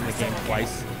easiest boss in the game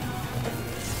twice.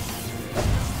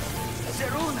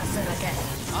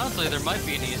 Honestly, there might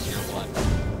be an easier one.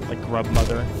 Like Grub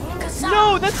Mother.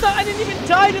 No, that's not. I didn't even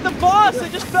die to the boss. I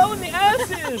just fell in the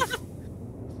acid.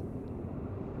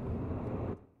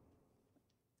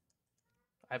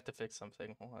 I have to fix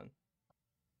something. Hold on.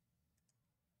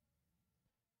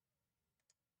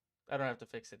 I don't have to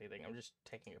fix anything. I'm just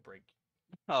taking a break.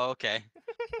 Oh, okay.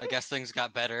 I guess things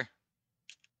got better.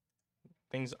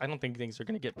 I don't think things are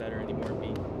gonna get better anymore,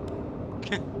 B.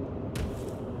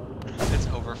 It's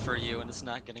over for you and it's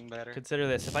not getting better. Consider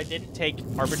this. If I didn't take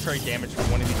arbitrary damage from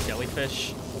one of these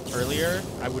jellyfish earlier,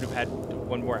 I would have had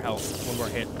one more health, one more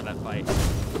hit for that fight.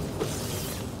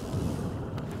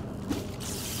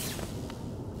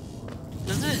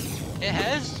 Does it? It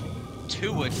has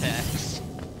 2 attacks.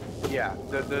 Yeah,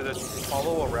 the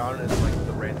follow around is like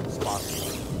the random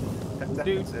spots.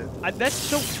 Dude, that's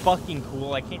so fucking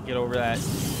cool. I can't get over that.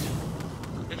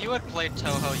 If you had played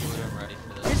Toho, you would have been ready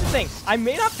for this. Here's the thing. I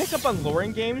may not pick up on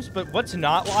luring games, but what's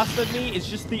not lost on me is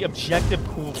just the objective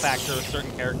cool factor of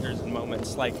certain characters and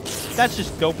moments. Like, that's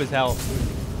just dope as hell.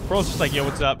 Bro's just like, yo,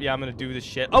 what's up? Yeah, I'm gonna do this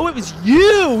shit. Oh, it was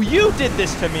you! You did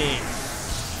this to me!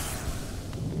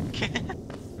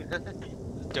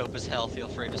 Dope as hell, feel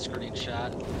free to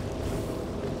screenshot.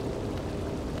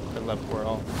 I love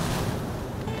Quirrell.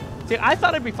 See, I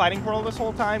thought I'd be fighting Quirrell this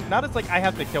whole time. Not as like I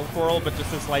have to kill Quirrell, but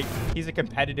just as like he's a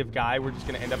competitive guy. We're just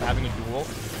gonna end up having a duel,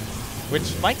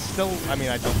 which might still. I mean,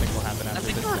 I don't think will happen I after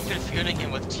think this. you were confusing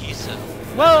him with Tiso.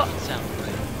 Well, That doesn't sound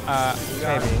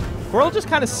right. maybe. Quirrell just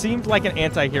kind of seemed like an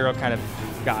anti-hero kind of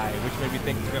guy, which made me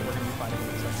think that we're gonna be fighting him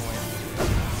at some point.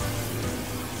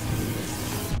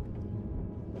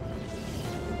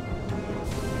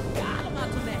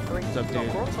 What's up, No,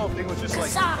 dude? Quirrell's whole thing was just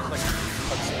like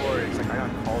exploring. It's like I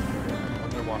got called here. I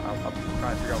wonder why. I'm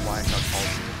trying to figure out why I got called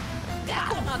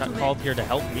here. Got called here to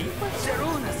help me?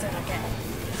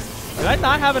 Did I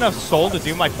not have enough soul to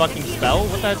do my fucking spell?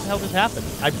 What the hell just happened?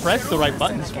 I pressed the right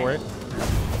buttons for it.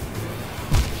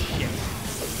 Shit.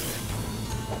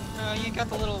 You got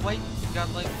the little white, you got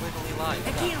like wiggly line.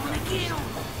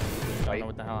 Don't know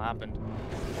what the hell happened.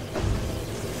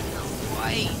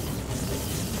 White.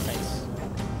 Thanks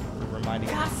for reminding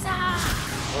me.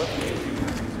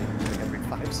 Like every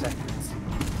 5 seconds.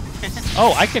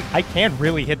 Oh, I can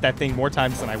really hit that thing more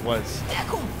times than I was.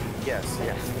 Yes,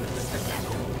 yes.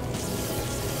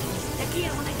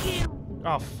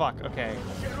 Oh fuck, okay.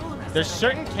 There's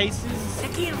certain cases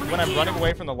when I'm running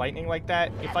away from the lightning like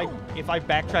that, if I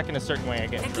backtrack in a certain way, I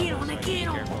get in trouble, so I need to be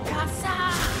careful.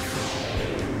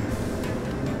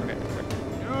 Okay.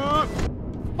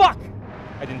 Fuck!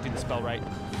 I didn't do the spell right.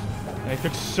 And I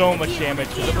took so much damage,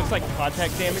 because it looks like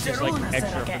contact damage is like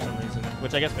extra for some reason,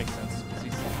 which I guess makes sense. 'Cause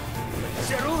he's-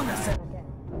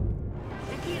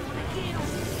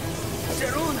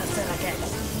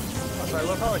 So I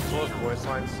love how like Quirrell's voice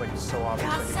line is like so obvious,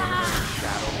 like it's like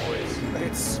shadow voice. Like,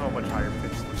 it's so much higher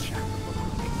pitched than shadow.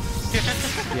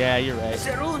 Yeah, you're right.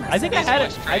 I think I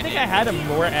had a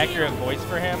more accurate voice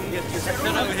for him. No,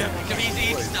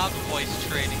 he stopped voice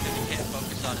training because he can't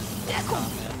focus on it.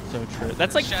 So true.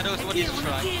 That's like Shadow is what he's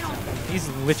trying. he's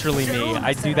literally me.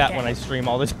 I do that when I stream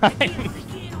all the time.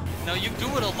 No, you do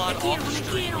it a lot off the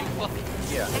stream. You fucking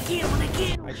Yeah.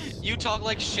 You talk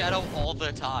like Shadow all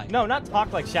the time. No, not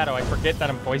talk like Shadow. I forget that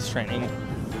I'm voice training.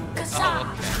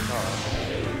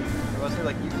 Oh, I was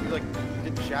like, you like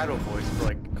did Shadow voice for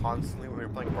like constantly when we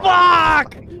were playing.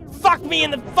 Fuck! Fuck me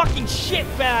in the fucking shit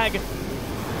bag! okay.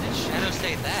 Did Shadow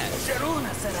say that?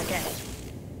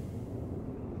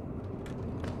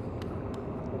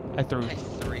 I threw. Like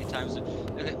 3 times.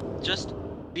 Okay, just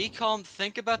be calm.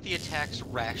 Think about the attacks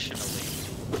rationally.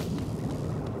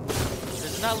 This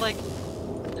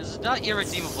is not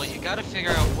irredeemable. You gotta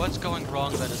figure out what's going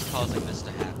wrong that is causing this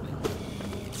to happen.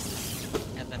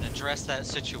 And then address that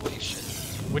situation.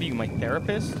 What are you, my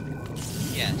therapist?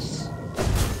 Yes.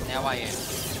 Now I am.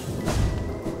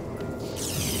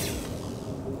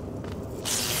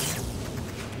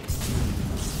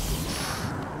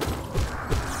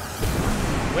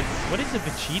 What is a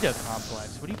Vegeta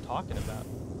complex? What are you talking about?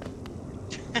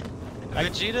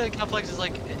 Vegeta complex is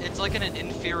like, it's like an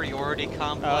inferiority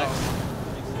complex.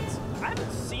 I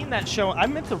haven't seen that show. I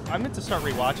meant to start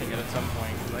rewatching it at some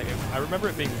point. I remember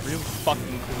it being really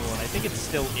fucking cool, and I think it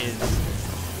still is.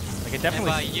 Like it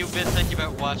definitely. And by you've been thinking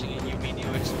about watching it, you mean you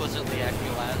explicitly asked me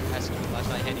last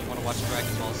night, hey, do you want to watch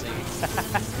Dragon Ball Z?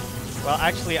 Well,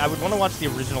 actually, I would want to watch the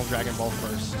original Dragon Ball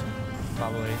first,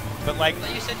 probably. But like,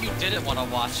 You said you didn't want to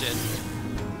watch it.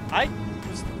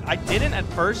 I didn't at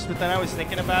first, but then I was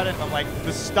thinking about it, and I'm like,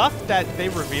 the stuff that they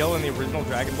reveal in the original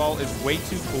Dragon Ball is way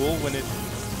too cool when it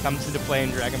comes into play in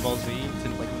Dragon Ball Z to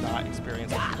like not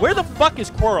experience it. Where the fuck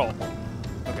is Quirrell?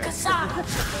 Okay.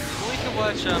 We can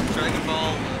watch Dragon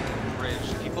Ball Bridge. I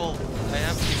have people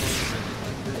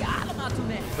who really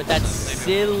like it. But that's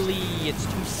silly. It's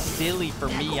too silly for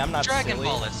me. I'm not Dragon silly.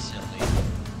 Ball is silly.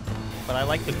 But I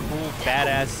like the cool,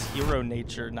 badass hero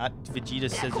nature, not Vegeta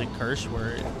says a curse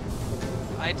word.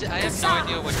 I have no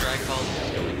idea what Dragon Ball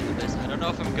is going into this. I don't know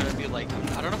if I'm gonna be like,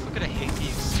 I don't know if I'm gonna hate the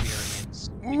experience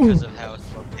because of how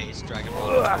slow paced Dragon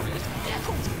Ball is.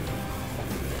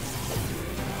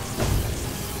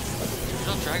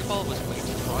 Original Dragon Ball was way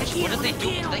too much. What did they do?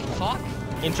 Did they fuck?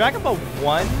 In Dragon Ball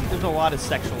 1, there's a lot of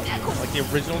sexual, like the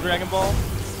original Dragon Ball.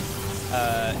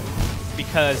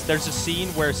 Because there's a scene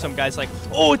where some guy's like,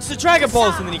 oh, it's the Dragon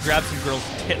Balls, and then he grabs some girl's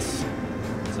tits.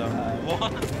 So,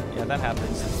 What? yeah, that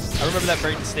happens. I remember that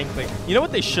very distinctly. You know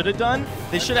what they should have done?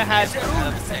 They should have had...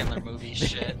 Adam Sandler movie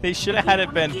shit. They should have had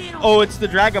it been, oh, it's the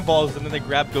Dragon Balls, and then they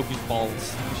grab Goku's balls.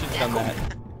 You should have done that.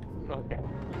 Okay.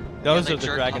 Those Yeah, are they the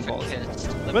jerk Dragon off and Balls. kiss.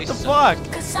 That'd What be the so fuck? cool.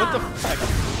 What the fuck?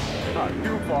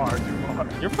 Too far.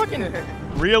 You're fucking...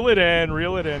 Reel it in,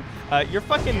 reel it in. Your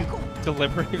fucking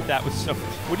delivery of that was so...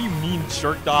 What do you mean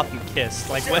jerked off and kissed?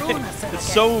 Like, what?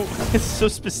 It's so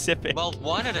specific. Well,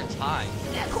 one at a time.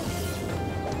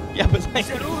 Yeah, but like,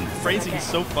 phrasing is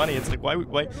so funny. It's like,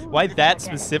 why that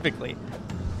specifically?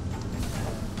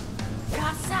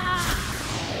 Casa!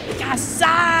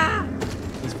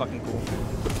 He's fucking cool.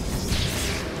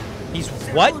 He's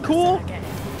what cool? I don't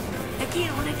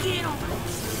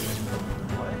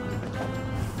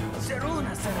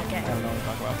know what I'm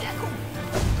talking about.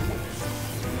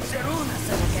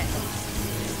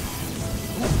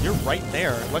 Ooh, you're right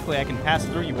there. Luckily, I can pass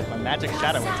through you with my magic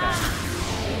shadow attack.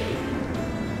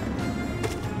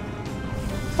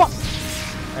 Fuck!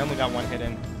 I only got one hit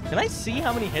in. Can I see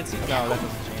how many hits? No, that doesn't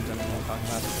change. I don't know what I'm talking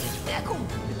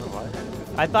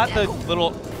about. I thought the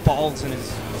little balls in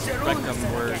his rectum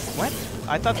were... What?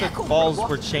 I thought the balls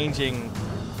were changing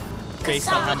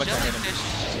based on how much I hit him.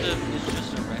 Jellyfish is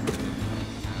just a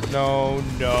record. No,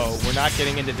 we're not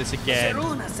getting into this again.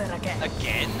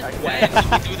 Again? When did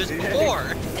we do this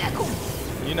before?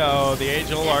 You know, the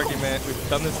age-old argument. We've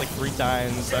done this like 3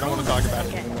 times. I don't want to talk about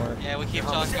it anymore. Yeah, we keep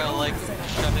talking about like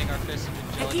shoving our fists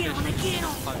into jellyfish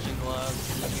and punching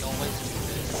gloves. We always do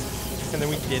this. And then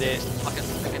we did it.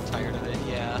 Fucking tired of it,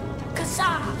 yeah. And we're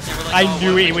like, I oh,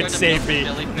 knew what if he we would tried to save milk me. the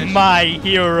jellyfish? My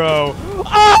hero.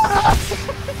 Ah!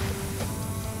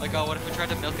 Like, oh, what if we tried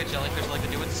to milk a jellyfish like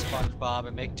they do with SpongeBob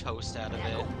and make toast out of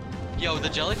it? Yo, the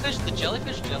jellyfish jelly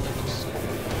looks so good.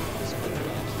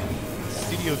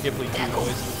 Studio Ghibli 2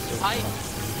 voice. I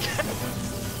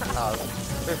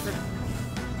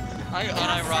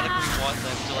unironically want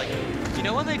them to like, you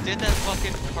know when they did that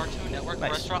fucking Cartoon Network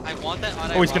Nice. restaurant? I want that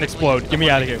unironically. Oh, he's gonna explode. Get me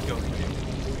outta here.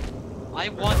 I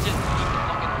wanted to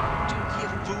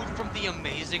fucking food from the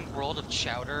Amazing World of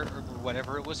Chowder or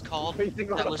whatever it was called.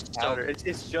 That was so. Chowder.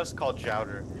 It's just called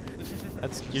Chowder.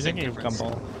 You're thinking of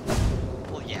Gumball.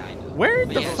 Well, yeah, I know. Where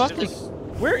But the yeah, it's fuck just is...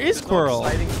 Where is There's no Quirrell?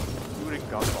 exciting food in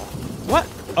Gumball. What?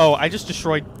 Oh, I just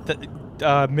destroyed the,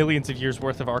 millions of years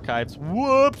worth of archives.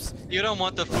 Whoops! You don't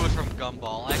want the food from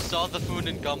Gumball. I saw the food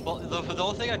in Gumball. The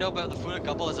only thing I know about the food in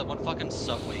Gumball is that one fucking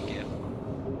Subway gift.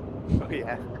 Oh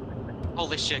yeah.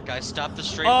 Holy shit, guys! Stop the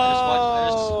stream.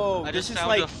 Oh, I this just is found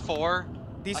like a four.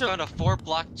 these I are found a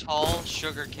 4-block tall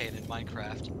sugarcane in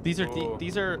Minecraft. these are Ooh.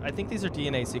 these are I think these are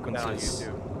DNA Down on sequences,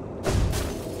 YouTube.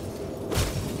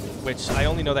 which I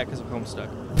only know that because of Homestuck.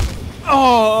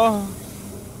 Oh.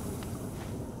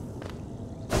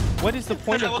 What is the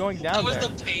point of going down That was there?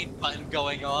 the paint button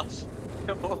going off.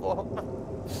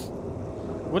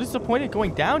 What is the point of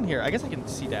going down here? I guess I can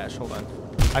C dash. Hold on.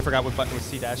 I forgot what button was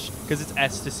C dash because it's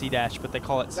S to C dash, but they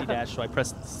call it C dash, so I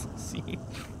pressed C.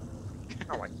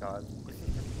 Oh my god.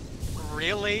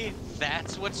 Really?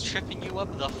 That's what's tripping you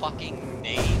up? The fucking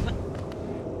name?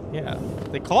 Yeah.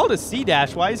 They call it a C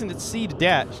dash. Why isn't it C to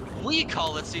dash? We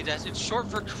call it C-Dash. It's short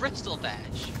for Crystal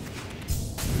Dash.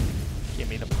 Get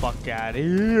me the fuck out of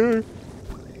here.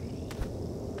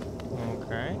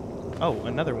 Okay. Oh,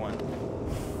 another one.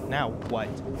 Now what?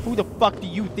 Who the fuck do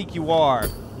you think you are?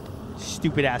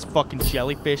 Stupid ass fucking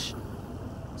jellyfish.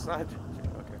 It's not. Okay.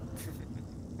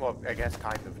 Well, I guess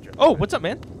kind of. Joke. Oh, what's up,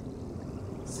 man?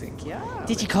 Sinkia.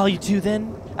 Did she call you too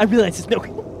then? I realize it's no.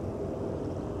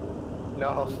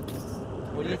 No.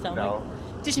 What do you sound No.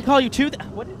 like? Did she call you too?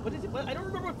 What is it? What? I don't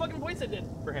remember what fucking voice I did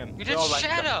for him. You did No, like-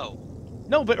 Shadow.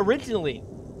 No, but originally.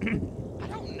 I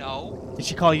don't know. Did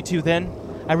she call you too then?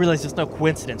 I realize it's no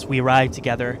coincidence we arrived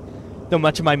together. Though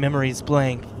much of my memory is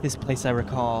blank, this place I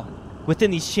recall.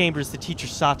 Within these chambers, the teacher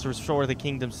sought to restore the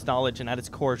kingdom's knowledge, and at its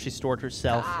core, she stored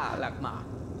herself.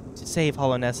 To save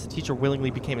Hollow Nest, the teacher willingly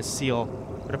became a seal,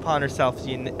 but upon herself,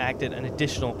 she enacted an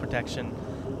additional protection.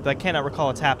 Though I cannot recall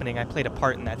its happening, I played a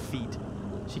part in that feat.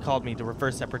 She called me to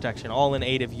reverse that protection, all in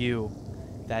aid of you.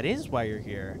 That is why you're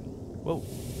here. Whoa.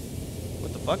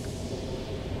 What the fuck?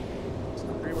 It's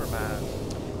the Dreamer Man.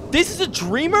 This is a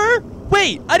dreamer?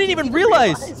 Wait, I didn't even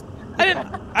realize.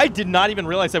 I did not even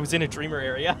realize I was in a dreamer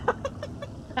area.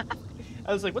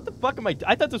 I was like, what the fuck am I?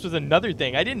 I thought this was another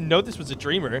thing. I didn't know this was a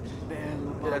dreamer.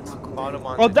 Yeah, that's bottom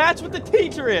on. Oh, that's what the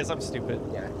teacher is. I'm stupid.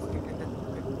 Yeah.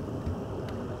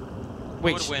 Who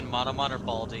Wait, would win, Monomon or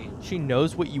Baldi? she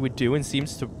knows what you would do and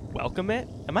seems to welcome it.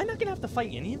 Am I not gonna have to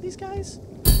fight any of these guys?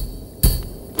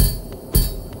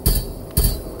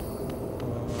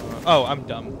 Oh, I'm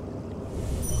dumb.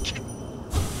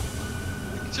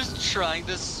 Just trying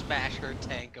to smash her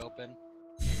tank open.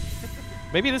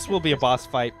 Maybe this will be a boss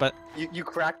fight, but You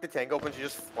crack the tank open, she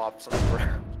just flops on the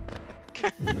ground.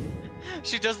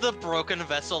 She does the broken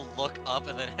vessel look up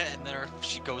and then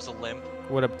she goes limp.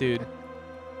 what up, dude?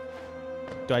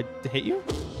 Do I hit you?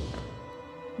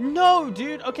 No,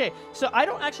 dude. Okay, so I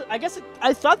don't actually. I guess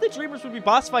I thought the dreamers would be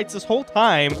boss fights this whole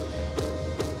time. I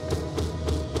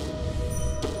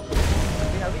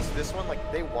mean, at least this one,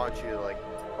 like, they want you to, like,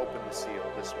 open the seal,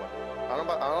 this one. I don't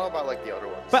know about like, the other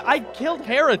ones. But I killed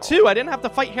Hera, too. I didn't have to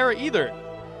fight Hera either.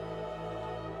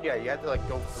 Yeah, you had to, like,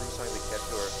 go through something to get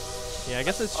to her. Yeah, I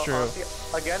guess that's true. Honestly,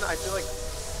 again, I feel like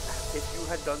if you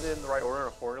had done it in the right order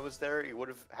and Hornet was there, you would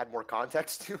have had more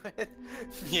context to it.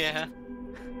 Yeah.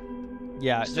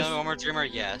 Yeah, Still just, one more dreamer?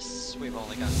 Yes. We've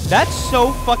only got. that's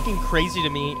so fucking crazy to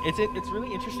me. It's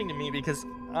really interesting to me because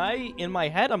in my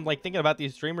head, I'm, like, thinking about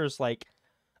these dreamers like,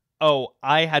 oh,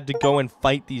 I had to go and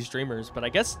fight these dreamers, but I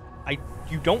guess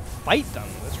you don't fight them.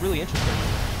 That's really interesting.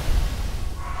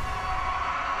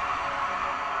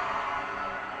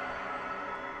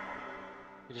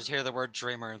 You just hear the word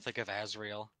dreamer and think of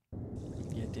Azrael.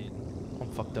 Yeah, dude. I'm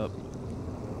fucked up.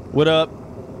 What up?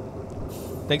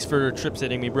 Thanks for trip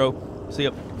sitting me, bro. See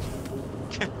ya.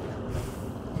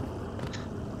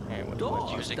 Hey,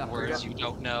 what- Using words you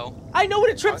don't know. I know what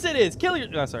a trip sit is. Kill your.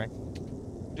 No, sorry.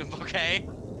 Okay.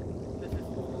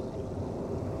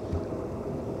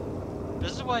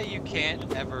 This is why you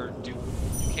can't ever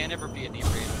be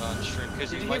inebriated on stream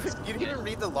because You you didn't, might. even, you didn't even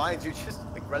read the lines, you just,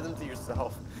 like, read them to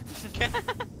yourself.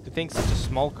 To think such a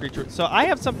small creature. So I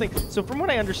have something. So from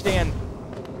what I understand,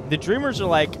 the dreamers are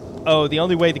like, oh, the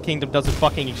only way the kingdom doesn't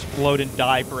fucking explode and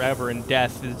die forever in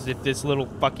death is if this little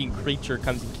fucking creature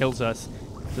comes and kills us. So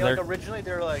Yeah, like, they're- originally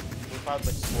they're like, we thought,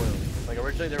 like, spoiled. Like,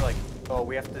 originally they're like, oh,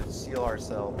 we have to seal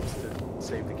ourselves to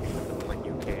save the kingdom, and then, like,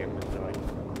 you came, and they're like,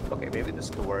 okay, maybe this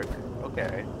could work.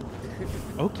 Okay.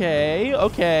 okay.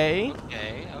 Okay.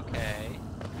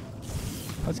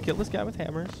 Let's kill this guy with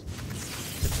hammers.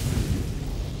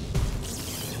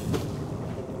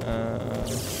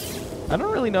 I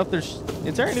don't really know if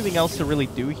is there anything else to really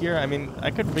do here? I mean,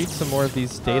 I could read some more of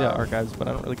these data archives, but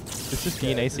I don't really. It's just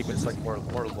DNA It's sequences. just, like, more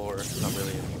lore, not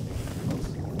really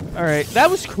anything. All right, that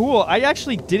was cool. I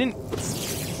actually didn't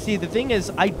see. The thing is,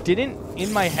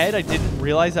 in my head, I didn't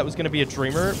realize that was going to be a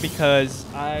dreamer because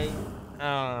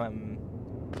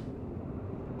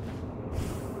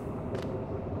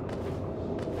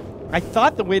I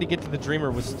thought the way to get to the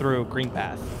Dreamer was through Green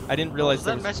Path. I didn't realize that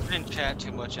there was... message in chat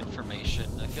too much information.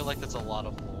 I feel like that's a lot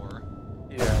of lore.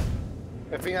 Yeah.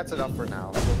 I think that's enough for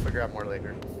now. We'll figure out more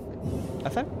later. I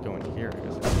thought going here, I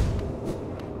guess.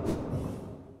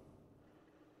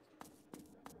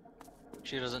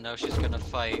 She doesn't know she's gonna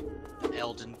fight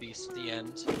Elden Beast at the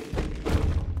end.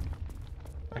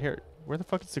 I hear it. Where the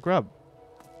fuck is the grub?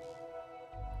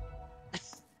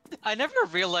 I never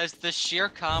realized the sheer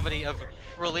comedy of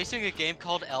releasing a game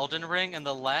called Elden Ring and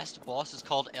the last boss is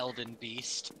called Elden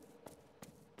Beast.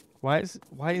 Why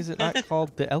is it not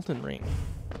called the Elden Ring?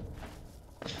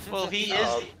 Well,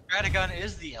 Radagon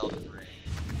is the Elden Ring.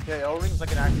 Yeah, Elden Ring's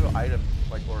like an actual item,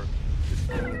 like, or just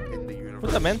in the universe.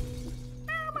 What's up, man?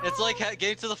 It's like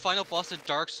getting to the final boss in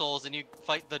Dark Souls and you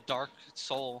fight the Dark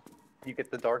Soul. You get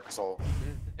the Dark Soul.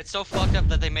 It's so fucked up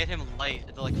that they made him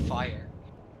light, like fire.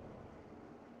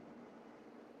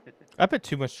 I put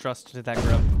too much trust into that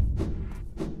grub.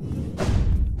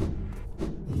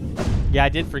 Yeah, I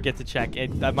did forget to check.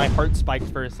 My heart spiked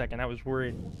for a second. I was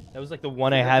worried. That was like the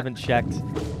one I haven't checked.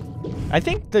 I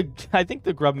think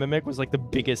the grub mimic was like the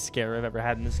biggest scare I've ever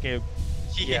had in this game.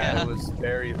 Yeah, it was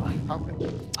very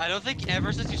violent. I don't think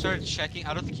ever since you started checking,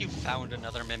 I don't think you found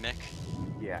another mimic.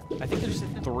 Yeah. I think there's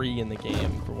 3 in the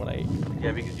game from what I...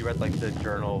 Yeah, because you read like the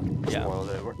journal Yeah. spoiled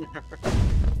it.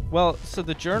 Well, so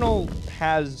the journal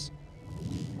has...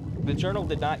 The journal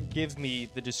did not give me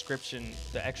the description,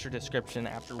 the extra description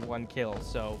after 1 kill,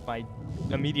 so my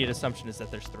immediate assumption is that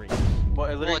there's 3.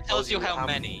 Well, It tells you how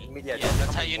many. Yeah,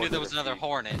 that's how you knew there was another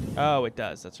Hornet. Oh, it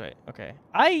does. That's right. Okay.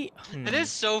 It is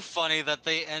so funny that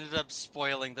they ended up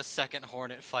spoiling the second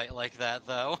Hornet fight like that,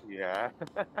 though. Yeah.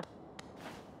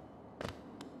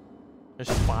 There's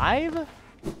 5?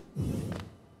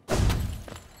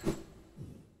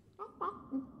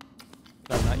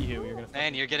 No, not you. You're gonna.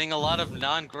 Man, you're getting a lot of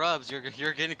non-grubs.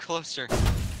 You're getting closer.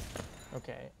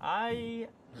 Okay. I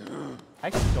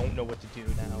don't know what to do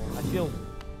now. I feel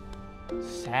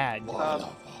sad.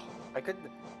 I could.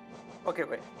 Okay,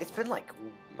 wait. It's been like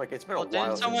it's been a Well,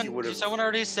 while since you would have. someone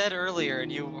already said earlier,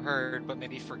 and you heard, but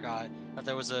maybe forgot, that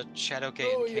there was a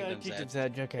Shadowgate in Kingdom's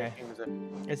Edge. Okay.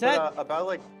 Is But, that?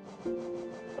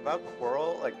 about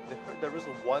Quirrell, like there was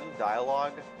one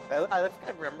dialogue. I think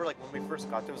I remember like when we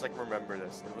first got there, it was like remember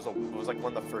this. It was like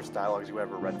one of the first dialogues you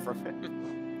ever read from it.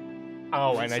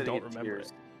 Oh, It was and I City don't of remember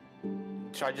Tears.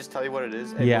 it. Should I just tell you what it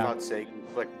is? Yeah. Without saying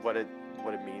like what it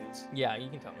means. Yeah, you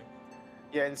can tell me.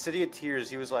 Yeah, in City of Tears,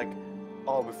 he was like,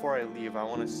 "Oh, before I leave, I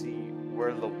want to see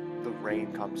where the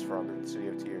rain comes from in City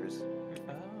of Tears."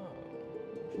 Oh.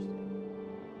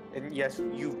 And yes,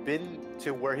 you've been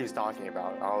to where he's talking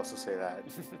about. I'll also say that.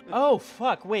 Oh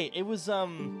fuck! Wait, it was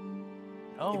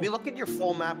Oh. If you look at your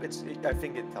full map, I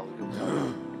think it'll tell you. If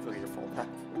you look at your full map.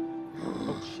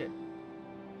 Oh shit!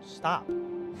 Stop.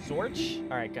 Zorch?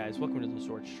 All right, guys, welcome to the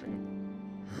Zorch stream.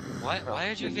 Why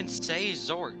did you even say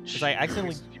Zorch? Because I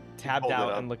accidentally tabbed pulled it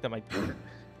out up. and looked at my.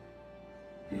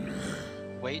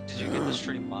 Wait, did you get the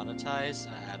stream monetized?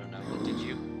 I don't know. Did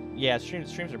you? Yeah,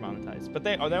 streams are monetized, but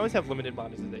they always have limited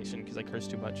monetization because I curse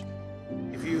too much.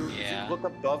 If you Yeah. look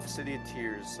above City of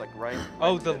Tears, like right.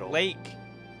 Oh, in the middle. lake.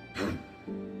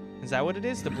 Is that what it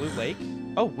is? The blue lake?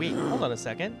 Oh wait, hold on a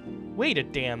second. Wait a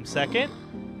damn second.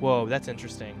 Whoa, that's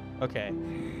interesting. Okay.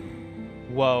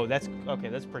 Whoa, that's okay.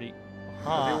 That's pretty. If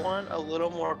Huh. you want a little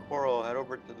more coral, head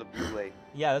over to the Blue Lake.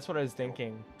 Yeah, that's what I was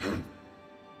thinking.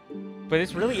 But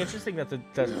it's really interesting that the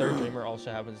third Dreamer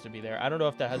also happens to be there. I don't know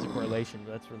if that has a correlation,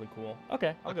 but that's really cool.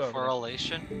 Okay, I'll go over there.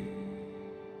 Correlation?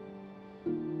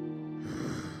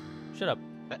 Shut up.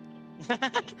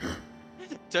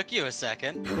 Took you a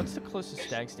second. What's the closest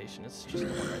stag station? It's just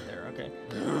the one right there. Okay.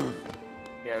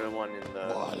 Yeah, the one in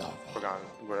the Forgotten,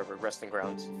 whatever, resting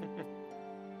grounds.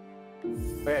 But yeah,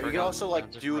 you can Forgotten also like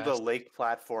Grounds of do the Rest. lake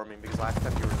platforming because last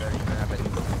time you were there, you didn't have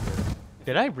anything to do.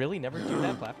 Did I really never do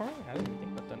that platforming? I didn't even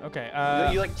think about that.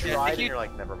 Okay. You like yeah, I tried think and you- you're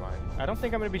like, never mind. I don't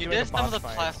think I'm gonna be You doing did a some of boss the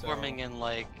fight, so- platforming in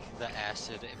like the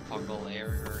acid fungal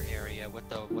area with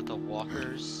the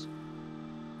walkers.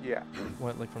 Yeah.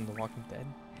 What, like from The Walking Dead?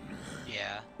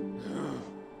 Yeah.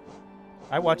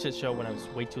 I watched that show when I was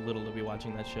way too little to be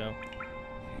watching that show.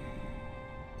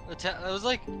 It was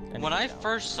like And when I now.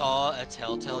 first saw a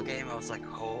Telltale game, I was like,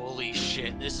 "Holy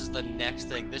shit! This is the next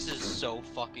thing. This is so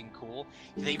fucking cool."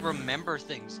 They remember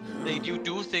things. They do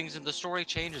things, and the story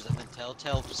changes. And then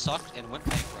Telltale sucked and went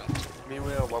bankrupt.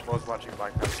 Meanwhile, what was watching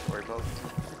Minecraft Story Mode?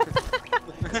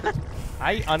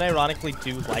 I unironically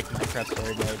do like Minecraft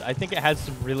Story Mode. I think it has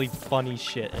some really funny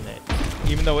shit in it.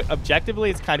 Even though objectively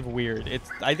it's kind of weird.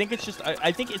 I think it's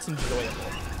enjoyable.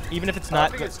 Even if it's I not.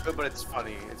 don't think it's good, but it's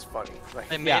funny. It's funny. Like,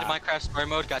 They made Yeah. Minecraft Story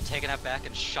Mode, got taken out back,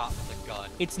 and shot with a gun.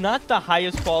 It's not the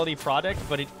highest quality product,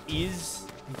 but it is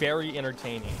very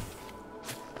entertaining.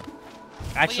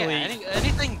 Actually, Well, yeah,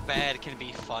 anything bad can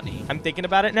be funny. I'm thinking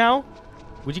about it now.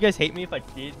 Would you guys hate me if I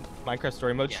did Minecraft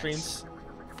Story Mode Yes. streams?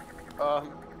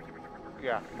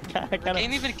 Yeah. I The kind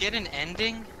game even get an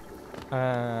ending? of.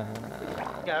 Yeah,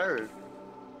 I heard.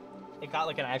 It got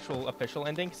like an actual official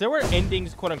ending. 'Cause there were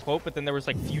endings, quote unquote, but then there was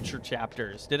like future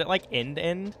chapters. Did it like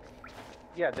end?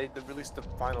 Yeah, they released the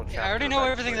final chapter. Yeah, I already know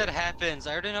everything that eventually. happens.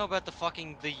 I already know about the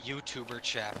YouTuber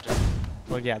chapter.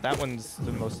 Well, yeah, that one's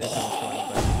the most infamous one.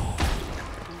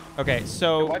 But... Okay,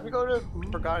 so Why'd you go to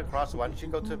Forgotten Cross? Why don't you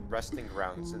go to Resting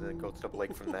Grounds and then go to the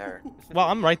lake from there? well,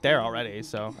 I'm right there already,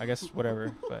 so I guess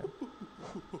whatever. But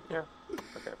Yeah.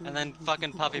 Okay. And then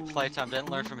fucking Puppy Playtime didn't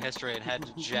learn from history and had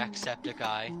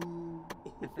Jacksepticeye.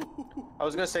 I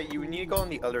was gonna say you need to go on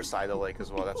the other side of the lake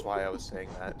as well. That's why I was saying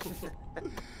that.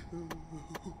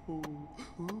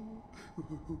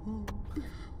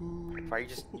 Why are you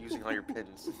just using all your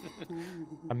pins?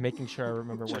 I'm making sure I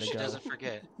remember So where to she go. doesn't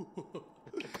forget.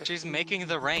 She's making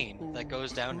the rain that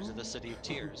goes down into the City of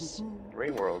Tears.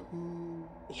 Rain World.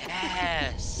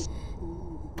 Yes!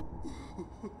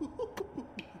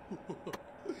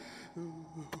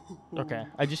 Okay,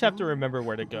 I just have to remember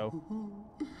where to go.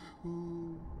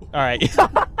 All right.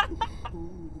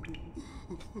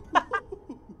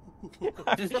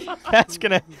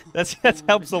 that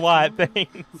helps a lot.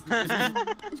 Thanks.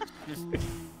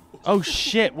 Oh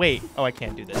shit! Wait. Oh, I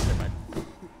can't do this. Never mind.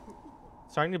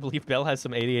 Starting to believe Belle has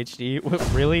some ADHD. What,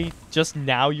 really? Just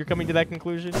now you're coming to that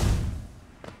conclusion?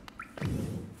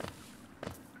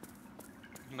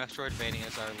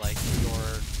 Metroidvanias are like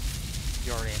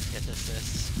your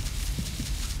antithesis.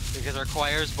 Because it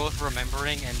requires both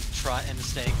remembering and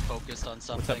staying focused on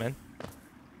something. What's up, man?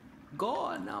 Go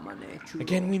on, Amane.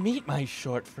 Again we meet, my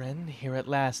short friend. Here at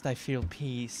last I feel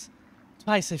peace.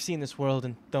 Twice I've seen this world,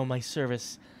 and though my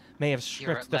service may have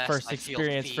Here at stripped the last first I feel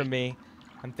experience feet. from me,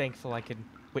 I'm thankful I could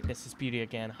witness its beauty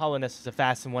again. Hollowness is a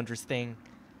vast and wondrous thing.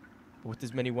 But with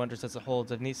as many wonders as it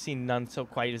holds, I've seen none so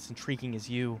quite as intriguing as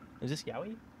you. Is this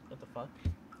Yowie? What the fuck?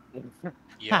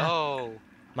 Yo!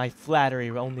 My flattery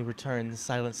only returns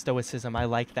silent stoicism. I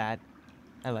like that.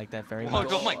 I like that very Oh, much.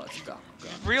 oh my, it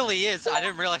really is. I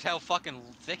didn't realize how fucking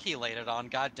thick he laid it on.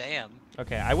 God damn.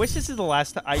 Okay, I wish this is the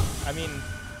last time. I mean,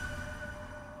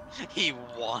 He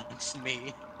wants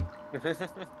me.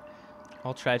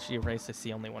 all tragedy erased, I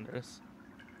see only wonders.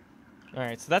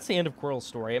 Alright, so that's the end of Quirrell's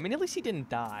story. I mean, at least he didn't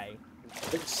die.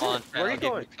 On, Where are I'll you give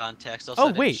going? you context. I'll Oh,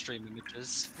 send wait. in stream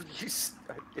images. Is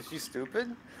she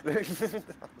stupid?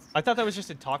 I thought that was just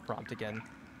a talk prompt again.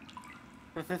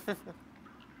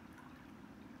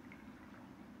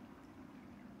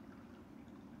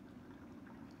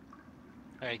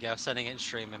 There you go, sending in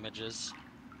stream images.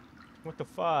 What the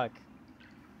fuck?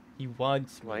 He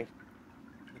wants me. Like,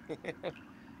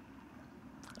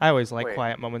 I always like Wait.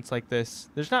 quiet moments like this.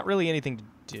 There's not really anything to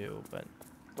do, but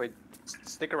wait,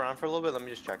 stick around for a little bit. Let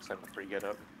me just check something before you get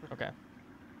up. okay.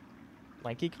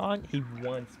 LankyCon, he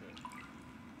wants me.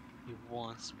 He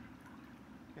wants me.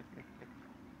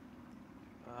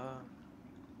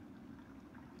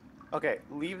 Okay,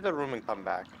 leave the room and come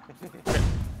back.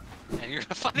 And you're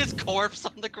gonna find his corpse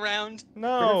on the ground.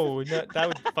 No, that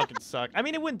would fucking suck. I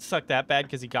mean, it wouldn't suck that bad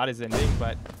because he got his ending,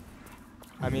 but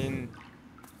I mean,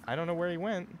 I don't know where he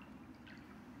went.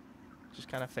 Just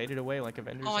kind of faded away like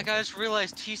Avengers. Oh my god, I just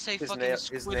realized Tisei His fucking nail is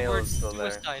Squidward still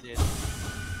there. suicided.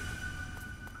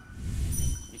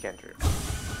 You can't true.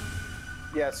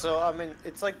 Yeah, so I mean,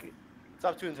 it's like it's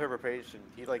up to interpretation.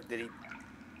 He like, did he,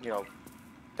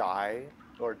 die,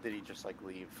 or did he just like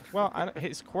leave? Well,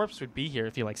 his corpse would be here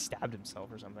if he like stabbed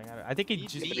himself or something. I think he He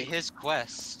just. beat his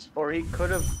quest. Or he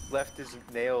could have left his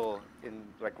nail in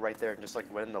like right there and just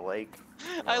like went in the lake.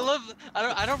 you I know? love.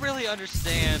 I don't really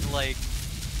understand like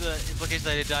the implication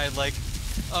that he died. Like,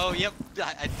 oh yep,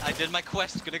 I did my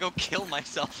quest. Gonna go kill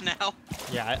myself now.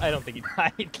 Yeah, I don't think he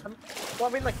died. Well,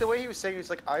 I mean, like the way he was saying, he's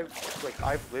like, I've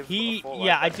lived He- a full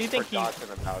yeah, life. I I've do think he- forgotten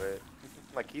about it.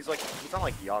 Like he's not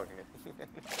like young.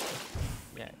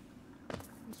 Yeah,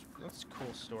 that's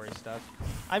cool story stuff.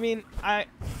 I mean, I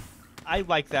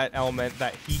like that element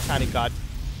that he kind of got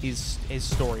his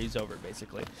stories over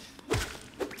basically.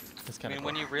 That's I kind of mean,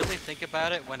 when you really think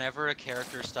about it, whenever a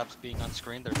character stops being on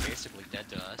screen, they're basically dead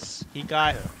to us. he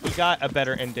got a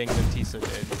better ending than Tisa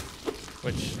did,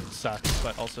 which sucks,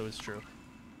 but also is true.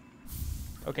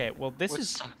 Okay, well this Which is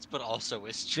sucks, but also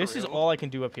is true. this is all I can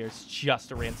do up here. It's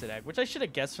just a rancid egg, which I should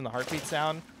have guessed from the heartbeat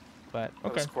sound, but That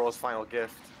okay. was Squirrel's final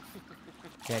gift.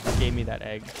 Yeah, he gave me that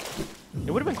egg.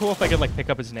 It would have been cool if I could like pick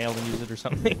up his nail and use it or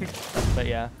something. But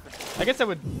yeah, I guess that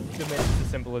would diminish the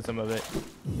symbolism of it.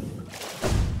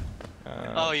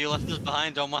 Oh, you left this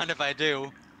behind. Don't mind if I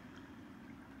do.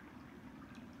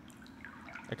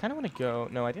 I kind of want to go.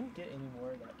 No, I didn't get any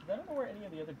more of that. 'Cause I don't know where any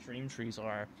of the other dream trees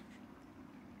are.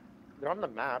 They're on the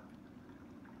map.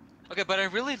 Okay, but I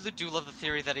really do love the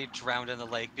theory that he drowned in the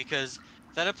lake because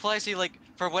that applies. He like,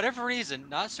 for whatever reason,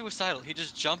 not suicidal. He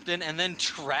just jumped in and then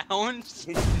drowned. He's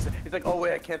like, oh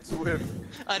wait, I can't swim.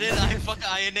 I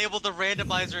enabled the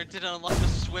randomizer and didn't unlock the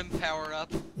swim power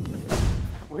up.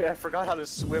 Wait, I forgot how to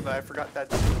swim. I forgot that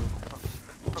too.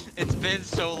 It's been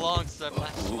so long since I've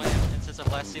last swam and since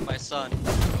I've last seen my son.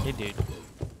 Hey, dude.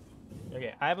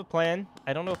 Okay, I have a plan.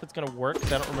 I don't know if it's gonna work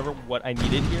because I don't remember what I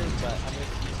needed here, but I'm gonna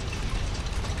see if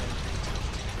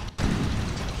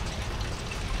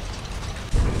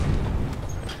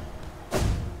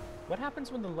what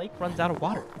happens when the lake runs out of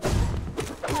water?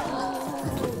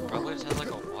 Probably just has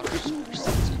like a water source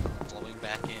that's flowing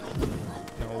back in.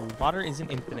 No, water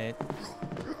isn't infinite.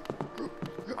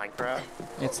 Minecraft.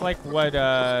 It's like what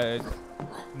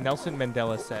Nelson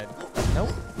Mandela said. Nope.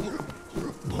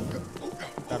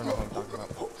 I don't know who I'm talking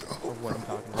about. Or what I'm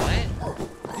talking about.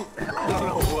 What? I don't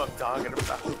know who I'm talking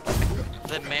about.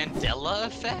 The Mandela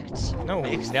effect? No,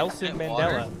 Makes Nelson infinite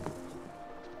Mandela. water?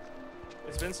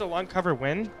 It's been so long. Cover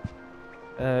when?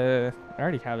 I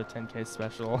already have a 10K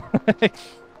special.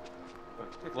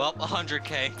 Well,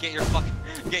 100K.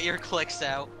 Get your clicks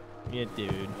out. Yeah,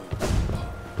 dude.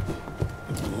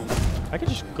 I can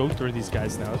just go through these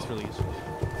guys now. That's really useful.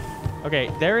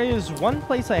 Okay, there is one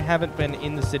place I haven't been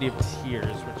in the City of Tears,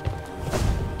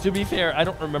 which, to be fair, I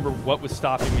don't remember what was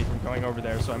stopping me from going over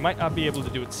there, so I might not be able to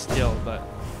do it still, but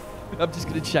I'm just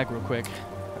gonna check real quick.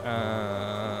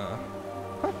 Huh.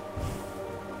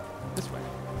 This way.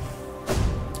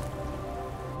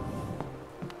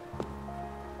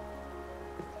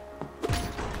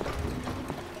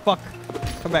 Fuck.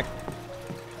 Come back.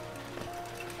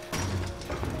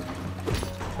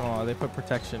 Oh, they put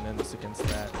protection in this against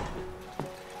that.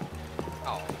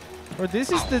 Oh. Or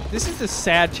this is the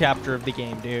sad chapter of the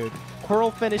game, dude.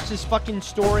 Coral finished his fucking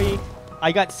story.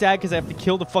 I got sad because I have to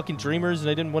kill the fucking dreamers, and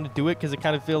I didn't want to do it because I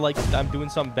kind of feel like I'm doing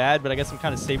something bad, but I guess I'm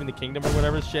kind of saving the kingdom or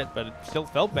whatever shit, but it still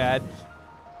felt bad.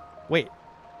 Wait.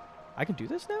 I can do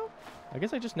this now? I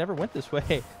guess I just never went this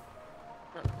way.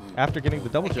 After getting the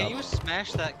double Hey, jump. can you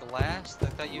smash that glass? I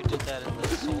thought you did that in the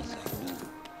soul segment.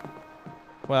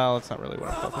 Well, that's not really what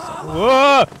I'm focused on.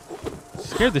 Whoa!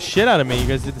 Scared the shit out of me. You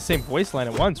guys did the same voice line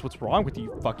at once. What's wrong with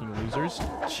you fucking losers?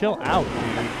 Chill out,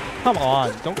 dude. Come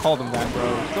on. Don't call them that, bro.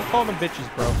 Don't call them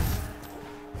bitches, bro.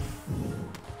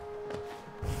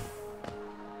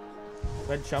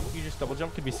 Red jump, you just double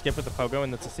jump. Could we skip with the pogo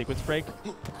and that's a sequence break?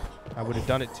 I would have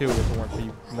done it too if it weren't for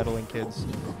you meddling kids.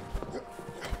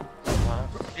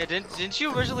 Yeah, didn't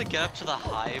you originally get up to the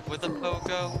hive with a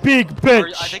pogo? Big Or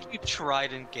bench! I think you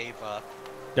tried and gave up.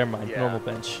 Never mind. Yeah. Normal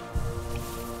bench.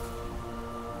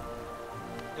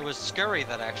 It was Scurry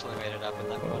that actually made it up in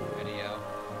that one video.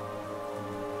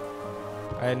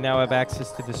 I now have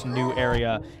access to this new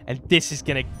area, and this is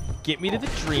gonna get me to the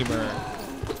dreamer.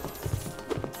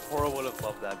 Coral would have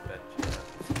loved that bench.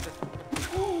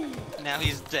 Now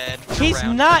he's dead. He's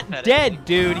drowned not pathetically. dead,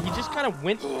 dude. He just kind of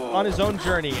went on his own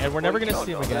journey, and we're never gonna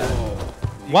see him again.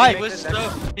 He Why?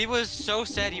 was so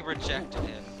sad he rejected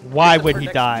him. Why Except would for he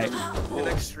next- die? The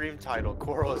next stream title,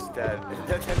 Coral is dead.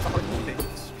 That's all you think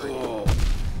is stream. You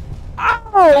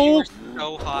Ow! were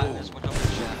so hot in this window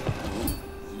with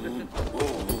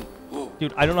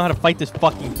Dude, I don't know how to fight this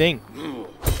fucking thing.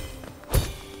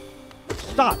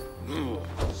 Stop!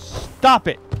 Stop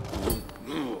it!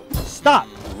 Stop!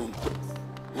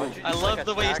 I love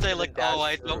the way you say like, oh,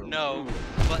 I don't know,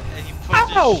 but and you put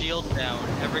Ow! the shield down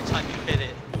every time you hit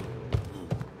it.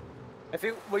 I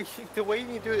think the way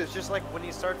you do it is just like when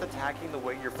he starts attacking the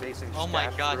way you're facing. Oh just my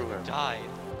dash god, through you him. died.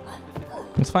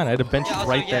 It's fine, I had a bench Yeah, also,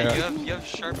 right yeah, there. you have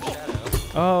sharp shadow.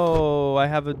 Oh, I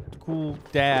have a cool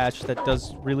dash that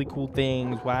does really cool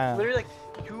things. Wow. Literally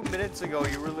like 2 minutes ago,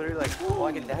 you were literally like, oh,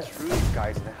 I can dash through these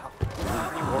guys now.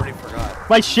 You already forgot.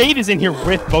 My shade is in here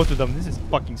with both of them. This is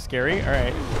fucking scary.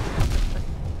 Alright.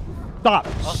 Stop!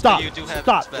 Also, Stop! you do have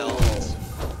Stop! spells.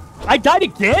 I died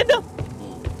again?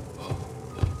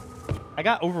 I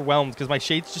got overwhelmed because my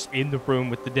shade's just in the room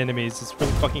with the enemies. It's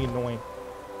really fucking annoying.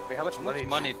 Wait, how much How much money?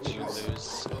 money did you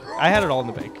lose? I had it all in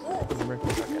the bank. Remember?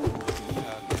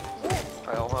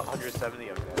 I owe 170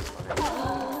 of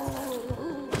that.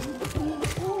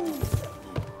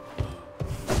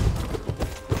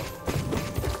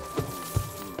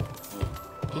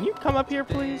 Can you come up here,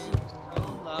 please?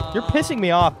 You're pissing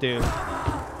me off, dude.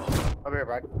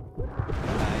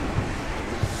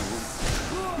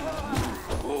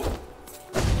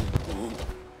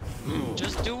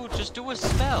 Just do a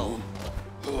spell.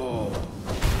 You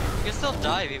can still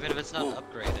dive even if it's not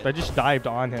upgraded. I just dived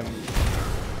on him.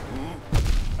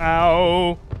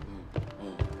 Ow!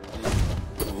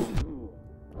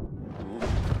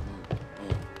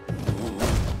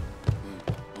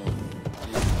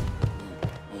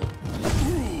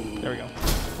 There we go.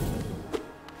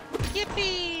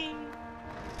 Yippee!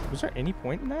 Was there any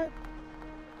point in that?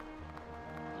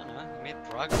 I don't know. You made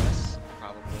progress,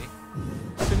 probably.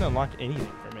 It didn't unlock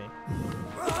anything for me.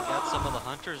 Got some of the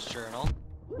Hunter's Journal.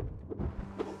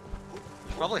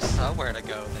 There's probably somewhere to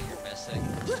go that you're missing.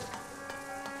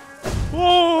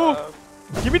 Whoa!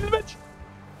 Give me the bitch!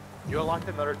 You unlocked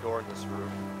another door in this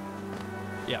room.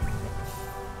 Yeah.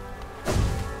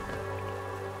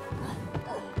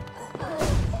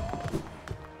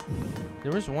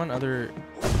 There was one other.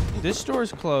 This door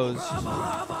is closed.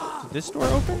 Did this door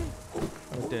open?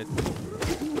 Oh, it did.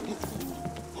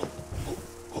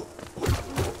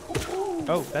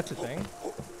 Oh, that's a thing.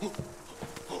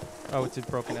 Oh, it's a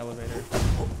broken elevator.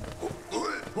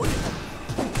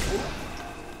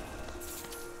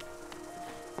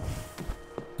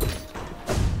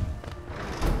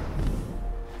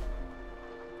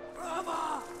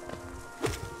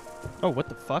 Oh, what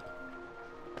the fuck?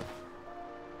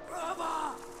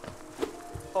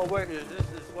 Oh wait, this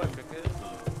is what it is.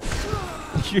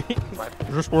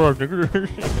 Just what I figured.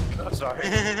 Oh, sorry.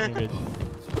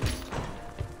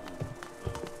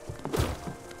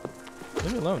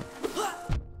 Leave me alone.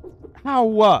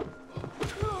 How?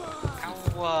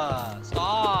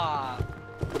 Stop!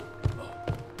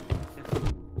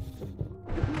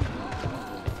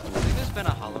 I think there's been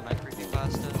a Hollow Knight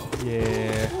creepypasta.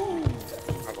 Yeah.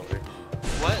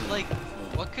 Probably.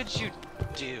 What could you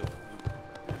do?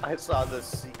 I saw the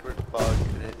secret bug,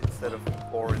 and instead of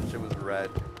orange, it was red.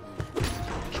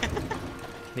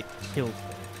 It killed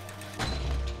me.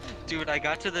 Dude, I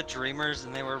got to the Dreamers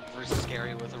and they were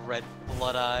scary with red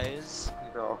blood eyes.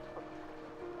 No.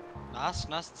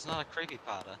 It's not a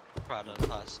creepypasta.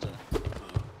 Pasta.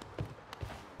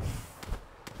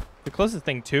 The closest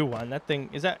thing to one. That thing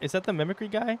is that the mimicry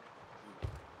guy?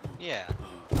 Yeah.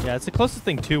 Yeah, it's the closest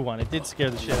thing to one. It did scare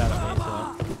the shit out of me,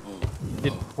 so it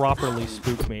did properly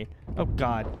spook me. Oh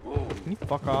god. Can you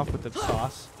fuck off with the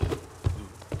sauce?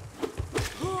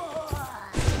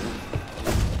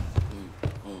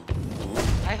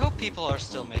 I hope people are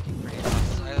still making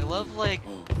creepypastas. I love like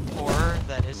horror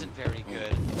that isn't very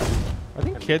good. I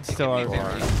think kids still are. be very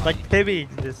Like funny. Pibby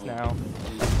exists now.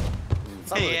 It's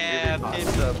not really Yeah,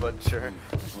 pasta, but sure.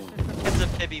 It's a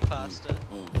pibby pasta.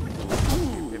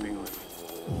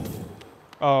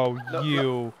 Oh, No,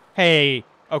 you. Hey.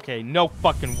 Okay, no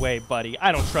fucking way, buddy.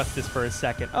 I don't trust this for a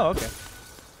second. Oh, okay.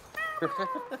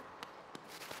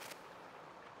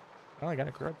 Well, I got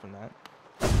a correct from that.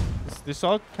 This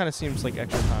all kind of seems like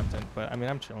extra content, but I mean,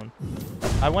 I'm chilling.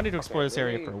 I wanted to explore this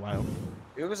area for a while.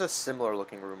 It was a similar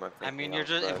looking room, I think. I mean, you're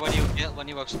just when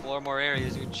you explore more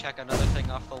areas, you check another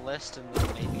thing off the list, and then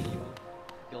maybe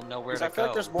you'll know where to I go. feel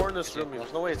like there's more in this Because room.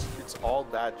 There's no way it's all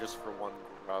that just for one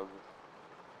rug.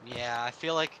 Yeah, I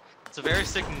feel like it's a very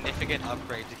significant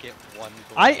upgrade to get one.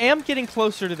 I am getting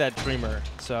closer to that dreamer,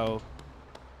 so.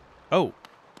 Oh.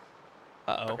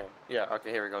 Uh-oh. Okay. Yeah. Okay.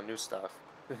 Here we go. New stuff.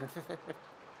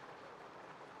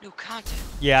 New content.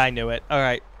 Yeah, I knew it. All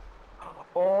right.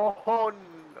 Oh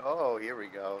no! Here we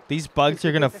go. These bugs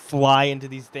are gonna fly into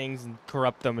these things and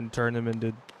corrupt them and turn them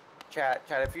into. Chat.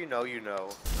 If you know, you know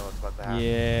what's about to happen.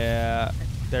 Yeah.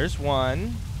 There's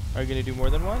one. Are you gonna do more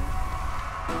than one?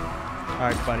 All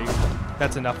right, buddy.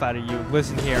 That's enough out of you.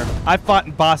 Listen here. I fought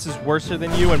in bosses worser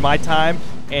than you in my time,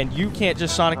 and you can't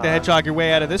just Sonic the Hedgehog your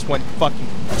way out of this one, fucking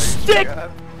stick!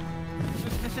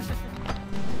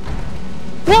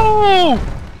 Whoa!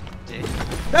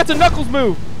 That's a Knuckles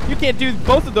move! You can't do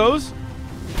both of those.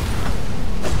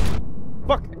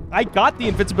 Fuck. I got the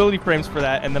invincibility frames for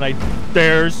that, and then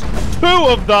there's two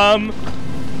of them!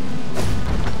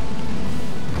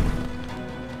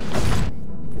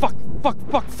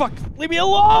 Fuck. Leave me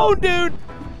alone, dude!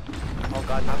 Oh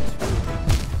god, not two.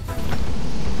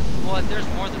 Well, there's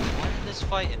more than one in this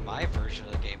fight. In my version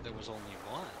of the game, there was only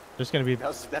one. There's gonna be.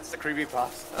 That's the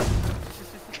creepypasta.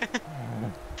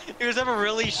 Here's a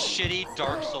really shitty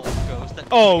Dark Souls ghost that.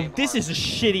 Oh, this is a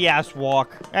shitty ass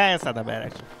walk. It's not that bad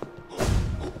actually.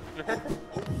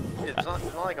 It's not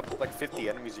like 50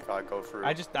 enemies you gotta go through.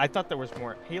 I thought there was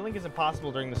more. Healing is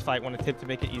impossible during this fight. Want a tip to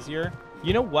make it easier?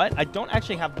 You know what? I don't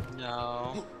actually have.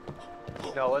 No.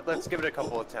 No, let's give it a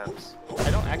couple attempts.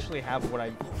 I don't actually have what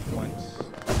I want.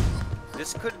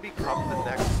 This could become the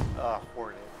next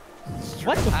Hornet.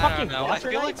 What the I fucking don't know. I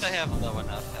Monster feel like Knights? they have low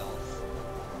enough health.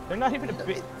 They're not even a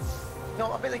bit.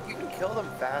 No, I mean like you can kill them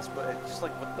fast, but it's just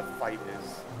like what the fight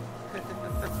is.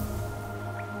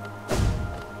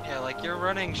 Yeah, like you're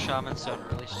running Shaman Stone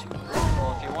really stupid.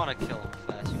 Well, if you want to kill them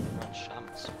fast, you can run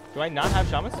Shaman Stone. Do I not have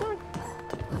Shaman Stone?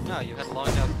 No, you had Long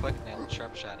Nail, Quick Nail, and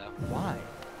Sharp Shadow. Why?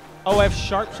 Oh, I have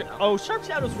Sharp Shadow. Oh, Sharp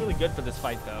Shadow's really good for this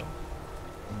fight, though.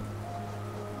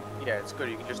 Yeah, it's good.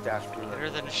 You can just dash through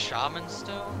Better them. than Shaman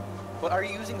Stone? But are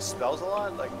you using spells a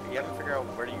lot? Like you have to figure out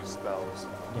where to use spells.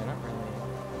 Yeah, not really.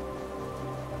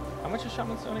 How much is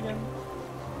Shaman Stone again?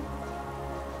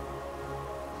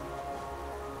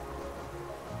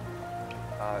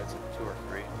 It's like 2 or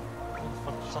 3.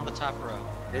 It's on the top row.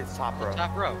 It's top row.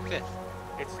 Top row, 5th.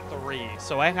 It's 3.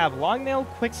 So I have Long Nail,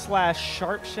 Quick Slash,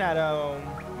 Sharp Shadow.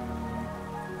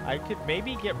 I could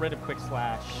maybe get rid of Quick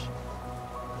Slash.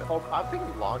 Oh, I'm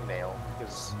thinking long nail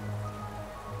because.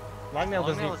 Long Nail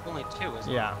Long doesn't. Nail is only 2,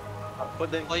 isn't it? Yeah.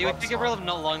 But then. Well, you have to get rid Grub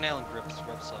of Long Nail and Grip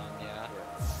Song, yeah.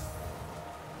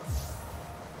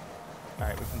 All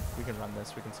right, we can run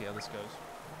this. We can see how this goes.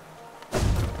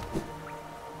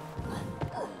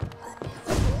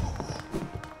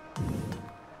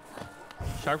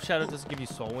 Sharp Shadow doesn't give you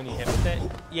soul when you hit with it.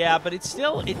 Yeah, but it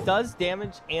does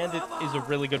damage, and it is a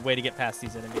really good way to get past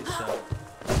these enemies. So.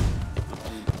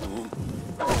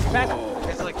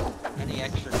 It's like any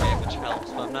extra damage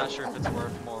helps, but I'm not sure if it's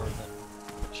worth more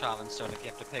than Shaman Stone if you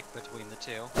have to pick between the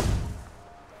two.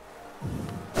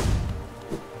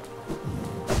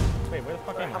 Wait, where the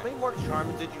fuck am I? How many more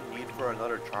charms did you need for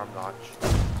another charm notch?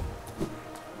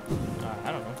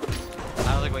 I don't know.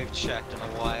 I don't think we've checked in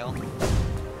a while.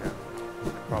 Yeah,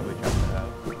 I'd probably check that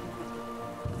out.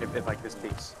 If like this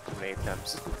takes too many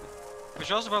attempts. We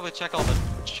should also probably check all the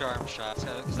charm shots,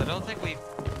 because I don't think we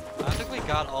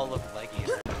got all of Leggy.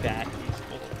 That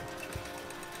useful.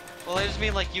 Well, I just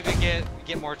mean like you could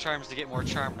get more charms to get more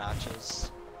charm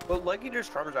notches. But Leg Eater's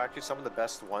charms are actually some of the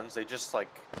best ones. They just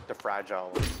like the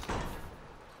fragile ones.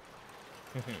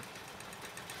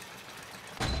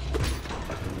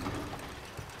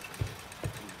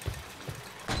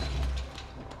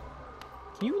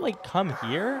 Can you like come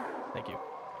here? Thank you.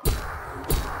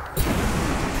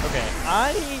 Okay,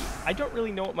 I don't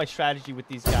really know what my strategy with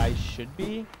these guys should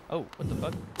be. Oh, what the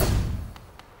fuck?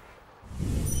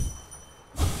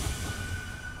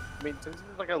 I mean, since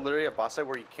it's like literally a boss fight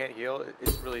where you can't heal,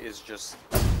 it really is just.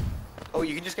 Oh,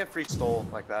 you can just get free stole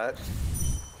like that.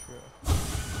 True.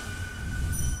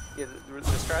 Yeah,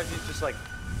 the strategy is just like,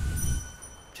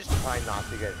 just try not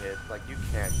to get hit. Like you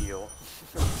can't heal.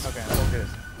 Okay. Focus.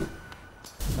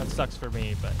 That sucks for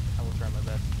me, but I will try my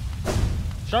best.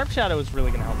 Sharp Shadow is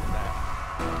really gonna help with that.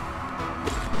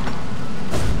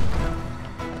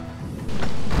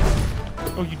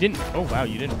 Oh, you didn't. Oh wow,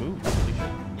 you didn't move. Holy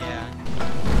shit. Yeah.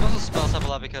 Also spells help a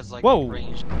lot because like Whoa.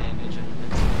 range damage and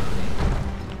invincibility.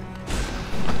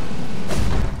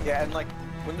 Yeah, and like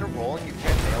when they're rolling, you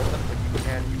can't nail them, but you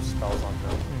can use spells on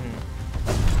them.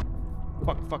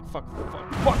 Fuck.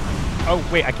 Oh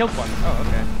wait, I killed one. Oh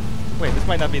okay. Wait, this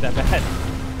might not be that bad.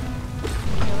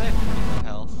 Yeah, they have pretty low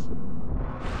health.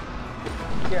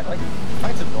 Yeah, like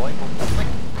it's annoying, but once like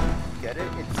you get it,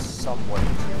 it's somewhat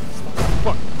easier.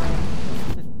 Fuck.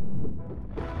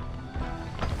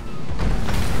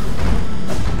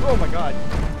 Oh my god.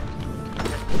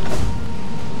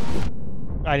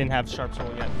 I didn't have Sharp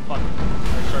Soul yet. Fuck.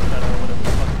 Or Sharp Shadow or whatever the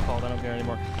fuck it's called. I don't care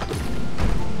anymore.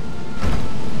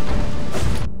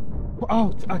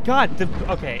 Oh, god.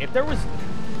 Okay, if there was...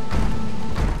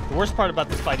 The worst part about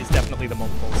this fight is definitely the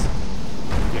multiples.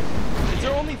 Is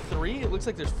there only 3? It looks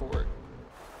like there's 4.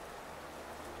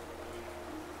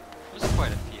 There's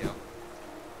quite a few.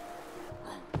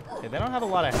 Okay, they don't have a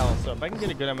lot of health, so if I can get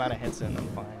a good amount of hits in, I'm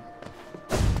fine.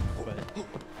 But...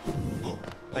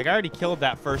 Like, I already killed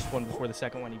that first one before the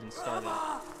second one even started.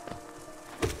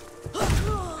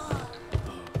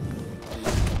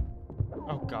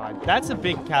 Oh god, that's a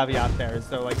big caveat there.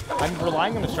 So like, I'm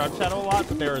relying on the Sharp Shadow a lot,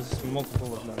 but there's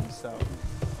multiple of them. So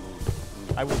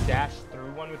I will dash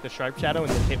through one with the Sharp Shadow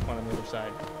and then hit one on the other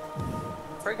side.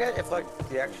 I forget if like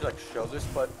they actually like show this,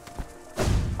 but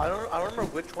I don't remember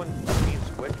which one means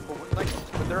which. But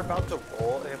when they're about to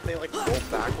roll, and if they like roll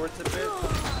backwards a bit,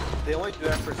 they only do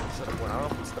that for a specific one. I don't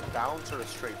know if it's the bounce or the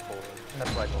straight forward.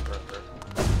 That's what I don't remember.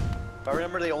 But I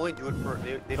remember they only do it for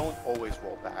they don't always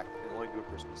roll back. They only do it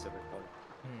for a specific one.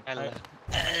 Hi, Lam.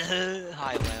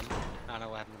 Hi, Lam. I don't know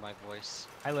what happened to my voice.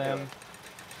 Hi, Lam. Yeah.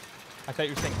 I thought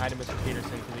you were saying hi to Mr. Peterson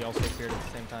because he also appeared at the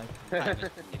same time. Hi, Mr.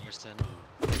 Peterson.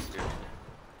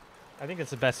 I think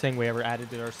it's the best thing we ever added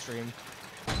to our stream.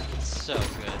 It's so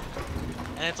good.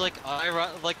 And it's like,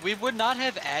 we would not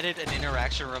have added an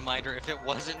interaction reminder if it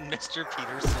wasn't Mr.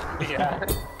 Peterson. Yeah.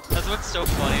 As That's what's so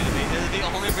funny to me. The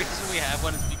only reason we have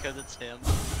one is because it's him.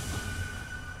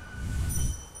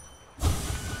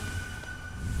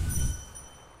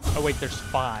 Oh wait, there's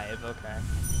 5. Okay.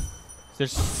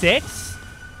 There's 6?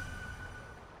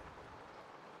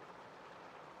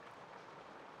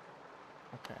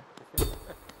 Okay.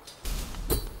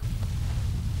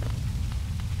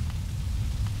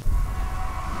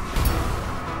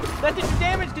 That did you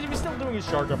damage because he was still doing his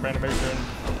shark up animation.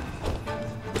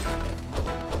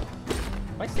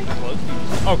 Am I staying close to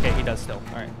you? Okay, he does still.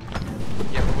 Alright.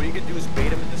 Yeah, but what you can do is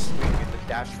bait him in the swing and the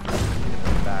dash through and hit him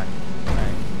in the back.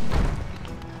 Alright.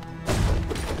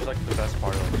 Which is like the best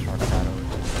part of like Shark Shadow is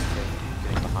just like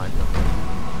getting behind them.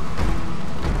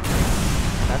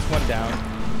 That's one down.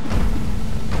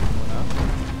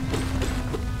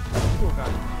 Oh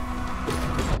god.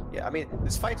 Yeah, I mean,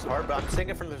 this fight's hard, but I'm saying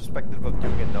it from the perspective of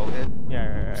doing a no-hit.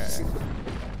 Yeah, right.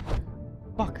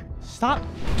 Fuck. Stop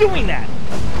doing that!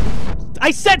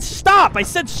 I said stop! I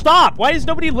said stop! Why does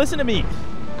nobody listen to me?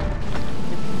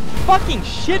 Fucking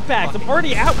shitbags! I'm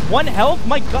already at 1 health?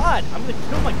 My god! I'm gonna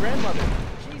kill my grandmother.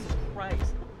 Jesus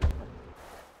Christ.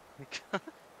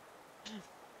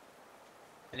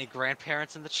 Any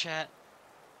grandparents in the chat?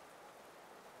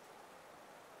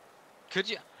 Could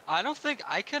you? I don't think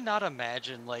I cannot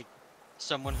imagine like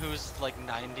someone who's like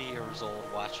 90 years old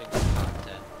watching this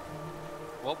content.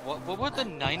 What would the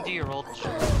 90-year-old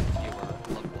viewer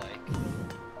look like?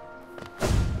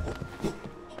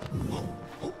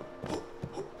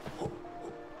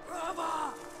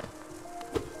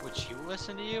 Would you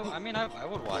listen to you? I mean, I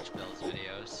would watch Bill's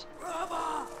videos.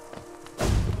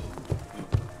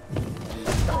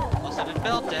 Also, did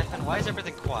Bill deafen? Why is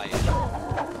everything quiet? I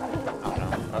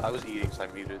don't know. I was eating, so I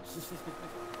muted.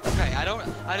 Okay,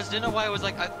 I just didn't know why it was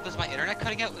like, was my internet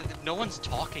cutting out? No one's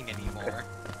talking anymore.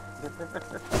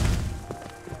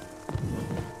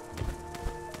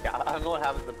 Yeah, I don't know what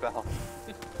happened to Bell.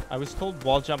 I was told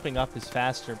wall jumping up is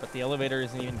faster, but the elevator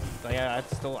isn't even. Yeah, I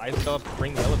still have to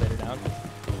bring the elevator down.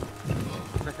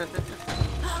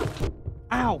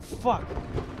 Ow! Fuck!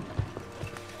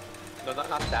 No,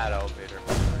 not that elevator.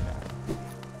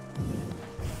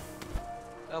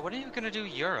 When are you gonna do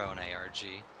your own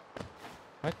ARG?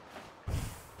 What?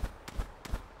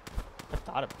 I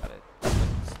thought about it.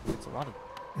 It's a lot of.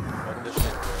 All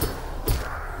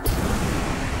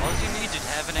you need to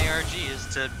have an ARG is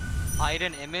to hide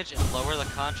an image and lower the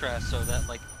contrast so that,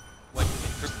 like, when you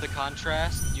increase the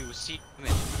contrast, you see the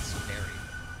image. It's scary.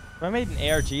 If I made an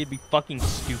ARG, it'd be fucking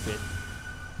stupid.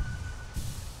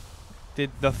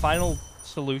 The final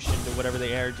solution to whatever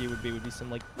the ARG would be some,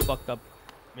 like, fucked up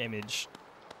image.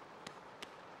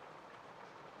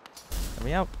 Let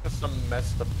me out. That's some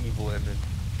messed up evil image.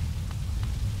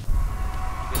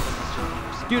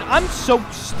 Dude, I'm so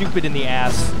stupid in the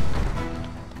ass.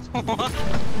 What?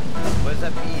 What does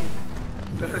that mean?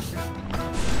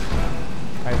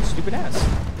 I have a stupid ass.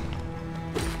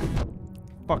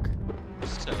 Fuck.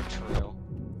 So true.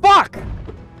 Fuck!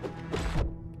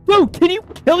 Dude, can you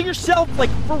kill yourself? Like,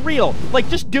 for real. Like,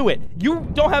 just do it. You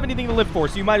don't have anything to live for,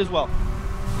 so you might as well.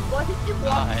 Why did you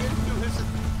walk into his...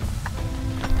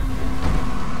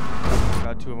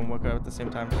 God, 2 of them woke up at the same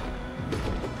time.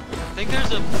 I think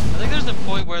there's a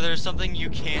point where there's something you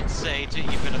can't say to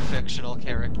even a fictional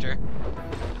character.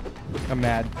 I'm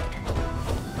mad.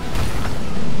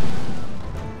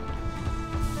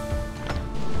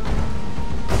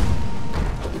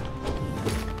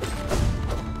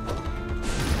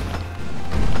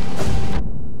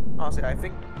 Honestly, I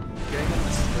think getting them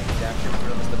to swing dashing for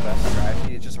them is the best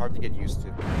strategy. It's just hard to get used to.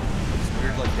 It's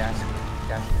weird, like dashing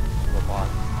to a bot.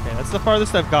 Okay, that's the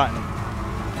farthest I've gotten.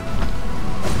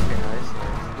 Okay, nice.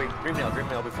 Wait, dream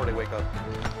nail before they wake up.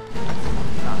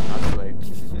 Not too late.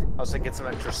 I was like, get some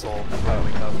extra soul before they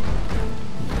wake up.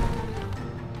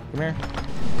 Come here.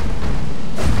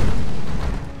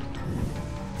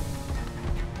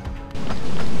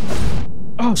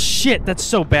 Oh shit, that's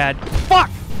so bad. Fuck!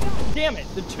 Damn it,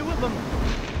 the 2 of them.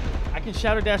 I can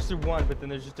shadow dash through 1, but then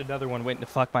there's just another one waiting to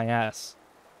fuck my ass.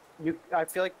 I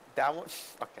feel like that one.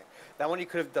 Okay, that one you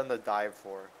could have done the dive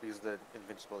for because the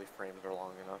invincibility frames are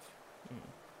long enough.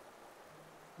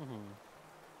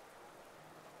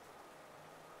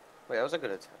 Wait, that was a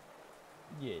good attempt.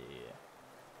 Yeah.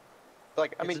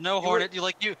 Like, I mean, It's no Hornet.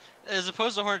 You as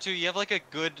opposed to Hornet 2, you have like a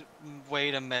good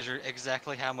way to measure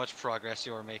exactly how much progress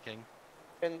you are making.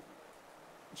 And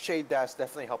Shade Dash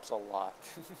definitely helps a lot.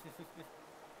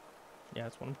 Yeah,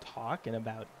 that's what I'm talking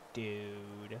about,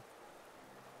 dude.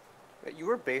 You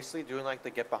were basically doing like the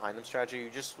get behind them strategy. You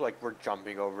just like were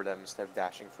jumping over them instead of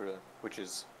dashing through them, which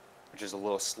is a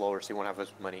little slower, so you won't have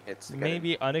as many hits. To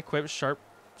Maybe unequipped sharp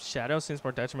Shadow seems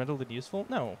more detrimental than useful.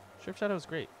 No, Shift Shadow is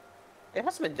great. It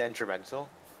hasn't been detrimental.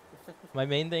 My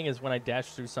main thing is when I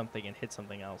dash through something and hit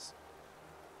something else.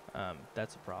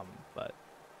 That's a problem, but.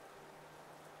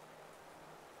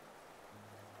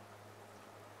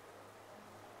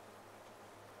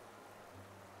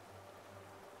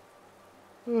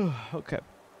 Okay.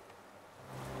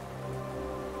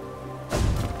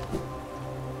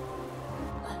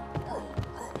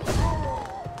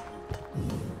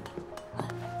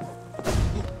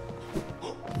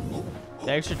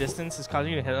 The extra distance is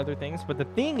causing you to hit other things, but the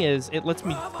thing is, it lets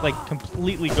me like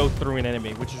completely go through an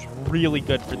enemy, which is really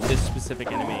good for this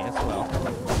specific enemy as well.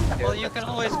 Well, you can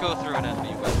always go through an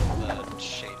enemy with the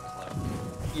shade cloak.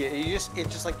 Yeah, it's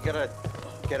just like you gotta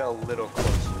get a little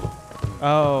closer.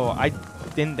 Oh, I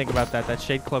didn't think about that. That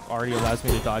shade cloak already allows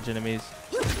me to dodge enemies.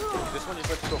 This one just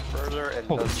lets you go further and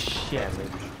Holy does shit. damage.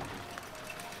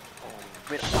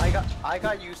 I mean, I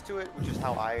got used to it, which is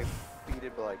how I beat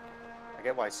it, but like, I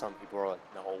get why some people are like,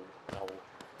 no.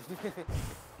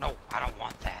 No, I don't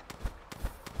want that.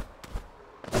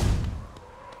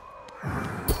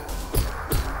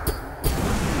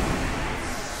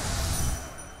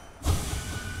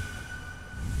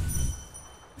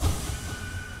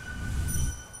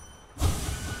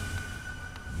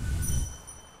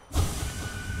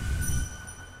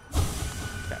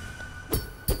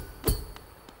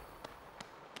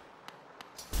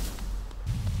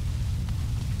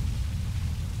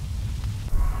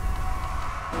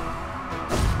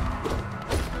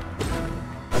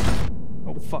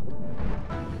 Fuck.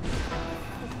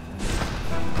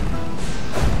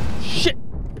 Shit!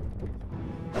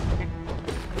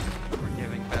 We're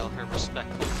giving Belle her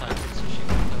respectful silence so she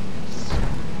can focus.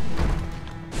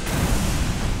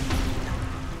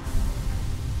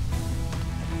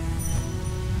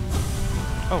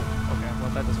 Oh, okay. Well,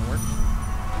 that doesn't work.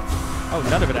 Oh,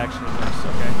 none of it actually works.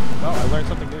 Okay. Well, I learned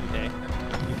something new today.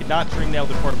 You cannot dream nail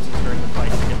the corpses during the fight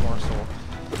to get more soul.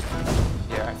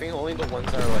 Yeah, I think only the ones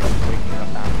that are like waking up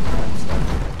after that stuff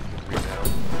you can read now.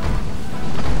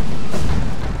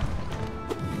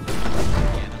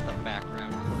 Yeah, in the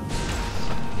background.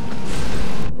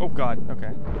 Oh god,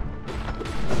 okay.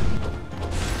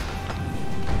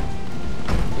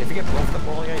 Yeah, if you get both of them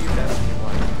rolling at you, that's when you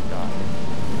want to die.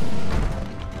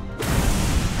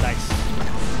 Nice.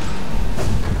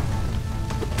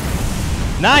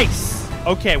 Nice!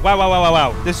 Okay,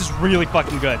 wow. This is really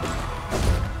fucking good.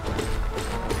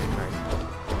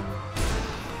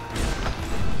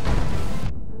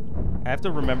 I have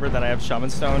to remember that I have Shaman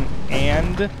Stone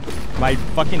and my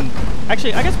fucking...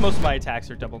 Actually, I guess most of my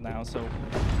attacks are double now, so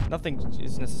nothing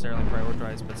is necessarily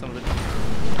prioritized, but some of it...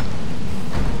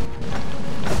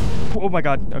 Oh my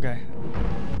god, okay.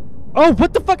 Oh,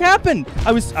 what the fuck happened?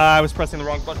 I was pressing the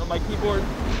wrong button on my keyboard.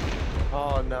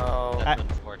 Oh no. That's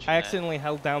unfortunate. I accidentally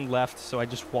held down left, so I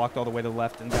just walked all the way to the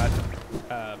left and got,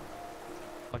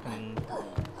 fucking...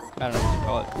 I don't know what you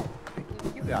call it.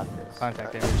 You got this.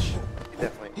 Contact damage.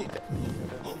 Definitely.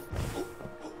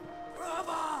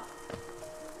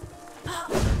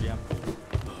 Yeah.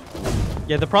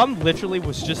 Yeah, the problem literally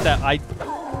was just that I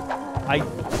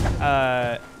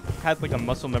had like a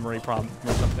muscle memory problem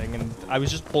or something, and I was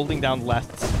just holding down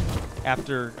left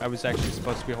after I was actually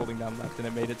supposed to be holding down left, and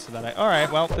it made it so that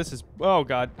alright, well, this is, oh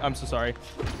god, I'm so sorry.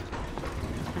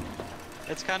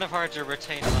 It's kind of hard to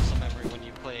retain muscle memory when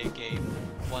you play a game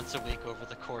once a week over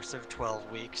the course of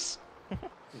 12 weeks.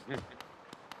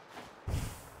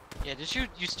 Yeah, did you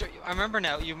I remember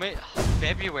now, you made,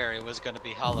 February was going to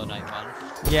be Hollow Knight month.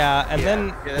 Yeah, and then...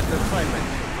 Yeah, that's what I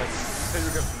mentioned. Like, you said you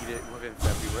were gonna beat it within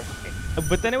February.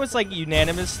 But then it was like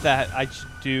unanimous that I should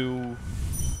do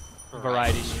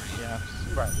variety. Yeah.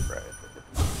 Right.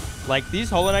 Like, these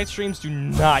Hollow Knight streams do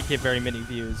not get very many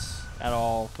views at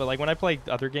all. But like when I play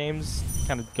other games, it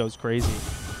kind of goes crazy.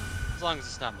 As long as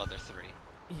it's not Mother 3.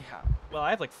 Yeah. Well,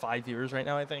 I have like 5 viewers right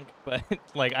now, I think. But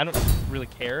like, I don't really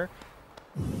care.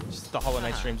 Just the Hollow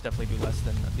Knight streams definitely do less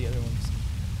than the other ones.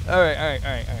 Alright,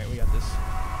 we got this.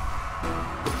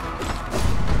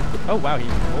 Oh wow, he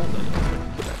rolled it.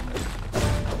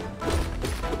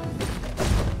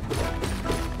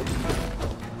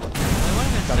 I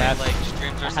wanted to say, like,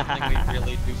 streams are something we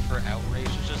really do for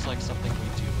outrage. It's just like something we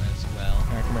do as well.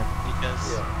 Alright, come here.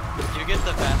 Because you get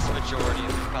the vast majority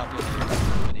of the popularity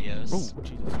from videos. Oh,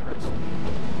 Jesus Christ.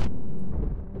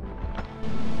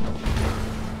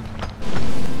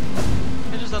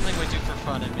 It's just something we do for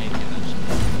fun and make eventually.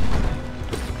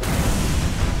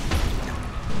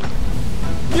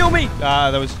 Heal me!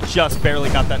 That was just barely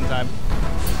got that in time.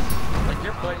 Like,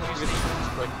 you're playing these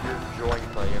games, like, you're enjoying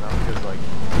playing, and I'm just like,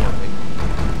 yeah,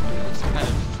 It's kind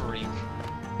of freak.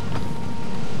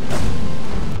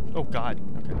 God.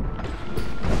 Okay.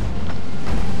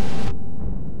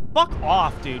 Fuck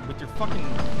off, dude, with your fucking...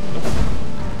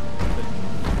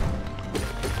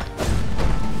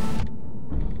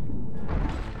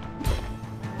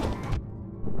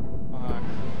 Fuck.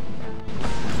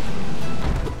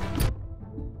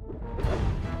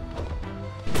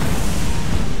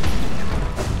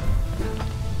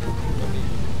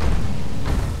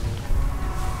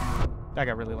 I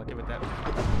got really lucky with that.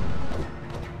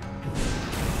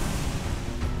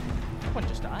 That one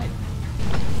just died.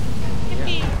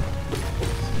 Yeah.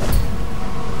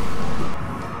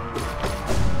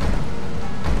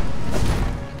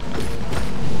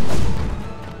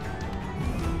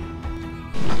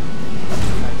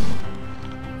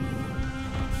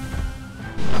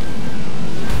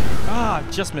 Ah,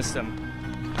 just missed him.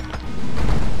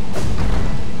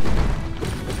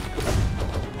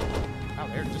 Oh,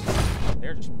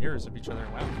 they're just mirrors of each other.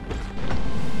 Wow.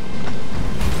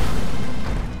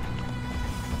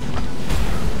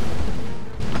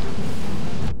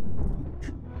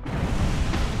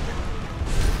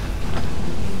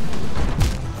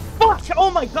 Fuck! Oh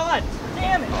my god!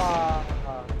 Damn it!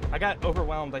 I got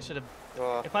overwhelmed. I should have.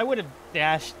 If I would have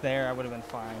dashed there, I would have been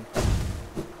fine.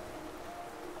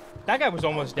 That guy was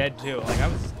almost dead too. Like I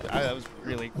was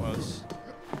really close.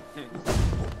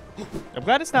 I'm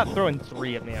glad it's not throwing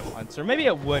 3 at me at once, or maybe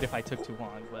it would if I took too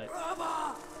long. But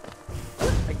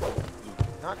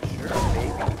Not sure.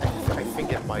 Maybe. I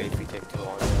think it might if you take too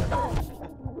long.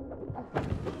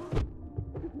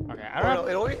 okay, I don't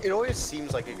know. It always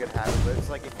seems like it could happen, but it's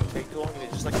like if you take too long,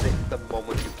 it's just like the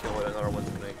moment you kill it, another one's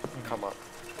gonna come up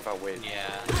without waiting.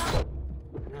 Yeah.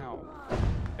 No.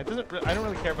 It doesn't. I don't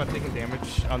really care about taking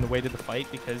damage on the way to the fight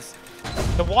because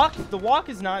the walk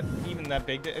is not even that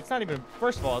big. It's not even.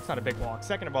 First of all, it's not a big walk.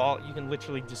 Second of all, you can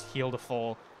literally just heal to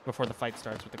full before the fight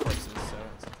starts with the corpses, so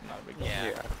it's not a big deal.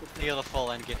 Yeah. Heal the full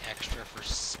and get extra for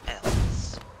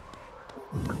spells.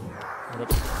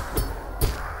 Yep.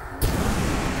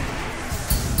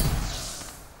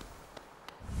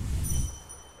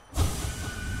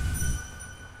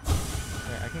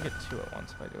 Okay, I can get 2 at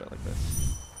once if I do it like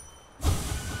this.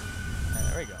 And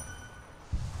there we go.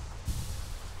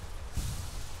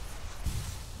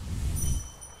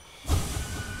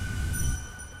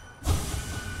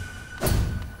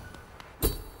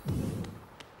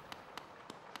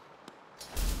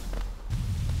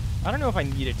 I don't know if I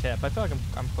need a tip. I feel like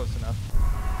I'm close enough.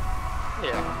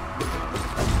 Yeah.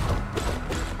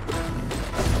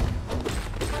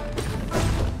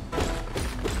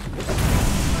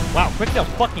 Wow, Quicknail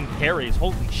fucking carries.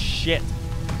 Holy shit.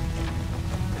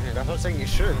 That's what I'm saying. You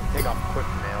shouldn't take off quick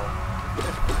nail.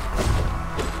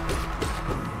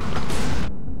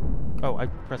 Oh, I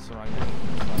pressed the wrong button.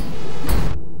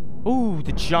 Ooh,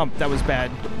 the jump. That was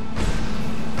bad.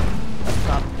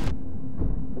 Stop.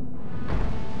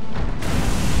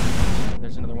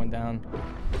 There's another one down.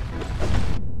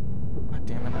 God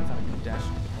damn it, I thought I could dash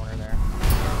into the corner there.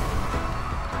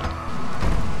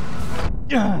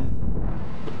 Yeah.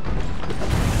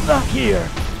 Not here.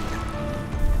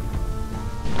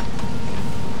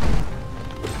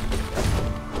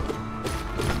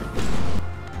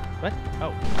 What?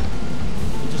 Oh.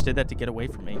 You just did that to get away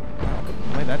from me. Wow.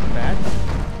 Am I that bad?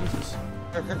 Jesus.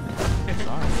 Sorry.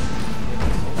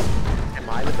 Am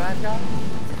I the bad guy?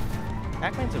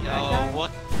 Pac-Man's a bad guy? Yo,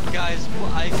 what? Guys,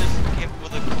 I just came up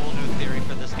with a cool new theory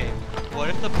for this game. What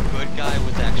if the good guy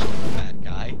was actually the bad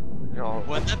guy? No.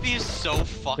 Wouldn't that be so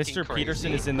fucking Mr. crazy?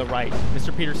 Peterson is in the right.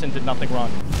 Mr. Peterson did nothing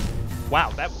wrong.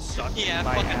 Wow, that sucked. Yeah,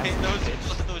 my fucking ass, hate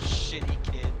bitch. those shitty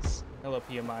kids. Hello,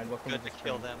 Pia Mind. Welcome Good to to the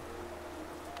kill stream. them.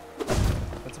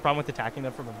 What's the problem with attacking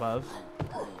them from above?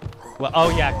 Well,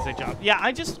 oh yeah, because they jump. Yeah,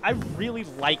 I really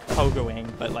like pogoing,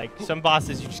 but like some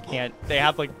bosses you just can't. They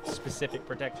have like specific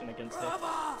protection against it.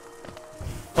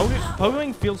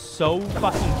 Pogoing feels so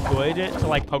fucking good to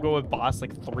like pogo a boss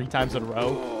like 3 times in a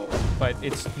row, but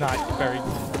it's not very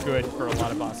good for a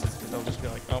lot of bosses because they'll just be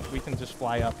like, oh, we can just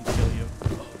fly up and kill you.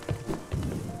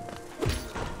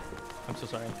 I'm so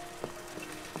sorry.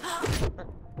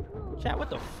 Chat, what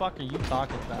the fuck are you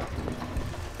talking about?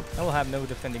 I will have no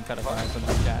defending pedophiles in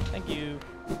my chat. Thank you.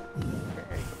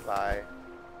 Okay, goodbye.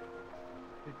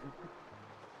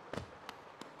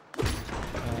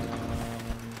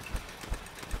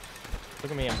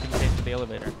 Look at me, I'm keeping pace with the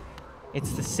elevator.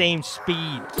 It's the same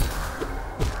speed.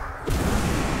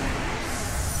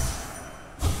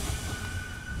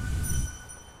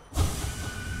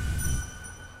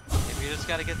 Maybe you just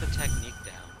gotta get the technique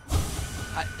down.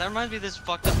 That reminds me of this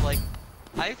fucked up, like,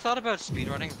 I thought about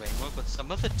speedrunning Rainbow, but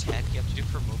some of the tech you have to do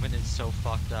for movement is so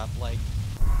fucked up. Like,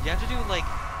 you have to do, like,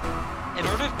 in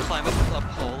order to climb up a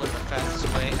pole in the fastest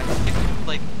way, I think you do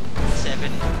like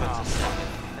 7 inputs a second.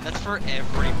 And that's for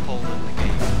every pole in the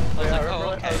game. I was like, oh,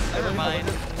 okay, never mind.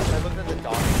 I looked at the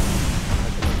document,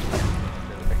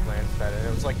 like I glanced at it, and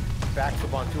it was like back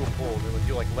up onto a pole. It would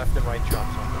do like left and right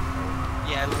jumps on the pole.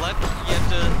 Yeah, you have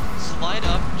to slide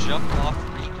up, jump off,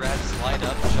 re-grab, slide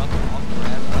up, jump off,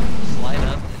 grab up, slide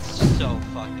up. It's so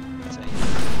fucking insane.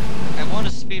 I want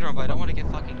to speedrun, but I don't want to get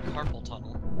fucking carpal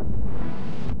tunnel.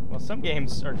 Well, some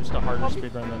games are just a harder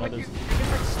speedrun than Like others. you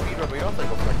can like speedrun, but you don't have to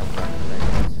go for like a track thing.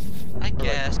 I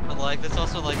guess, but like, that's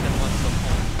also like, then what's the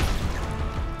point?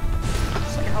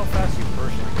 It's like how fast you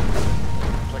personally can do it.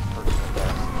 It's like personal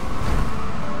best.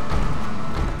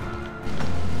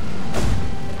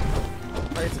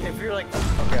 If you're like,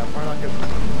 okay, I'm probably not gonna be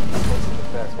close to the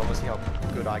best, but I'm gonna see how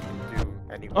good I can do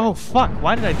anyway. Oh fuck!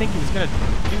 Why did I think he was gonna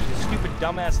do the stupid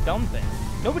dumbass dumb thing?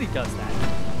 Nobody does that.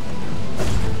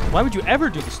 Why would you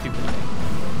ever do the stupid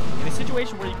thing? In a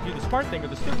situation where you can do the smart thing or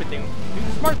the stupid thing, do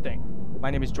the smart thing. My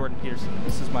name is Jordan Peterson.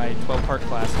 This is my 12-part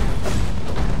class.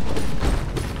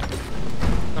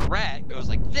 The rat goes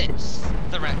like this.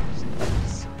 The rat goes like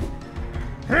this.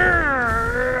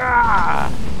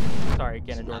 Sorry,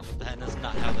 Ganondorf. That is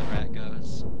not how the rat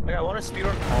goes. Like, I want to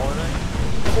speedrun Hollow Knight.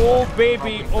 Oh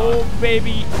baby, oh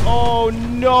baby, oh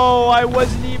no, I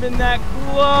wasn't even that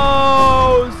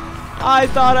close! I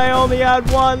thought I only had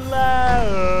one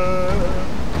left!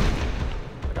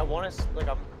 Like, I want to, like,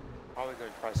 I'm probably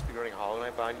going to try speedrunning Hollow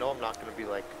Knight, but I know I'm not going to be,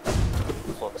 like,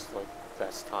 close to, like,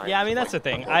 best time. Yeah, I mean, that's the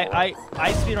thing. I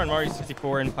speedrun Mario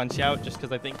 64 and Punch-Out just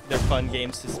because I think they're fun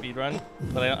games to speedrun,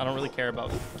 but I don't really care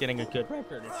about getting a good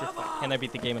record. It's just like, can I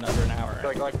beat the game in under an hour?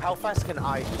 Like how fast can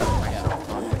I do it myself?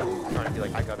 I'm trying to be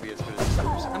like, I gotta be as good as this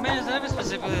person. I mean, it's not even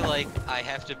specifically like, I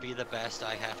have to be the best,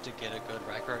 I have to get a good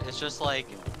record. It's just like,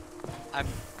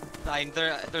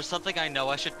 there's something I know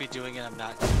I should be doing and I'm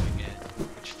not doing it,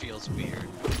 which feels weird.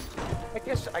 I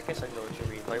guess I know what you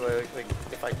mean. Like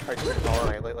if I try to do it all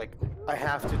night, like I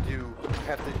have to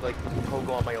like go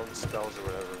on my own spells or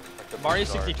whatever. Like the Mario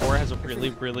Blizzard. 64 has a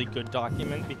really good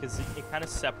document because it kind of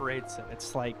separates it.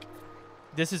 It's like,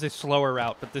 this is a slower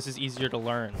route, but this is easier to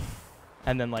learn.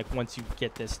 And then like once you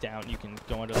get this down, you can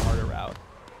go into the harder route.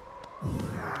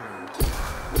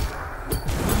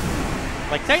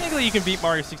 Like technically you can beat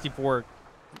Mario 64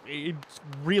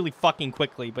 really fucking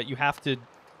quickly, but you have to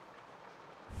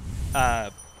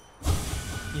have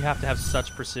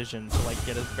such precision to like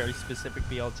get a very specific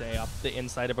BLJ up the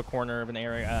inside of a corner of an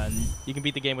area, and you can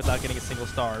beat the game without getting a single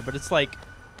star. But it's like,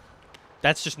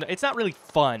 that's just, it's not really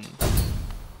fun.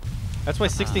 That's why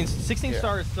 16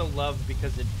 star is so loved,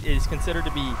 because it is considered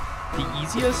to be the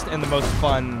easiest and the most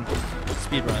fun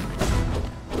speedrun.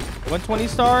 120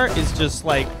 star is just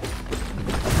like,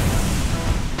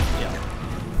 yeah.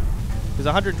 Because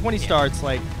 120 star, it's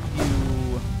like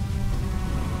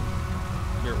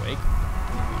you're awake.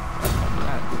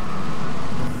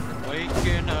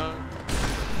 Waking up.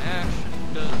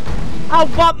 I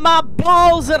want my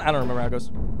balls in. I don't remember how it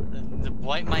goes.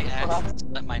 Wipe my ass and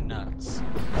split my nuts.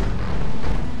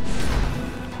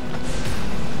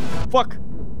 Fuck.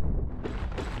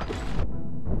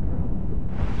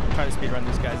 I'm trying to speedrun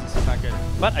these guys. This is not good.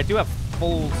 But I do have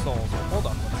full souls. So hold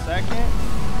on 1 second.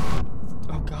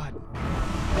 Oh god.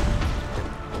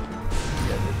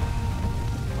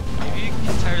 If you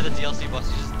get tired of the DLC boss,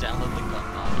 you just download the gun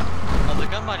mod. Oh, the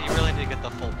gun mod, you really need to get the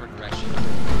full progression.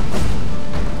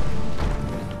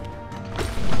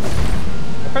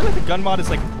 I heard that the gun mod is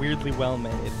like weirdly well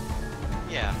made.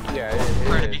 Yeah. Yeah, it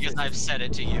Partly is. because I've said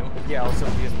it to you. Yeah, also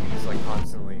PSP is like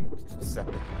constantly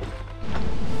separate.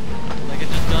 Like, it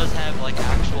just does have, like,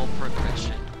 actual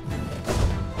progression.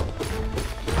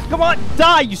 Come on,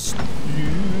 die, you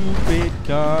stupid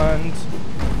cunt.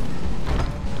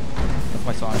 That's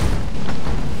my song.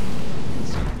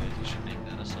 It's so good, you should make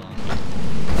that a song.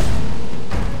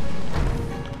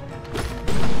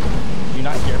 Do you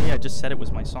not hear me? I just said it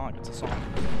was my song. It's a song.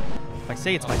 If I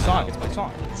say it's my song, it's my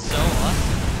song. It's so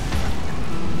awesome.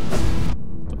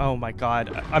 Oh my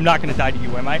god. I'm not gonna die to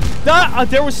you, am I? Ah,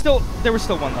 there was still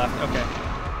one left. Okay.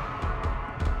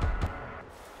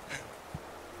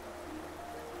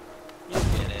 You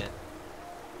get it.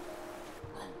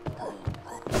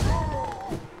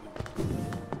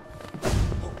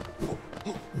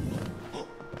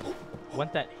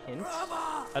 Want that hint?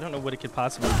 I don't know what it could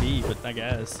possibly be, but I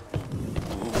guess.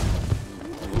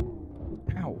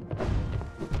 Ow.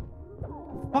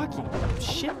 Fucking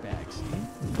shitbags.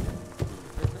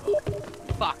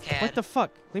 Fuckhead. What the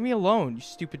fuck? Leave me alone, you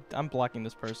stupid. I'm blocking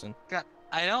this person. God,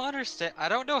 I don't understand. I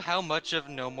don't know how much of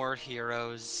No More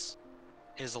Heroes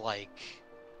is like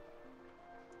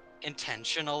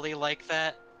intentionally like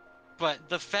that, but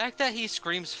the fact that he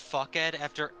screams "fuckhead"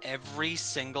 after every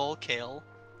single kill,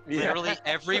 literally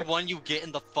every one you get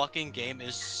in the fucking game,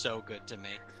 is so good to me.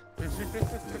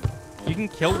 You can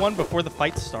kill one before the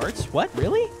fight starts? What?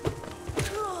 Really?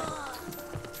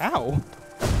 How? We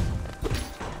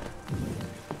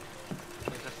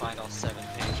have to find all 7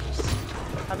 pages.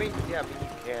 I mean, yeah, you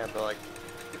can, but like,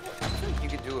 I think you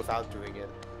can do it without doing it.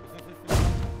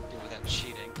 Do without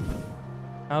cheating.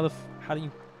 How do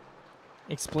you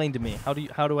explain to me?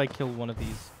 How do I kill one of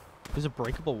these? There's a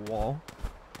breakable wall.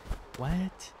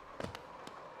 What?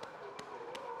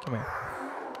 Come here.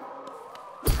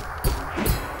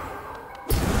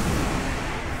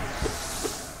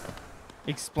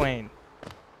 Explain.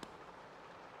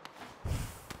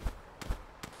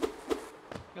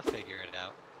 You'll figure it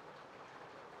out.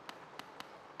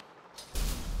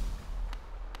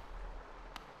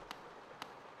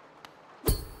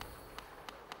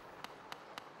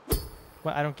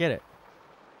 What? I don't get it.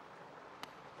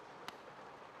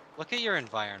 Look at your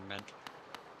environment.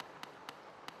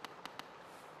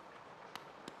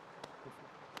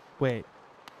 Wait.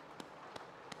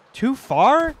 Too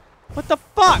far? What the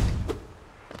fuck?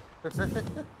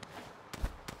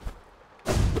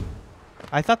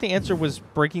 I thought the answer was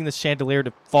breaking the chandelier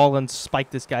to fall and spike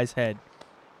this guy's head.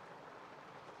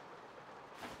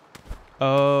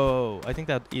 Oh, I think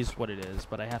that is what it is,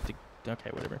 but I have to...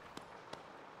 Okay, whatever.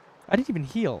 I didn't even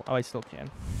heal. Oh, I still can.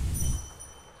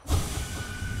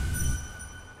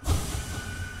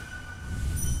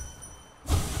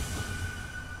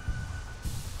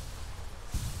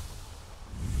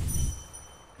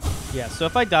 Yeah, so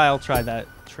if I die, I'll try that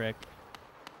trick.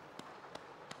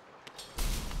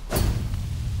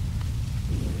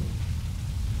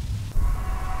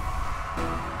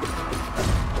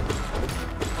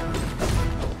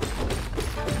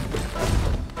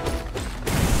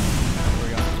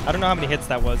 I don't know how many hits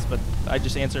that was, but I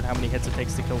just answered how many hits it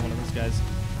takes to kill one of these guys.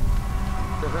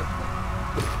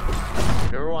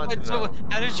 Never want to know. So,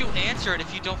 how did you answer it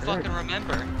if you don't fucking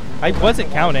remember? I wasn't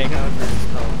counting. Did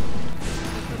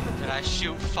I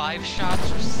shoot 5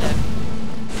 shots or 7?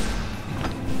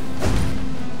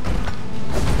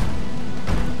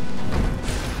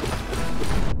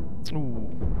 Ooh.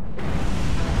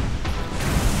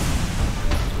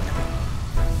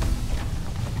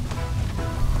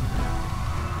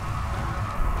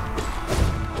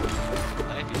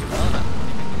 If you do well enough,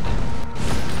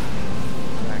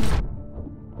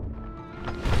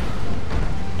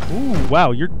 Ooh,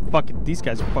 wow, you're fucking... These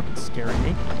guys are fucking scaring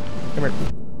me. Come here.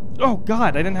 Oh,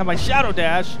 God, I didn't have my shadow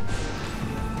dash.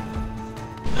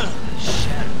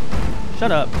 Shadow.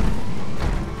 Shut up.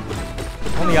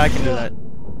 Only I can do that.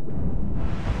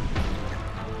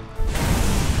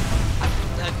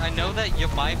 I know that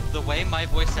the way my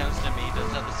voice sounds to me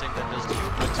doesn't have the same that does to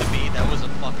you, but to me, that was a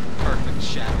fucking perfect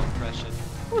Shadow impression.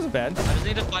 It wasn't bad. I just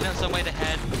need to find out some way to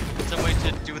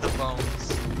do the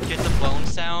bones. Get the bone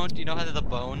sound. You know how they're the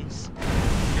bones?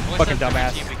 Your voice Fucking sounds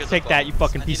dumbass. cringy because of Take that, you bones.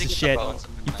 fucking I need piece to of get the shit. bones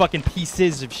in You my fucking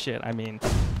pieces of shit, I mean.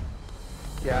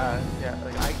 Yeah,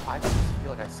 like I just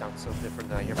feel like I sound so different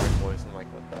than I hear my voice. I'm like,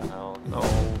 what the hell? No.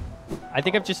 I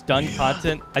think I've just done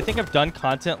content. I think I've done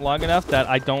content long enough that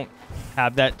I don't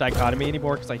have that dichotomy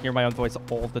anymore because I hear my own voice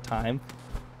all the time.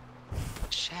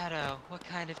 Shadow, what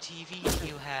kind of TV do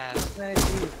you have?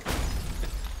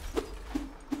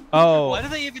 Oh. Why do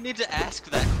they even need to ask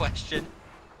that question?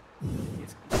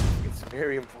 It's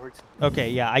very important. Okay,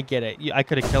 yeah, I get it. I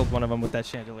could have killed one of them with that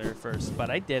chandelier first, but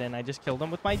I didn't. I just killed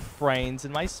them with my brains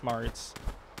and my smarts.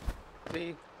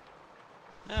 See?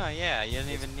 Oh yeah, you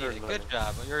didn't even need it. Good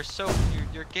job. You're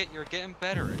getting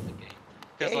better at the game.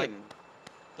 Because like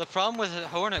the problem with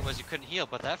Hornet was you couldn't heal,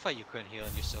 but that fight you couldn't heal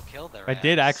and you still killed their I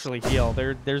did actually heal.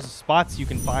 There's spots you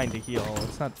can find to heal.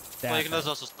 It's not that. Well, there's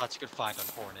also spots you could find on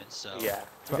Hornet. So Yeah.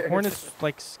 But Hornet's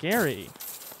like scary.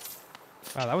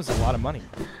 Wow, that was a lot of money.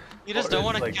 you just don't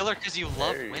want Hornet's, to like, kill her because you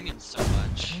love scary. women so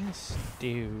much. Yes,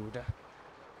 dude.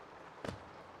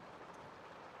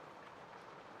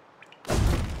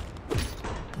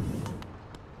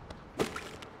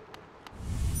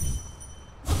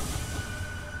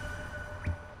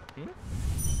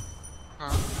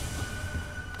 Huh?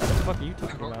 What the fuck are you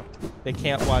talking about? They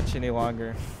can't watch any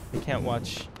longer. They can't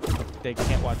watch. They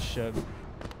can't watch.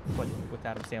 With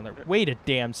Adam Sandler. Wait a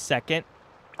damn second.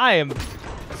 I am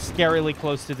scarily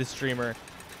close to the streamer.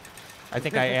 I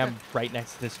think I am right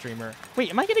next to the streamer. Wait,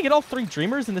 am I gonna get all 3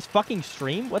 dreamers in this fucking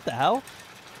stream? What the hell?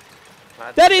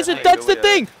 That isn't. That's the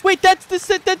thing. Wait, that's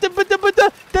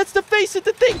the. That's the face of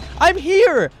the thing. I'm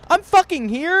here. I'm fucking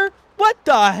here. What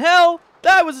the hell?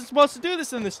 I wasn't supposed to do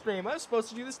this in this stream. I was supposed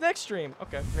to do this next stream.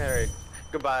 Okay. Alright.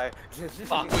 Goodbye.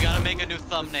 Fuck, we gotta make a new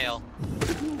thumbnail.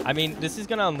 I mean, this is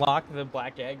gonna unlock the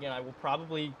black egg, and I will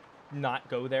probably not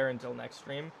go there until next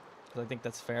stream, because I think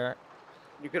that's fair.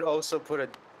 You could also put a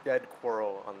dead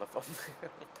Quirrell on the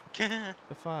thumbnail.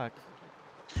 The fuck?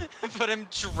 Put him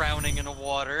drowning in the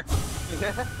water.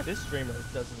 This streamer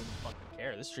doesn't even fucking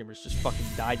care. This streamer's just fucking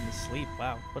died in his sleep.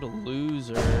 Wow, what a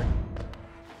loser.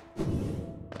 Hey,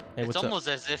 It's what's almost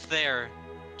as if they're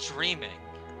dreaming.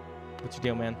 up? What's your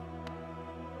deal, man?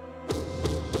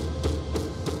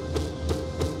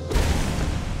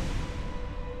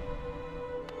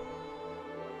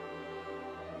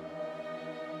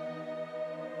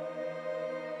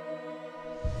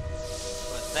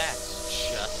 But that's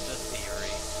just a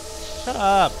theory. Shut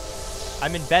up!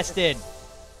 I'm invested.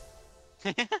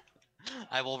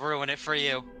 I will ruin it for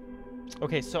you.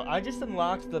 Okay, so I just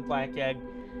unlocked the black egg.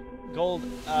 Gold,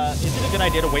 is it a good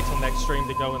idea to wait till next stream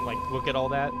to go and like look at all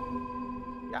that?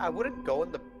 Yeah, I wouldn't go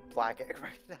in the black egg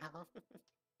right now.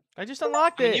 I just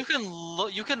unlocked I mean, it. you can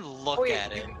look. You can look Oh, yeah,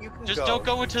 at it. you can Just go, don't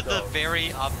go you into can the go.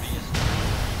 very obvious.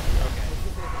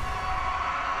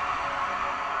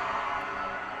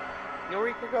 You know where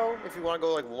you could go if you want to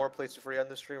go like one more place before you end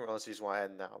the stream, or unless you just want to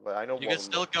end now. But I know You one can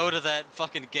still go to that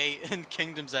fucking gate in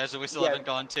Kingdom's Edge that we still Yeah. haven't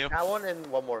gone to. that one and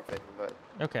one more thing, but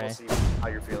Okay. we'll see how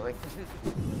you're feeling.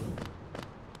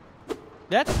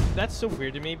 That's so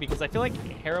weird to me because I feel like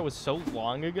Hera was so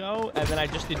long ago, and then I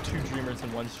just did 2 Dreamers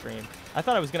in one stream. I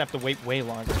thought I was gonna have to wait way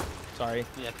longer. Sorry.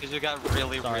 Yeah, because you got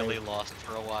really, Sorry. really lost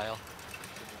for a while.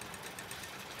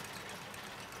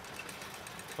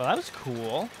 Well, that was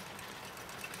cool.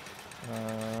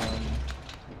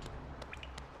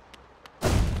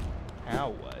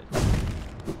 Now what?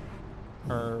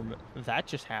 That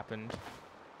just happened.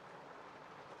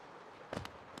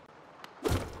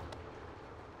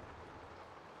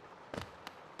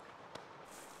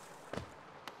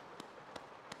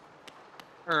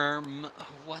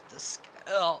 What the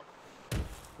oh.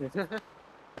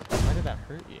 Why did that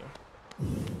hurt you?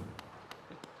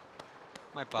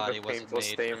 My body wasn't painful made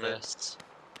for statement.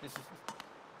 this.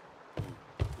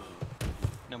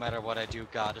 No matter what I do,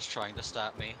 God is trying to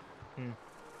stop me.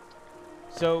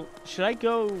 So, should I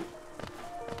go... You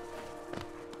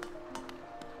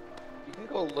can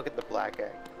go look at the black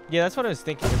egg. Yeah, that's what I was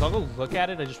thinking. Is I'll go look at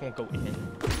it, I just won't go in.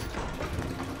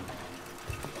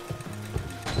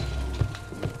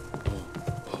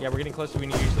 Yeah, we're getting close to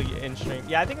when you usually in stream.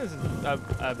 Yeah, I think this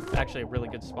is actually a really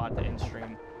good spot to in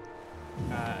stream.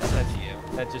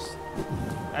 That just,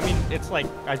 I mean, it's like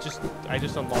I just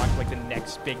unlocked like the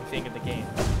next big thing in the game.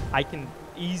 I can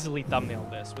easily thumbnail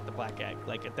this with the black egg.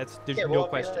 Like there's Yeah, no well, I mean,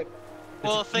 question. like,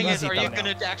 Well, the It's thing is, easy are you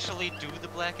thumbnail. gonna actually do the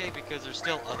black egg? Because there's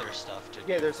still other stuff to do.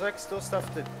 yeah, there's like still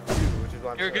stuff to do, which is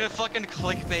what I'm You're gonna saying. fucking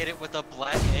clickbait it with a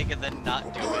black egg and then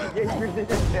not do it. Yeah, you're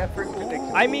never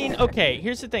gonna. I mean, okay,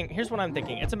 here's the thing. Here's what I'm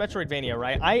thinking. It's a Metroidvania,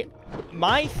 right?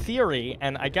 My theory,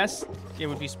 and I guess it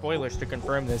would be spoilers to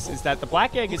confirm this, is that the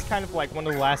black egg is kind of like one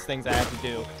of the last things I have to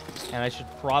do, and I should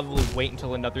probably wait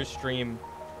until another stream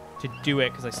to do it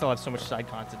because I still have so much side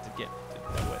content to get to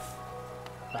deal with.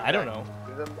 But I don't know.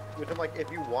 With them, like,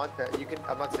 if you want that, you can.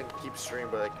 I'm not saying keep stream,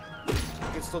 but like,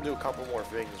 you can still do a couple more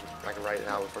things, like right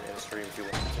now for in stream if you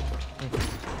want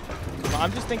to. But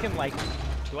I'm just thinking, like,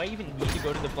 do I even need to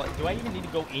go to the do I even need to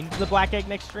go into the black egg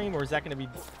next stream, or is that going to be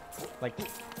like?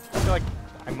 I feel like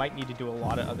I might need to do a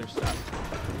lot of other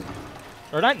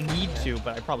stuff, or not need to,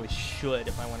 but I probably should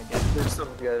if I want to get. There's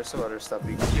some other stuff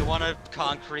you can. Do you want a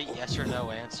concrete yes or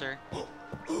no answer?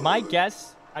 My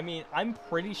guess, I mean, I'm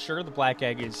pretty sure the black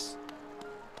egg is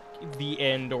the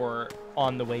end or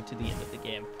on the way to the end of the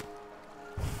game.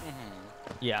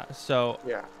 Yeah, so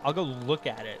Yeah. I'll go look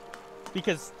at it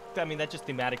because I mean that just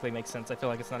thematically makes sense. I feel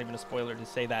like it's not even a spoiler to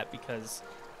say that because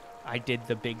I did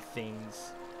the big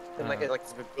things. And like,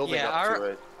 it's been building Yeah, up to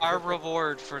it. Our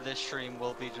reward for this stream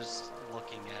will be just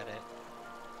looking at it.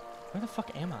 Where the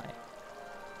fuck am I?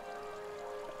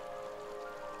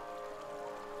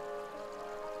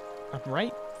 I'm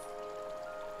right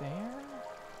there?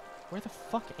 Where the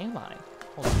fuck am I?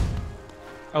 Hold on.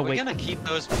 Oh, Are we wait. gonna keep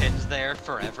those pins there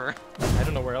forever? I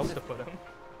don't know where else to put them.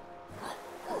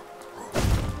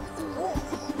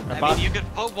 I mean, you could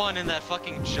put one in that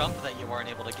fucking jump that you weren't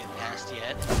able to get past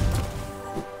yet.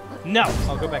 No!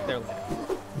 I'll go back there later.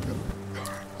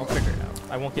 I'll figure it out.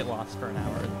 I won't get lost for an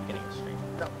hour at the beginning of the stream.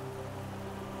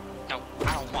 No,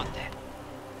 I don't want that.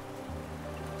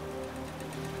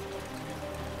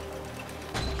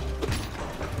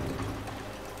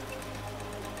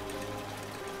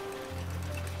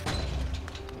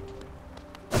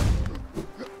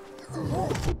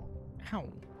 Ow.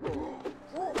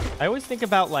 I always think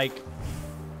about, like,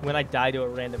 when I die to a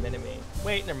random enemy.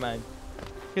 Wait, never mind.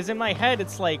 Because in my head,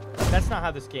 it's like, that's not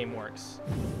how this game works.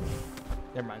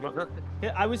 Never mind.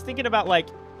 I was thinking about, like,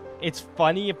 it's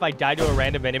funny if I die to a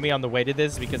random enemy on the way to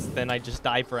this, because then I just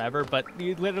die forever. But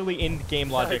literally in game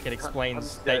logic, it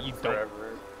explains that you don't.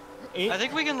 I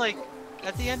think we can, like,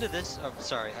 at the end of this... Oh,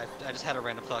 sorry. I just had a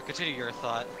random thought. Continue your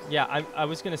thought. Yeah, I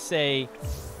was going to say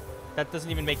that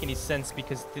doesn't even make any sense,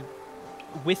 because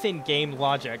within game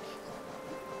logic,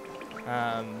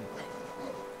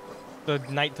 the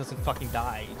knight doesn't fucking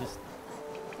die. He just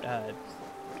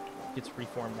gets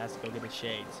reformed and has to go get his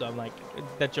shade. So I'm like,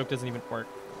 that joke doesn't even work.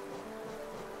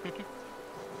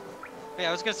 Yeah,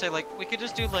 I was gonna say, like, we could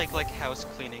just do like house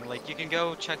cleaning. Like, you can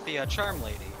go check the charm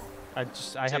lady. I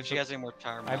have if she has any more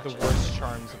charm. I have the worst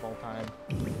charms of all time.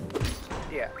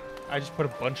 Yeah. I just put a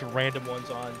bunch of random ones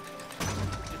on.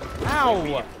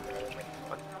 Ow!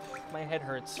 My head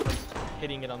hurts from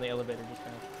hitting it on the elevator just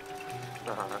now.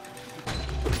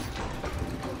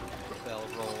 Bell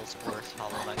rolls worst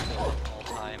Hollow Knight build of all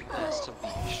time. Has to be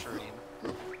extreme.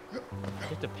 You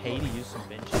have to pay to use some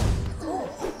benches.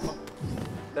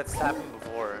 That's happened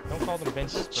before. Don't call them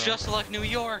benches, bro. Just like New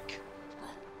York.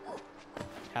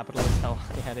 Capital as hell.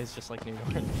 Yeah, it is just like New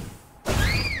York.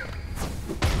 I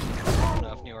don't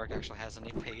know if New York actually has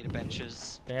any paid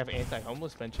benches. They have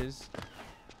anti-homeless benches.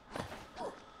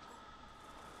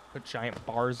 Put giant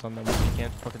bars on them so you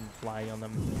can't fucking fly on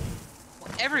them.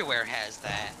 Well, everywhere has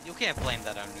that. You can't blame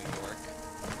that on New York.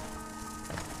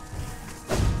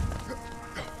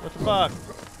 What the fuck?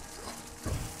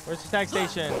 Where's the tax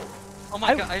station? Oh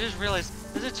my god, I just realized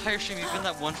this entire stream you've been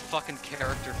that one fucking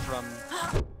character from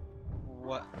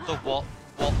what? The Walton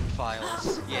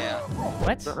Files. Yeah.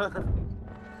 What?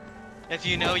 If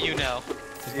you know, you know.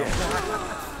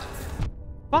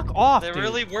 Fuck off, They dude.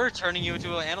 really were turning you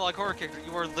into an analog horror character.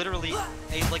 You were literally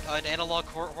an analog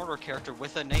horror character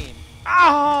with a name.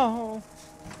 Ow!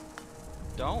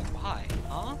 Don't. Why?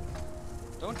 Huh?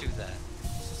 Don't do that.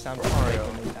 Sound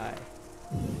horrible when they die.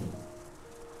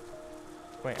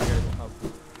 Wait, I gotta go help.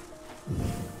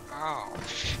 Oh,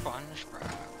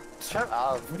 SpongeBob. Shut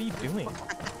up. What are you doing?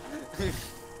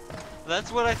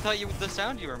 That's what I thought the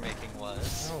sound you were making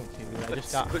was. Oh, dude, I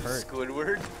just got hurt.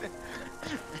 Squidward.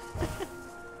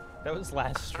 That was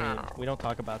last stream. We don't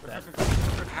talk about that.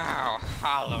 Ow,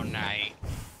 Hollow Knight.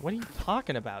 What are you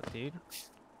talking about, dude?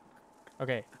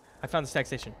 Okay, I found the tax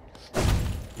station.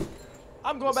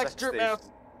 I'm going back to Drip now.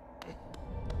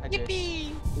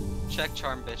 Yippee! Check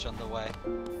Charm Bitch on the way.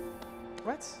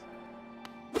 What?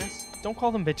 Don't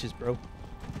call them bitches, bro.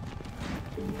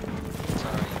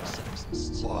 Sorry, you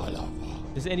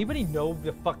sexist. Does anybody know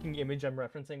the fucking image I'm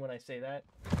referencing when I say that?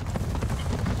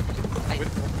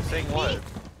 Saying what?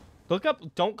 Look up,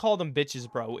 don't call them bitches,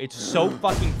 bro. It's so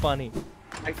fucking funny.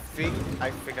 I think I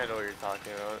know what you're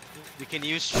talking about. We can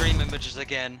use stream images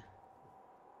again.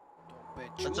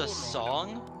 That's a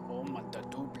song?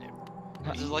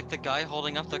 Is it like the guy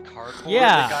holding up the cardboard?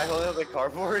 Yeah. The guy holding up the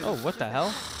cardboard? Oh, what the hell?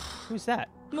 Who's that?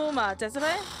 Muma,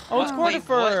 Desiree? Oh, it's Wait,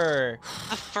 Cornifer!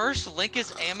 The first link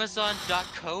is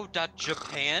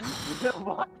Amazon.co.Japan?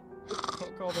 What?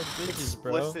 Don't call them bitches,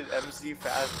 bro. Explicit MC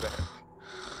Fazbear.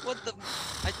 What the?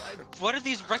 What are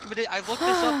these recommended? I looked this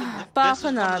up and this is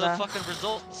one of the Bafanada. fucking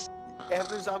results.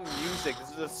 Amazon Music.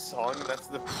 This is a song that's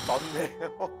the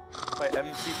thumbnail by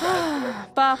MC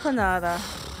Fazbear. Bafanada.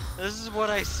 This is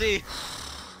what I see.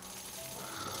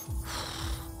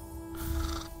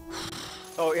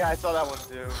 Oh yeah, I saw that one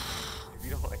too. If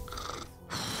you don't like.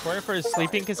 Cornifer is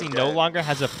sleeping because he no longer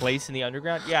has a place in the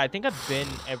underground. Yeah, I think I've been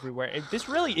everywhere. This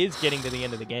really is getting to the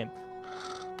end of the game.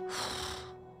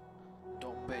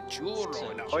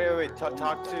 Oh yeah, wait.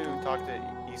 Talk to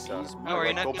Issa. Oh, are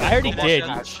you not? I already did.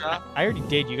 Watch shop? I already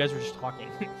did. You guys were just talking.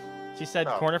 She said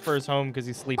Oh. Cornifer is home because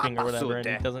he's sleeping or whatever, and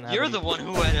he doesn't have. You're any... the one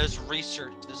who has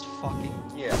researched this fucking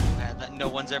Yeah. man that no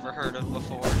one's ever heard of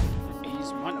before. And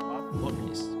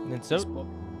then so.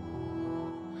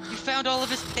 You found all of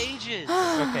his pages.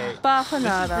 Okay. This is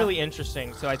Bafanada. really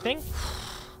interesting. So I think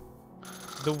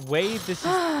the way this is.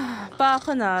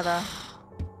 Bafanada.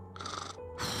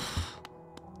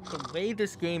 The way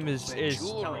this game is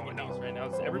telling you these right now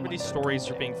is everybody's stories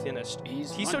are being finished.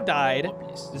 Tiso died.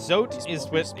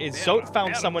 Zote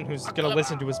found someone who's gonna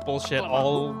listen to his bullshit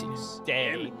all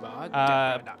day.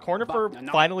 Cornifer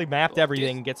finally mapped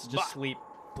everything and gets to just sleep.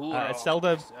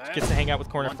 Zelda gets to hang out with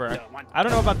Cornifer. I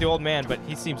don't know about the old man, but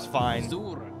he seems fine. The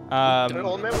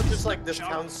old man was just like, this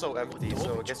town's so empty,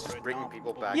 so I guess just bringing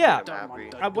people back. Yeah. And I'm happy.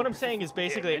 What I'm saying is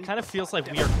basically it kind of feels like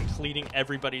we are completing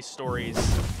everybody's stories,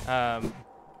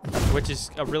 which is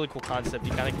a really cool concept.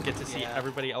 You kind of get to see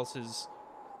everybody else's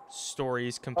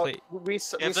stories Oh, complete. we You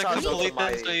saw have to Zelda complete them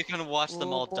Mighty. so you can watch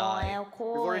them all die. We've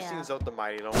already seen Zelda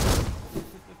Mighty, don't we?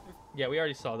 Yeah, we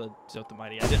already saw the Zota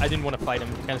Mighty. I didn't want to fight him.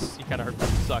 He kind of hurt me.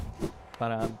 Suck.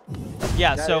 But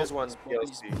yeah. That So is one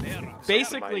DLC.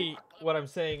 basically, what I'm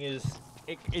saying is,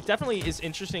 it definitely is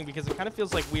interesting because it kind of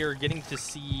feels like we are getting to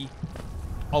see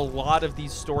a lot of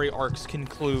these story arcs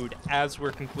conclude as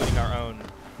we're concluding our own,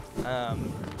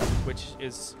 which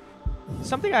is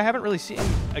something I haven't really seen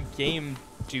a game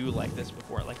do like this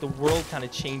before. Like the world kind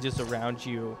of changes around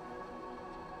you,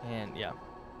 and yeah.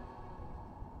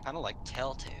 Kind of like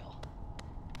Telltale.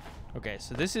 Okay,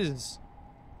 so this is.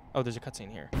 Oh, there's a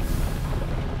cutscene here.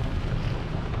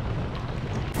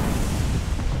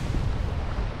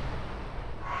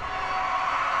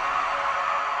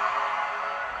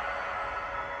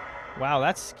 Wow,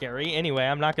 that's scary. Anyway,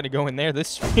 I'm not gonna go in there this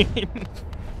stream.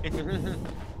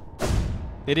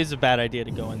 It is a bad idea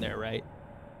to go in there, right?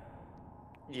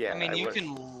 Yeah. I mean, you would.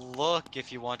 can look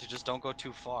if you want to, just don't go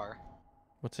too far.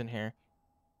 What's in here?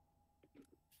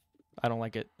 I don't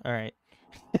like it. All right.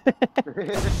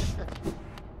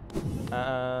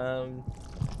 I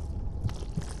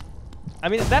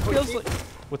mean, that feels like.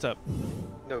 What's up?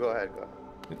 No, go ahead. Go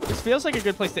ahead. This feels like a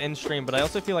good place to end stream, but I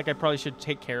also feel like I probably should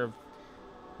take care of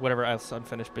whatever else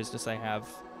unfinished business I have.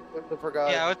 I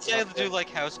forgot. Yeah, I would say to do like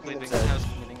house cleaning,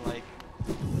 like.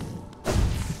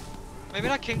 Maybe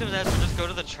not Kingdom's Edge, but just go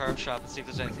to the charm shop and see if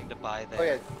there's anything to buy there. Oh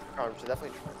yeah, charms.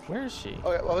 Definitely charms. Where is she? Okay,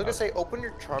 well, I was gonna say, open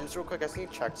your charms real quick. I just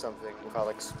need to check something without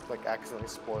like accidentally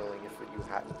spoiling if you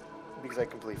hadn't, because I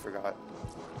completely forgot.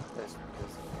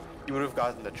 You would have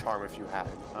gotten the charm if you had.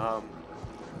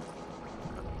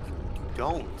 You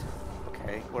don't.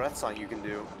 Okay, well that's something you can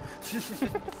do.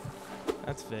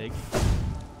 That's vague.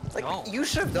 Like No. you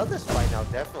should have done this by now,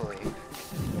 definitely.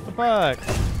 What the fuck?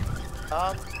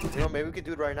 You know, maybe we could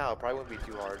do it right now. It probably wouldn't be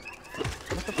too hard.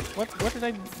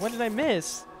 What did I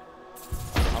miss?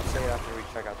 I'll say it after we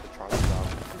check out the charm shop.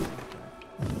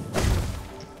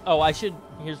 Oh, I should.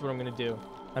 Here's what I'm gonna do.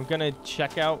 I'm gonna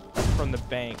check out from the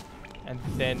bank and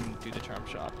then do the charm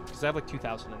shop because I have like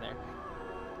 2,000 in there.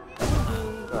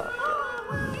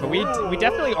 But we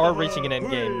definitely are reaching an end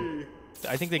game.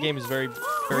 I think the game is very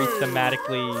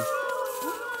thematically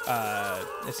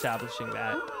establishing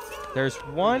that. There's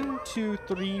 1, 2,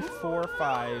 3, 4,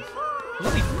 5.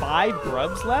 There's only 5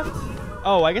 grubs left.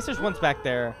 Oh, I guess there's one's back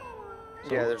there.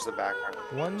 Yeah, there's the background.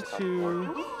 1,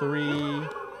 2, 3,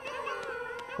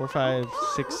 4, 5,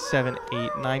 6, 7,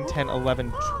 8, 9, 10,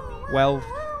 11, 12.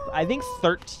 I think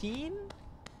 13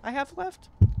 I have left.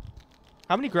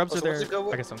 How many grubs Oh, are so what's there? it go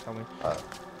with? I guess don't tell me.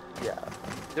 Yeah,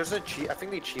 there's I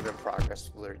think the achievement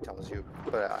progress literally tells you,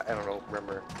 but I don't know.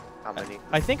 Remember how many?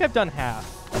 I think I've done half.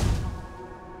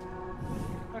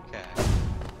 Okay.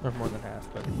 Or more than half,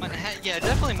 but... Yeah,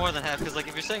 definitely more than half, because like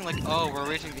if you're saying like, oh, we're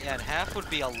reaching the end, half would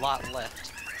be a lot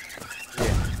left.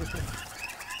 Yeah.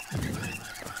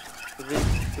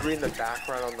 three in the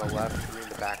background on the left, 3 in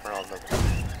the background on the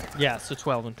right. Yeah, so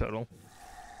 12 in total.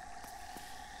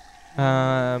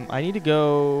 I need to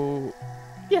go...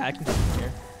 Yeah, I can go from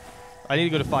here. I need to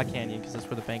go to Fog Canyon, because that's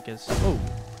where the bank is. Oh,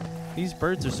 these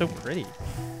birds are so pretty.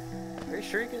 Are you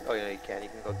sure you can? Oh yeah, you can. You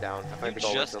can go down. I You think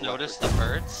all just the noticed left the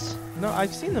birds? No,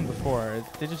 I've seen them before.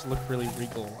 They just look really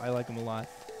regal. I like them a lot.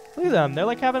 Look at them. They're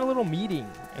like having a little meeting.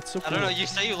 It's so cool. I don't know, you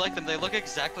say you like them, they look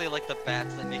exactly like the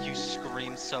bats that make you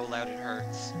scream so loud it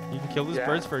hurts. You can kill those Yeah.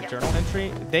 birds for a journal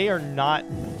entry. They are not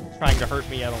trying to hurt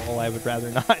me at all. I would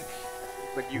rather not.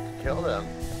 But you can kill them.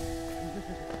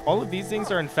 All of these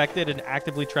things are infected and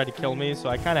actively try to kill me, so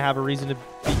I kind of have a reason to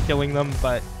be killing them,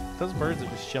 but those birds are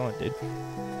just chilling, dude.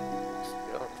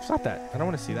 Stop that. I don't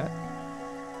want to see that.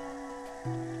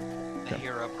 The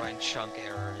Herobrine chunk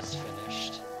error is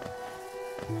finished.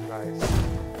 Nice.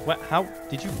 What? How?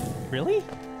 Did you... Really?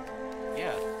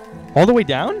 Yeah, All the way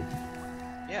down?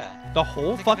 yeah. The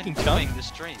whole I think I've fucking been chunk? doing the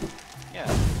stream.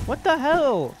 Yeah. What the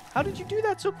hell? How did you do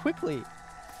that so quickly?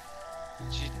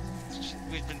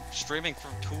 We've been streaming for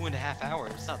 2.5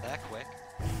 hours. It's not that quick.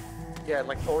 Yeah,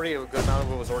 like already a good amount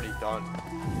of it was already done.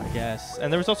 I guess.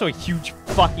 And there was also a huge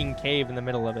fucking cave in the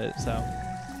middle of it, so...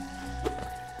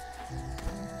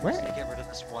 Just Where? gonna get rid of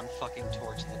this one fucking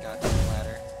torch in the goddamn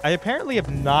ladder. I apparently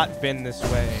have not been this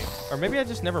way. Or maybe I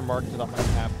just never marked it on my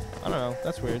map. I don't know.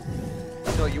 That's weird.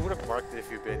 No, you would have marked it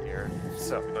if you've been here.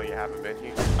 So, no, you haven't been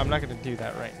here. I'm not going to do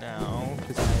that right now,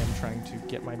 because I am trying to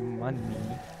get my money.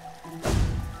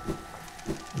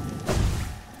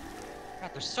 God,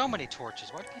 there's so many torches.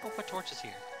 Why do people put torches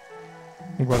here?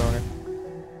 What on it?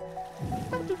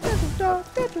 I'm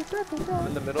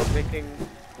in the middle of making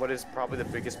what is probably the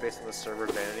biggest base on the server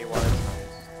vanity-wise.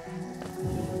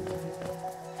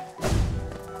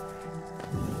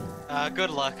 Good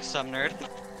luck, some nerd.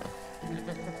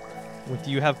 What,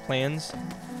 do you have plans?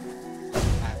 I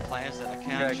have plans that I Yeah,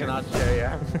 can't I share. cannot share,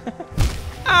 yeah.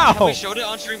 Have we Ow! showed it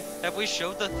on stream? Have we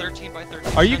showed the 13 by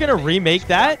 13? Are you gonna remake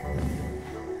that?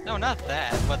 No, not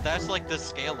that, but that's like the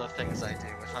scale of things I do.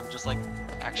 If I'm just like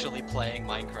actually playing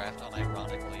Minecraft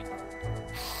unironically.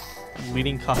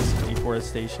 Leading cause of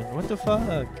deforestation. What the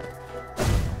fuck?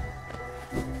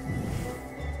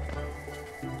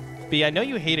 B, I know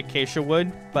you hate acacia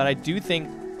wood, but I do think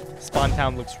Spawn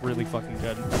Town looks really fucking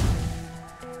good.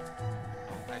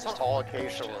 It's not all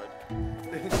acacia wood.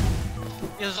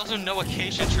 Yeah, there's also no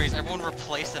acacia trees. Everyone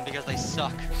replaced them because they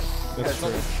suck. That's There's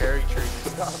only cherry trees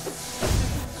and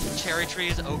stuff. Cherry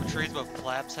trees, oak trees, but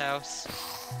Plab's house.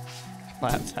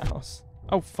 Lab's house.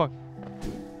 Oh fuck.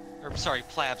 Or sorry,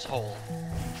 Plab's hole.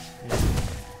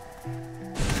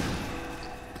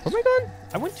 What am I doing?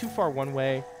 I went too far one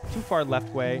way, too far left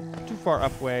way, too far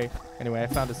up way. Anyway, I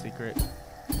found a secret.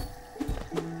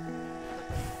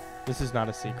 This is not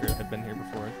a secret. I've been here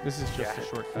before. This is just a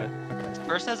shortcut. Okay.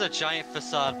 First has a giant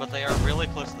facade, but they are really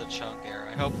close to the chunk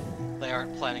area. I hope they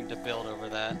aren't planning to build over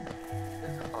that.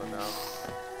 Oh no.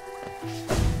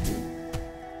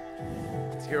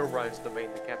 It's Herobrine's domain,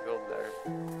 they can't build there.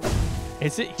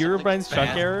 Is it Herobrine's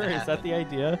chunk bad error? Is that happened. the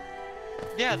idea?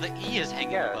 Yeah, the E is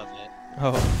hanging Yeah. above it.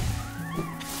 Oh.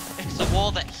 It's a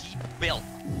wall that he built.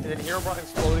 And then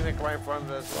Herobrine's floating like right in front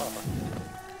of it as well.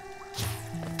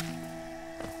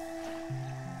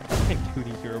 Fucking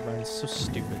Cootie Herobrine is so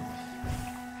stupid.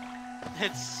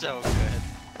 It's so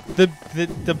good.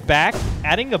 The back,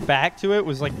 adding a back to it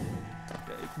was like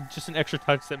just an extra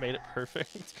touch that made it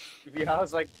perfect. Yeah, I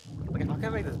was like, how can I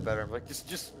make this better? I'm like,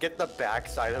 just get the back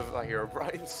side of a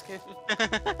Herobrine skin.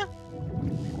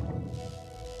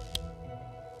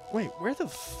 Wait, where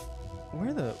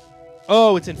the?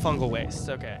 Oh, it's in fungal waste.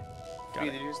 Okay. Got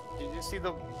Did it. you see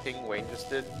the ping Wayne just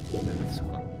did?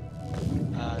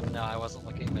 No, I wasn't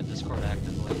looking at Discord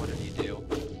actively. What did he do?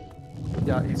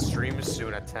 Yeah, he streams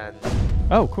soon at 10.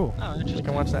 Oh, cool. Oh, I interesting.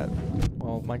 can watch that.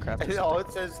 Well, Minecraft. And Is all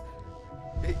it says,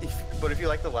 but if you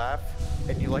like to laugh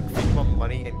and you like to think about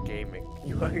money and gaming,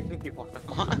 you want to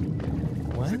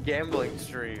what? It's a gambling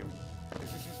stream.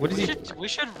 What is he? We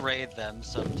should raid them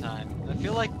sometime. I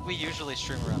feel like we usually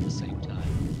stream around the same time.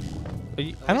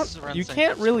 I least don't. around You the same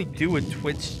can't time. really do a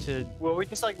Twitch to Well, we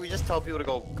just tell people to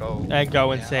go. and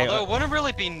go and Yeah, say although it wouldn't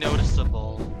really be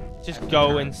noticeable. just at the go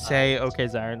current and say time. okay,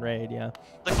 Zion raid. Yeah.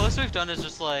 The closest we've done is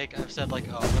just like I've said like,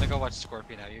 oh, I'm gonna go watch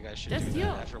Scorpion now. You guys should Just do you,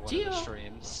 that after one of the Gio.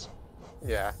 streams.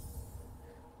 Yeah.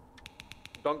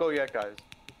 Don't go yet, guys.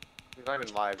 He's not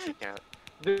even live, so you can't.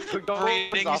 Dude, don't go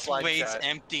Ratings offline waits chat.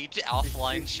 empty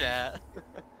offline chat.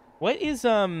 What is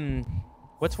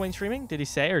What's Wayne streaming? Did he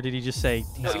say, or did he just say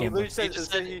he's No, he gambling? literally said, He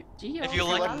just said said- he, Gio. If you if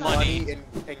like you like money- money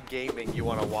and gaming, you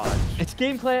want to watch. It's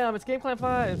Game Clam. It's Game Clam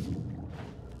 5.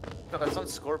 No, that's on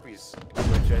Scorpies.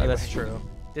 Oh, that's true.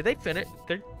 Did they finish?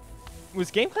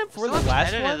 Was Game Clam 4 the Someone last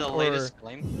edited one, the or latest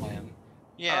Flame Clam.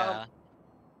 Yeah.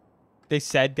 they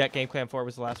said that Game Clam 4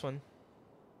 was the last one?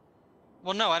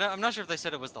 Well, no, I'm not sure if they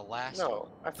said it was the last. No.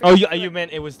 I Oh, forget you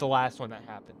meant it was the last one that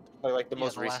happened. like the Yeah,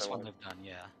 most the recent last one one. they've done.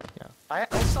 Yeah. I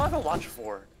still haven't watched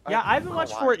 4. Yeah, I haven't don't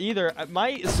watched know 4 why. either. My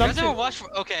You guys assumption. ever watched?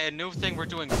 Okay, a new thing we're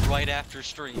doing right after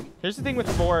stream. Here's the thing with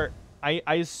 4. I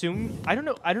assume I don't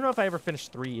know if I ever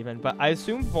finished 3 even, but I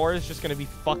assume 4 is just gonna be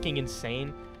fucking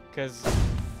insane, because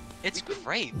It's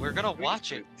great. We're gonna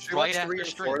watch it Should we right watch 3 after and 4?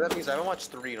 stream. That means I haven't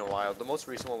watched 3 in a while. The most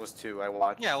recent one was 2. I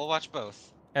watched. Yeah, we'll watch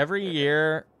both. every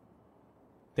year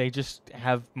they just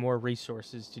have more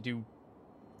resources to do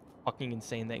fucking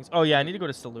insane things. Oh yeah, I need to go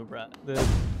to Salubra.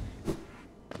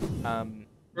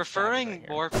 Referring right here.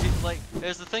 more people, like,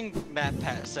 there's the thing Matt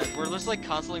Pat said. We're just like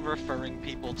constantly referring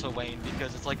people to Wayne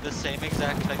because it's like the same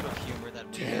exact type of humor that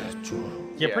we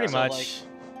do. Yeah, pretty so, much.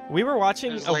 We were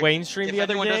watching There's, a like, Wayne stream If the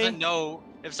other anyone day. doesn't know,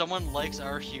 if someone likes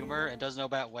our humor and doesn't know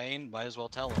about Wayne, might as well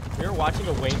tell them. We were watching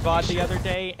a Wayne VOD the other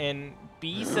day, and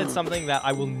B said something that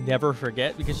I will never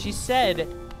forget, because she said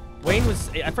Wayne was,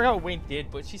 I forgot what Wayne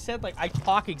did, but she said, like, I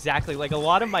talk exactly, like, a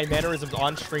lot of my mannerisms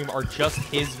on stream are just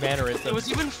his mannerisms. It was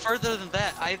even further than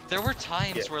that. There were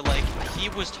times where like he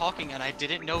was talking and I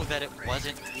didn't know that it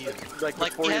wasn't you. Like Like,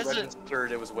 before he you has a-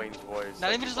 registered, it was Wayne's voice. Not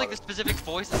Like, even just like the before- specific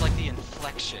voice, it's like the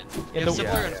inflection. You And have the-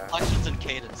 similar Yeah, yeah. inflections and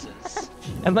cadences.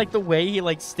 And, like, the way he,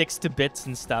 like, sticks to bits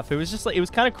and stuff. It was just, like, it was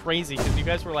kind of crazy, because you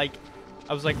guys were, like,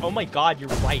 I was like, oh my god, you're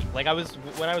right. Like,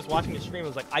 when I was watching the stream, I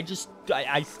was like,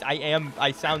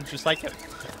 I sound just like him.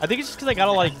 I think it's just because I got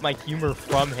a lot of my humor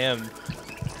from him.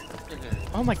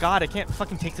 Oh my god, I can't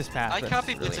fucking take this path. I That's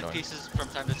copy really bits and annoying. pieces from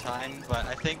time to time, but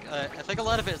I think a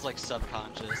lot of it is like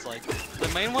subconscious. Like the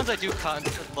main ones I do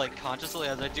consciously,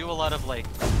 is I do a lot of like,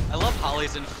 I love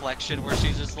Holly's inflection where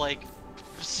she's just like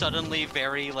suddenly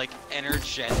very like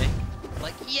energetic,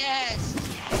 like yes,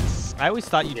 yes. I always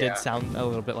thought you Yeah. did sound a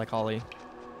little bit like Holly.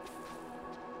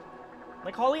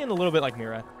 Like Holly and a little bit like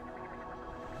Mira.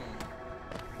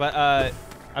 But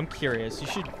I'm curious.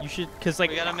 You should, cause like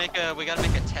We gotta make a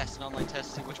test, an online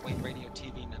test, to see which Wayne Radio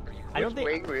TV member you are. I don't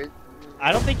think Wait.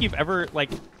 I don't think you've ever like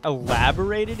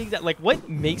elaborated exactly like what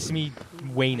makes me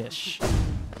Waynish.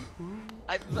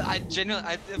 I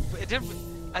genuinely, it did.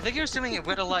 I think you're assuming it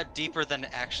went a lot deeper than it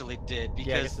actually did,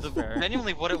 Yeah, I because guess that's fair.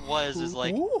 genuinely what it was is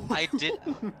like Ooh. I did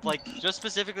like just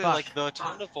specifically Fuck. like the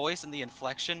tone of voice and the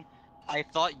inflection. I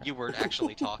thought you were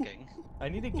actually talking. I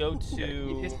need to go You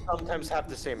to just sometimes have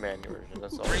the same mannerism.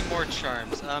 That's all. 3 more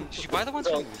charms. Did you buy the ones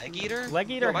from Leg Eater? Leg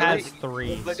Eater Yeah, has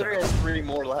 3. Like so- there has 3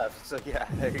 more left. So yeah,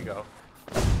 there you go.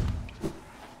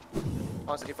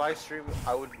 Honestly, if I stream,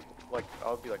 I would be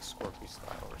like Scorpy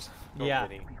style or something. No Yeah.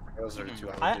 kidding. Those are the 2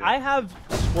 I would do. I have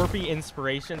Scorpy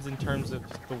inspirations in terms of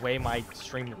the way my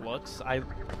stream looks. Oh,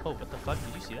 what the fuck?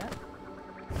 Did you see that?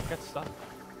 I got stuck.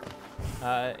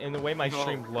 In the way my Oh.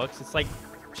 stream looks, it's like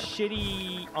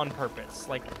shitty on purpose.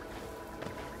 Like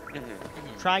Mhm.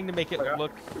 trying to make it Like,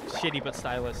 look shitty but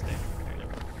stylistic. Kind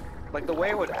of. Like the way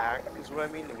it would act is what I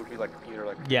mean. It would be like either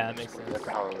like Yeah, that makes like sense.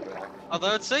 how it would act.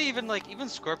 Although I'd say even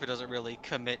Scorpio doesn't really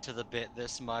commit to the bit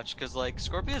this much, because like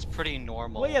Scorpio is pretty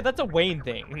normal. Well, yeah, that's a Wayne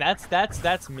thing. And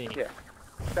that's me. Yeah.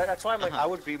 That's why I'm like I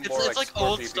would be more It's like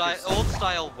old Scorpy style because- old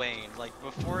style Wayne. Like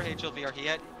before HLVR, he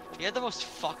had the most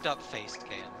fucked up face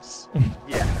cams.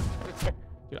 Yeah.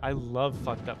 Dude, I love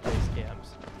fucked up face cams.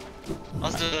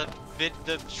 Also,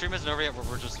 the stream isn't over yet. Where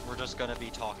we're just gonna be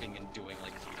talking and doing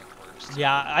like feedback words.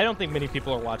 Yeah, I don't think many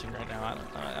people are watching right now.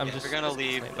 I'm Yeah, just. we're gonna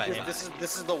leave. saying. Bye. This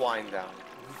is the wind down.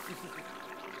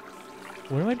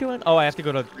 What am I doing? Oh, I have to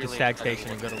go to the Really Stag exciting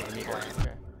Station and go to one. Leg Eater.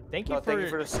 Okay. Thank you No, for. thank you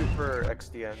for the super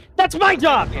XDN. That's my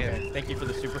job. Yeah. Okay. Thank you for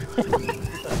the super.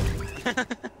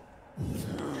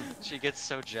 She gets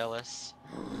so jealous.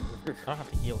 I don't have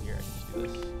to heal here. I can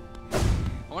just do this.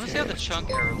 I want to see how the chunk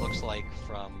error looks like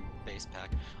from base pack.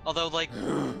 Although like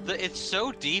it's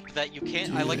so deep that you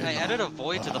can't. I added a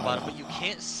void to the bottom, but you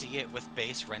can't see it with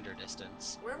base render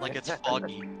distance. Like it's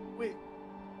foggy. Wait.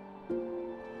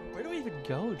 Where do I even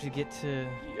go to get to?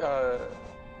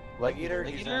 Leg Eater.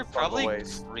 Like he's either in Fungal probably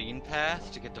Waste. green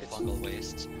path to get to It's- fungal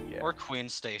waste, Yeah. or Queen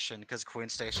Station, because Queen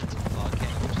Station's in fog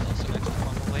camp, which is also next to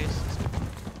fungal waste.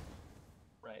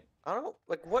 Right. I don't know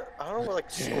what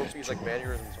like Scorpion's like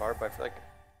mannerisms are, but I feel like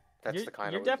that's the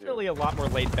kind You're of definitely a lot more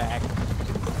laid back.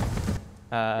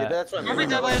 Yeah, that's what I Every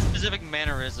mean. time I have specific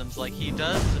mannerisms, like he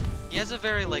has a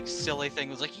very like silly thing.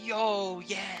 It was like, yo,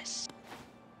 yes,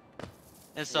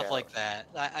 and stuff Yeah. like that.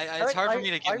 It's hard for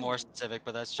me to get I- more specific,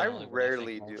 but that's I generally what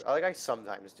rarely think do. of. I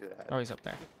sometimes do that. Oh, he's up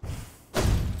there.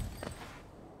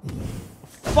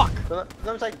 Fuck.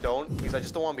 Sometimes I don't because I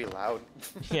just don't want to be loud.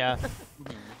 Yeah. Mhm.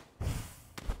 Get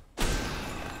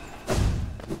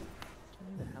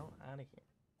me the hell out of here.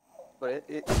 But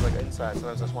it's like inside.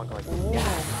 Sometimes I just want to like. Ooh.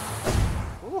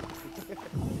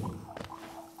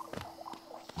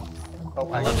 Oh,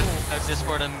 I love that how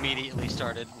Discord immediately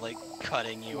started like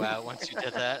cutting you out once you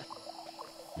did that.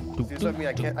 See, so I mean,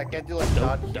 I can't do like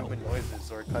non-human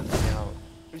noises or it cuts me out.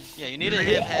 Yeah, you need to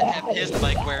have his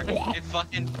mic where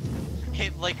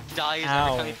it like dies Ow.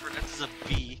 every time he pronounces a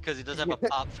B because he doesn't have a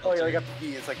pop Oh filter. yeah, I got the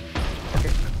B. It's like okay,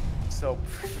 so.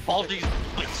 Baldi's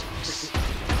basics.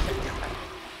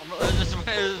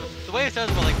 The way it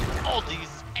sounds about like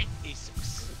Baldi's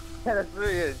basics. Yeah, that's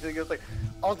really it. It's like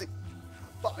all the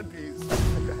bodies. I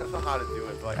don't know how to do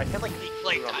it, but like, I can't like do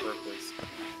it on purpose.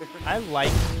 I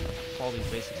like all these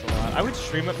basics a lot. I would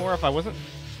stream it more if I wasn't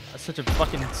such a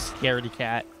fucking scaredy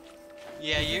cat.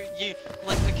 Yeah, you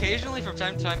like occasionally from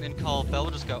time to time in call, Bell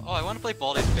will just go, oh, I want to play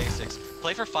Baldi's Basics.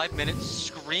 Play for 5 minutes,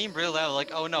 scream real loud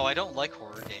like, oh no, I don't like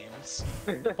horror games.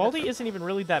 Baldi isn't even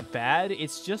really that bad.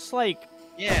 It's just like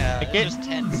Yeah, I it's get- just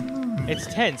tense.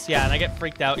 it's tense, yeah, and I get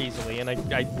freaked out easily, and I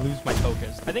lose my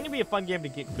focus. I think it'd be a fun game to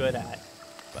get good at,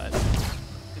 but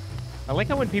I like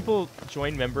how when people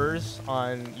join members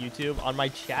on YouTube, on my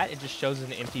chat, it just shows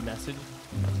an empty message.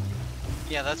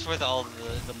 Yeah, that's with all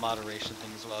the moderation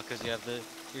thing as well, because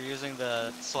you're using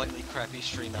the slightly crappy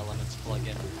Stream Elements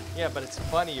plugin. Yeah, but it's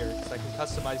funnier because I can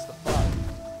customize the fun.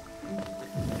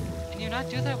 Can you not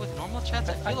do that with normal chats?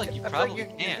 I feel like you I feel probably you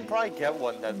can. can probably get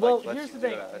one that Well, like lets here's you the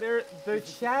do thing. that. The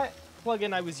chat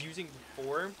plugin I was using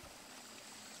before,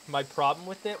 my problem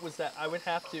with it was that I would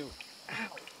have to. Ow.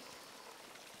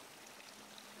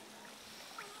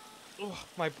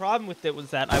 my problem with it was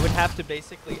that I would have to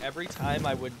basically every time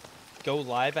I would go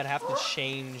live, I'd have to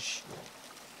change.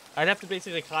 I'd have to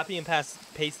basically copy and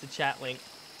paste the chat link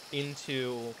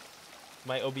into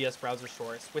my OBS browser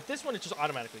source. With this one, it just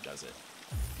automatically does it.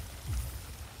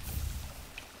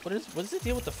 What is the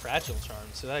deal with the fragile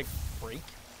charms? Do they like break?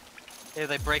 Yeah,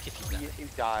 they break if you die. You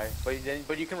die,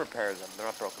 but you can repair them. They're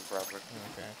not broken forever.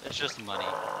 Okay. It's just money.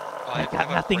 Oh, I Got have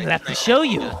a nothing break left to rate. show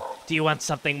you. Do you want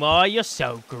something more? You're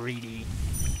so greedy.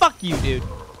 Fuck you, dude.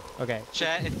 Okay.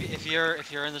 Chat, if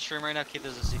you're in the stream right now, keep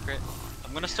this a secret.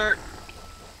 I'm gonna start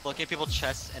looking at people's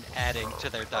chests and adding to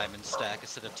their diamond stack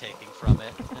instead of taking from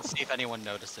it, and see if anyone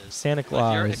notices. Santa But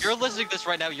Claus. if you're listening to this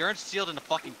right now, you're sealed in a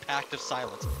fucking pact of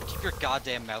silence. Keep your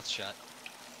goddamn mouth shut.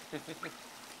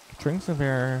 Drinks of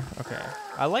air. Okay.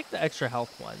 I like the extra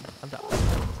health one. I'm down.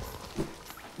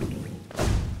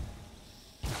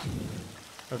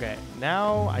 Okay.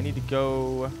 Now I need to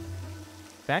go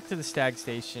back to the stag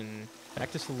station.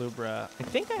 Back to Salubra. I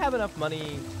think I have enough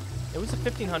money. It was a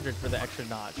 1,500 for the extra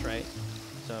notch, right?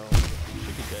 So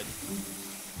should be good.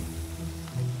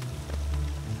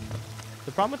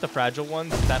 The problem with the fragile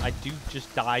ones is that I do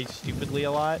just die stupidly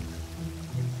a lot.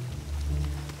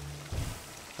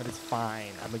 But it's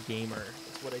fine. I'm a gamer.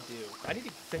 That's what I do. I need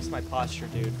to fix my posture,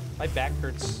 dude. My back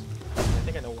hurts. I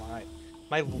think I know why.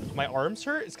 My arms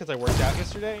hurt is because I worked out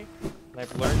yesterday. And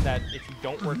I've learned that if you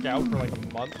don't work out for like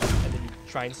a month and then you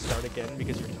try and start again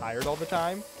because you're tired all the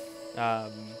time,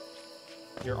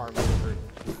 your arms will hurt.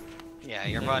 Yeah,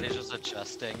 your body's just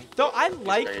adjusting. Though I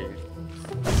like,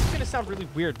 this is gonna sound really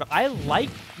weird, but I like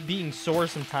being sore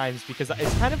sometimes because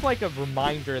it's kind of like a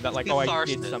reminder that like, oh, I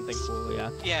did Catharsis. something cool,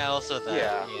 yeah. Yeah, also that.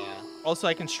 Yeah. Also,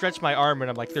 I can stretch my arm and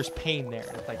I'm like, there's pain there.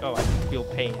 It's like, oh, I can feel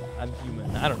pain. I'm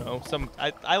human. I don't know.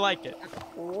 I like it.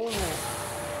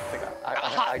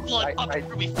 Hot blood pumping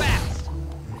through me fast.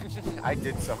 I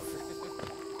did something.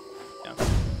 Yeah.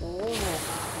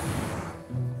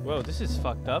 Whoa, this is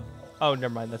fucked up. Oh,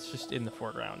 never mind. That's just in the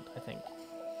foreground, I think.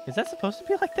 Is that supposed to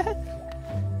be like that?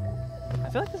 I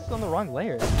feel like this is on the wrong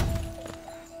layer.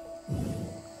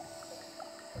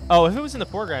 Oh, if it was in the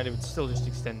foreground, it would still just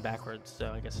extend backwards,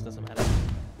 so I guess it doesn't matter.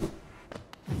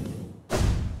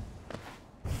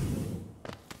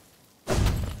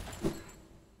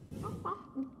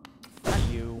 Not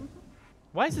you.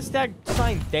 Why is the stag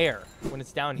sign there when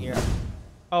it's down here?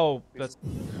 Oh, that's...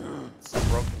 It's a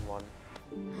broken one.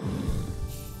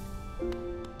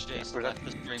 Jason left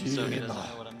the stream so he doesn't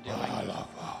know what I'm doing.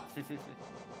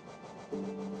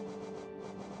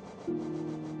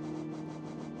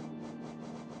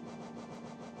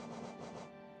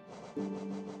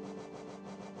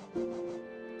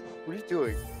 What are you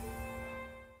doing?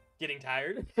 Getting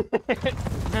tired? I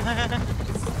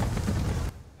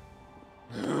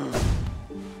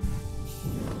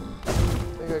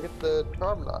gotta get the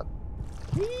charm knot.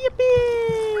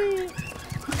 Yippee!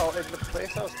 Oh, and the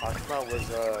place I was talking about was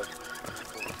the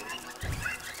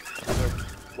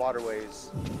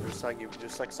waterways.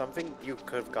 There's like something you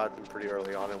could have gotten pretty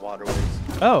early on in waterways.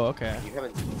 Oh, okay. You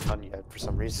haven't done yet for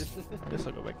some reason. I guess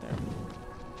I'll go back there.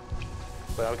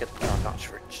 But I'll get the charm knot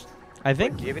first. I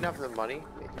think, Do you even have the money?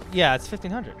 yeah, it's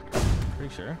 1,500.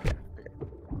 Pretty sure. Okay.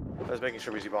 I was making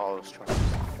sure we see all those charms.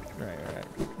 Right.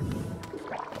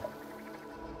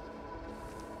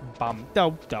 Bum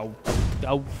do do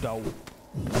do do.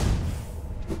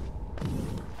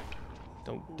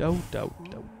 Do do do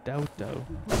do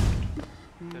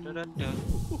do do.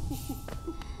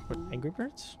 What, Angry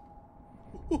Birds?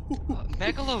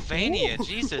 Megalovania,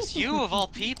 Jesus, you of all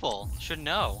people should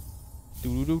know.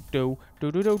 Do do do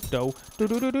do do do do do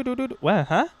do do do do do. What?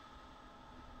 Huh?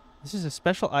 This is a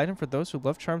special item for those who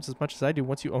love charms as much as I do.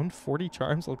 Once you own 40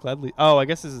 charms, I'll gladly. Oh, I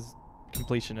guess this is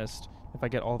completionist. If I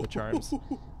get all the charms,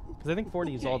 because I think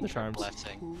 40 is all the charms.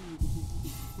 Blessing.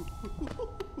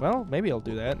 Well, maybe I'll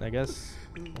do that. I guess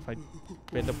if I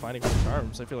end up finding more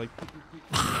charms, I feel like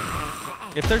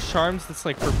if there's charms that's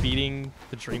like for beating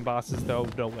the dream bosses, though,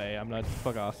 no way. I'm not.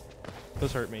 Fuck off.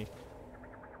 Those hurt me.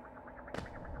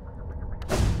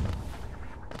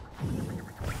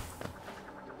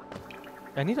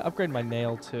 I need to upgrade my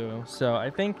nail too, so I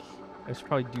think I should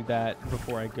probably do that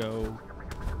before I go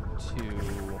to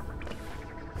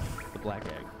the black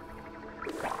egg.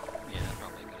 Yeah,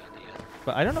 probably a good idea.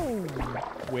 But I don't know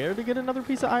where to get another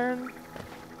piece of iron.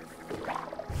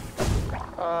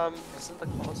 Isn't the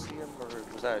Colosseum or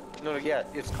was that? No, yeah,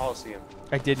 it's Colosseum.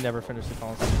 I did never finish the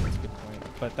Colosseum. That's a good point.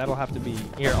 But that'll have to be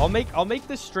here. I'll make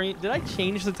this stream. Did I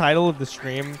change the title of the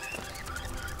stream?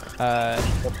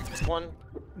 This one?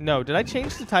 No, did I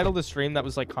change the title of the stream that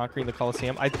was like Conquering the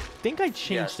Colosseum? I think I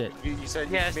changed it. You said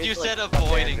Yes, made you it, like, said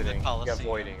avoiding the abandoning. Colosseum. Yeah,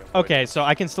 avoiding. Okay, so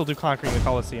I can still do Conquering the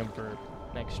Colosseum for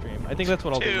next stream. I think that's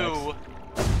what I'll do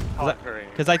next. Conquering.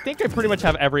 Because I think I pretty much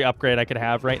have every upgrade I could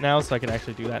have right now, so I can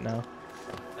actually do that now.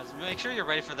 Just make sure you're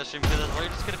ready for this stream, because it's literally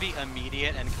just going to be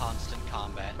immediate and constant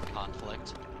combat and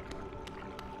conflict.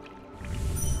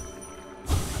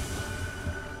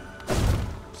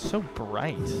 So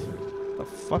bright. What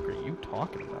the fuck are you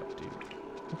talking about, dude?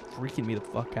 You're freaking me the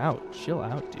fuck out. Chill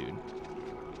out, dude.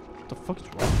 What the fuck is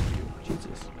wrong with you?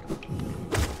 Jesus.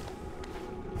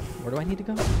 Where do I need to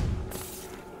go?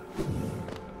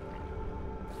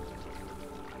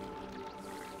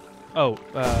 Oh,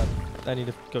 I need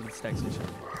to go to the stack station.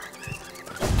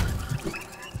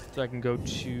 So I can go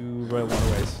to Royal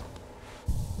Waterways.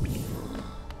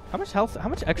 How much health, how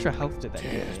much extra health did that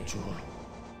give me?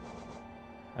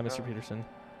 Hi, Mr. Peterson.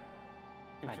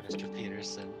 Hi, Mr.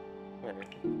 Peterson.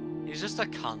 He's just a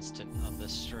constant on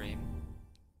this stream.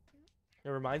 It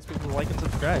reminds people to like and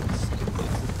subscribe. It's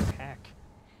a hack.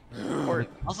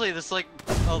 Honestly, this is like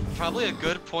probably a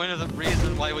good point of the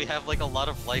reason why we have like a lot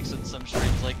of likes in some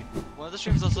streams. Like one of the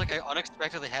streams was like I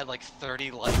unexpectedly had like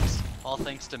 30 likes, all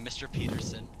thanks to Mr.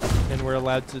 Peterson. And we're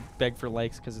allowed to beg for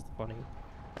likes because it's funny.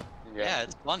 Yeah,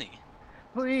 it's funny.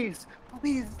 Please,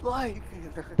 like.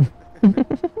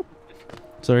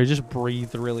 Sorry, I just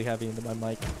breathed really heavy into my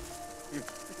mic.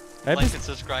 I have, Like this, and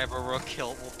subscribe or we'll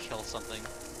kill something.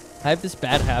 I have this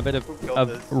bad habit Who killed of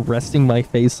this? resting my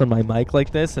face on my mic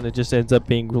like this, and it just ends up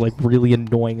being like really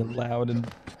annoying and loud, and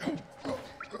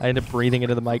I end up breathing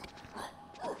into the mic.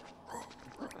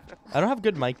 I don't have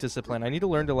good mic discipline. I need to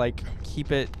learn to like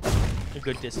keep it a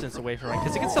good distance away from it,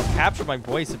 because it can still capture my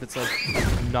voice if it's like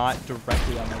not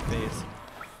directly on my face.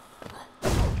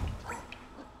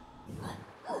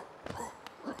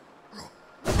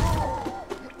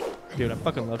 Dude, I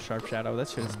fucking love Sharp Shadow. That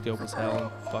shit is dope as hell.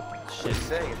 And fucking shit.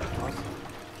 Saying it's awesome.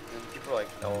 And people are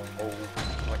like, no,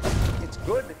 like, it's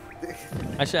good.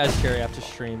 I should ask Sherry after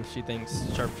stream if she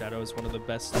thinks Sharp Shadow is one of the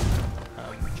best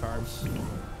charms.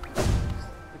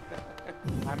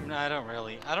 I don't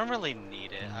really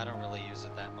need it. I don't really use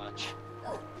it that much.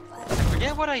 I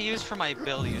forget what I use for my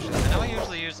build usually. I know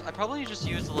I probably just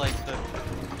use like the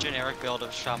generic build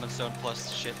of Shaman Stone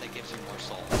plus shit that gives you more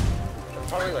soul.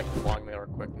 Probably like long nail or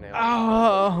quick nail.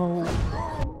 Oh!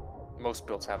 Most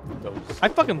builds have those. I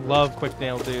fucking love Quick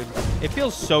Nail, dude. It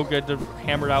feels so good to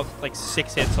hammer out like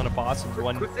 6 hits on a boss in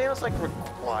one. Quick nail's like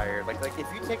required. Like if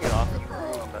you take it off, you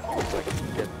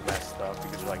get messed up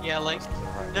because you're like. Yeah, like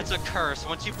that's a curse.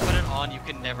 Once you put it on, you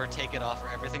can never take it off, or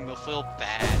everything will feel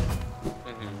bad.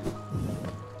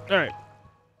 Mm-hmm. All right.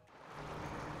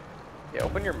 Yeah,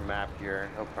 open your map here.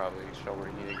 It'll probably show where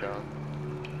you need to go.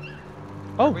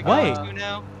 Oh We wait, got to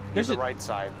now. there's the a right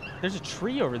side. there's a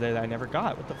tree over there that I never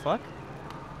got. What the fuck?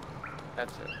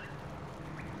 That's it.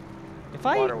 If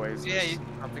I Waterways. Yeah, is you-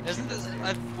 something Isn't cheap.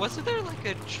 this? Wasn't there like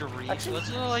a dream? Actually-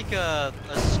 Wasn't there like a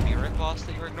spirit boss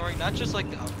that you were ignoring? Not just like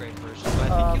the upgrade version,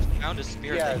 but I think you found a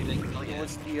spirit Yeah, that you didn't kill it yet.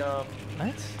 was the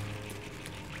what?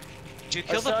 Did you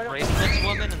kill saw the it. bracelets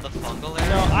woman in the fungal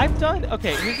area? No, I've done.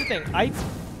 Okay, here's the thing.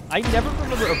 I never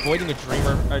remember avoiding a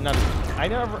dreamer or not. I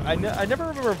never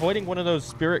remember avoiding one of those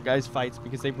spirit guys fights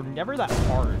because they were never that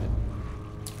hard.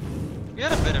 You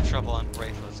had a bit of trouble on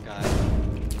Bracelets guy.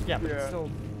 Yeah, but Yeah.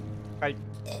 still, I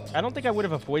don't think I would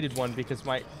have avoided one because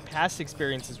my past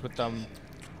experiences with them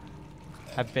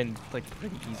have been like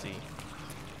pretty easy.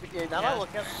 Yeah, now that I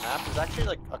look at the map, there's actually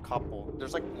like a couple.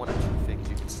 There's like 1 or 2 things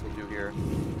you can still do here.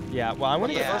 Yeah, well, I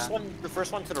want to. Yeah. The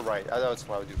first one to the right. That's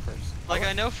what I would do first. Like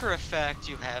I know for a fact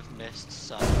you have missed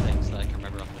some things that I can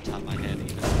remember off the top of my head,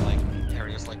 even in, like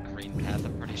areas like Green Path.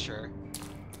 I'm pretty sure.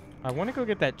 I want to go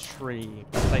get that tree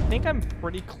because I think I'm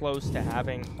pretty close to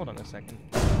having. Hold on a second.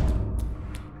 I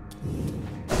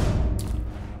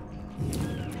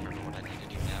remember what I need to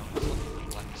do now. I was looking for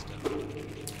Blackstone.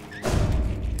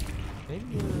 Maybe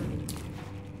you're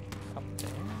up there.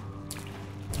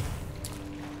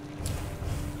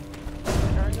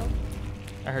 Where did I go?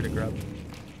 I heard a grub.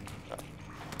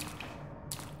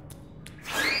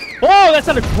 Oh, that's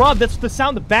not a grub. That's the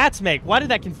sound the bats make. Why did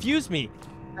that confuse me?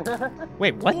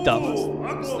 Wait, what the? This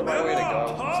is the right way to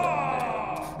go.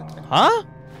 Huh?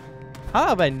 How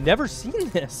have I never seen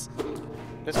this?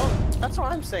 That's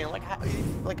what I'm saying. Like,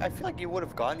 I feel like you would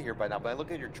have gotten here by now, but I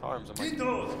look at your charms. I'm like,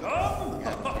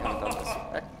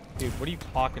 Dude, what are you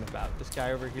talking about? This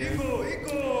guy over here?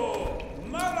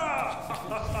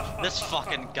 This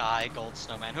fucking guy, Gold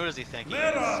Snowman. Who does he think he is?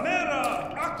 Is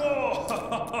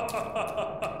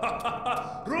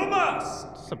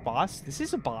this a boss? This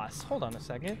is a boss. Hold on a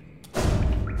second.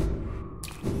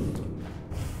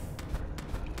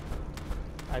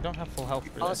 I don't have full health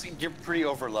for this. Honestly, you're pretty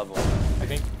over level. I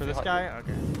think for this guy?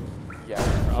 Okay. Yeah.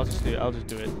 I'll just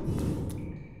do it.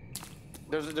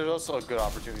 There's also good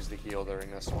opportunities to heal during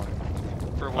this one.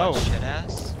 For what, Oh. shit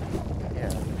ass?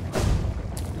 Yeah.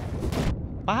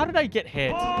 Well, how did I get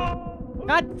hit?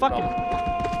 God fucking.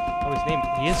 Oh, his name.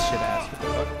 He is shit ass. What the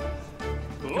fuck?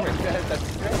 That's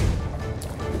great.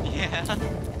 Yeah.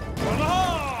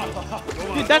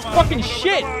 Dude, that's fucking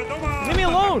shit. Leave me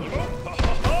alone.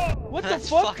 What That's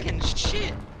the fuck? fucking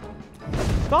shit.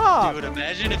 Stop. Dude,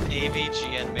 imagine if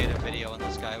AVGN made a video and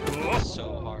this guy would go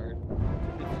so hard.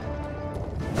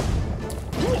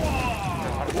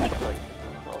 Like,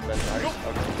 oh, that's nice.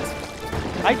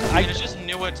 Okay. I mean, it's just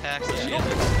new attacks that she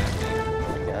isn't expecting.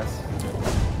 I guess.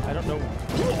 I don't know.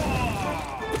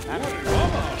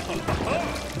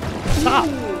 Stop.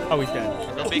 Oh, he's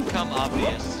dead. It'll become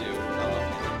obvious soon.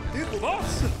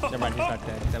 Never mind, he's not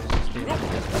dead. That was just me.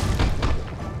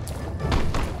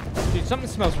 Dude, something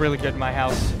smells really good in my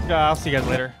house. I'll see you guys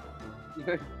later.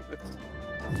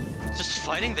 Just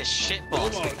fighting this shit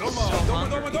boss makes me so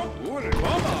hungry.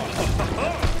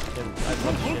 I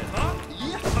love shit.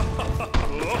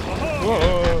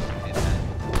 Whoa.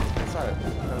 That's not it.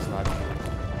 That was not it.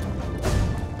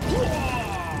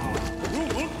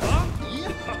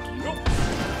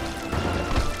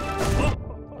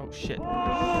 Oh shit.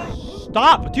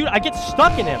 Stop! Dude, I get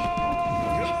stuck in him!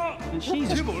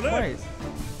 Jesus Christ.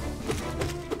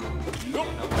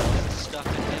 Stuck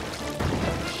in him.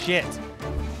 Shit.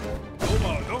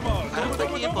 I don't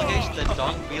think the implication that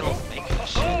dung beetles make this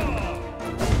shit.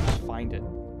 Just find it.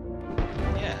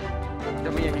 Yeah. I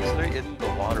mean, he's literally in the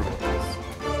water with us.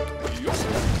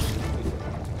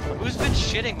 Who's been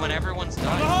shitting when everyone's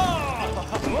dying?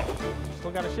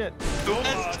 Still got a shit. Who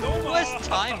has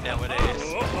time nowadays?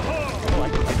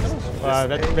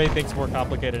 That made things more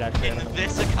complicated, actually. In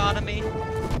this economy?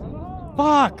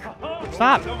 Fuck!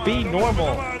 Stop! Be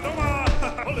normal!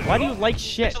 Why do you like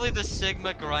shit? Actually, the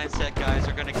Sigma grindset guys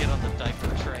are gonna get on the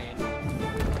diaper train.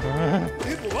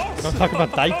 Don't talk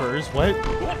about diapers, what?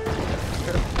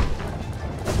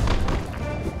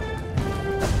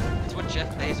 That's what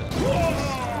Jeff Bezos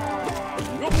does.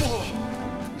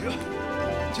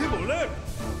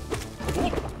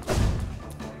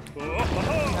 You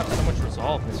have so much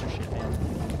resolve, Mr. Shitman.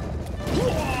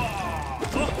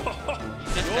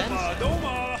 Defense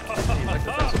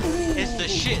is the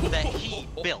shit that he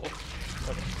built.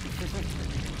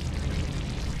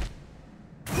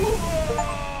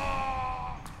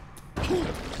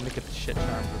 Let me get the shit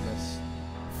charm from this.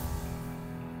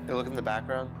 Hey, look in the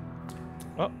background.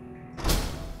 Oh.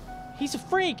 He's a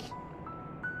freak!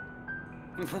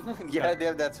 Yeah,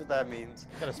 that's what that means.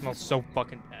 Gotta smell so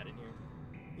fucking bad in here.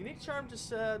 Unique charm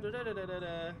just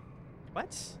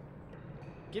what?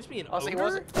 Gives me an Honestly,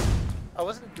 odor? I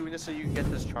wasn't doing this so you can get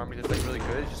this charm because it's like really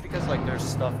good. It's just because like there's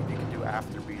stuff you can do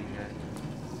after beating it.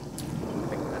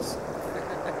 Like this.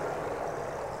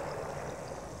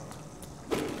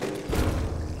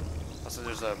 Also,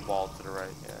 there's a wall to the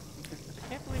right. Yeah. I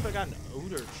can't believe I got an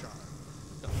odor charm.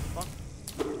 What the fuck?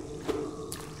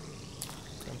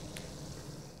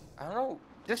 I don't know.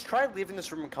 Just try leaving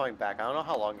this room and coming back. I don't know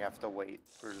how long you have to wait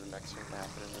for the next thing to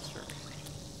happen in this room.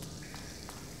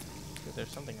 Is there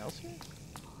something else here?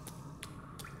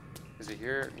 Is it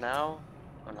here now?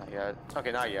 Oh, not yet.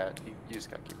 Okay, not yet. You just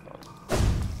gotta keep going.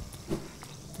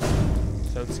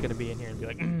 So it's gonna be in here and be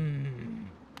like,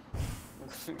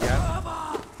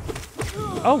 Yeah.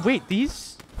 Oh wait,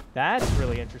 these? That's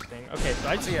really interesting. Okay, so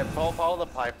I So yeah, follow the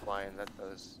pipeline.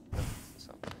 That's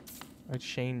something. I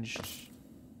changed.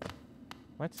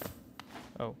 What?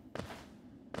 Oh.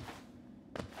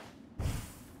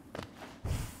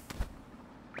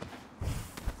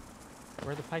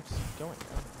 Where are the pipes going?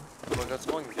 Look, it's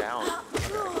going down.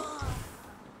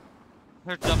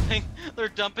 Okay. They're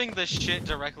dumping the shit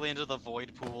directly into the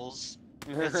void pools.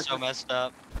 It's so messed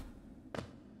up.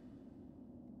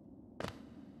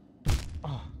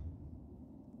 Oh.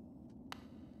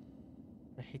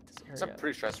 I hate this area. It's a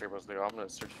pretty stressful able to do. I'm gonna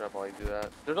search it up while you do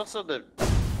that. There's also the.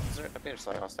 I think there's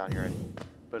something else down here, right?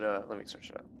 But let me search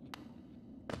it up.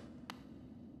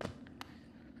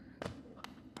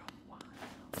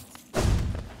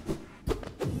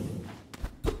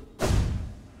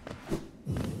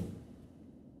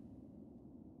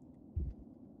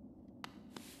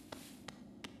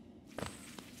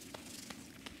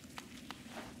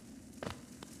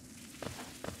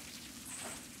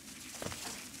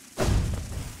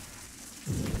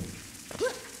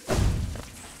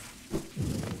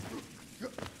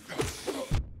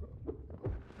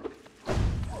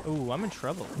 Ooh, I'm in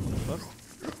trouble. Whoops.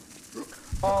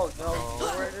 Oh no, you know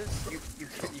where it is?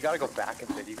 You gotta go back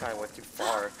a bit. You kind of went too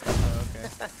far. Oh, okay.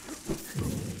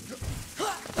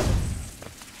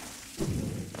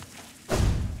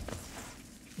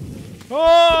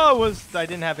 Oh, I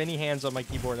didn't have any hands on my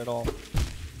keyboard at all.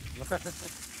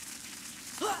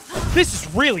 This is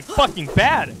really fucking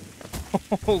bad.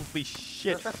 Holy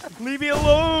shit. Leave me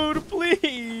alone,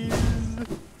 please.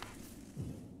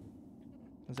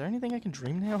 Is there anything I can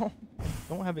dream now? I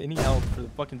don't have any help for the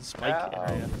fucking spike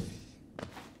area.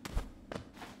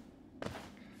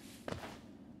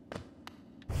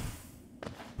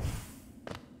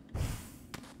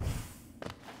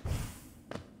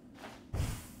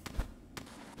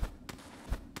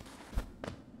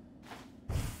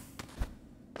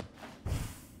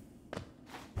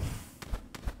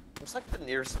 It's like the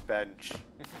nearest bench.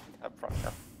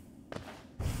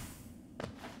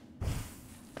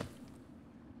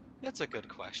 That's a good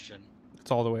question.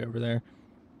 It's all the way over there.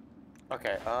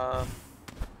 Okay,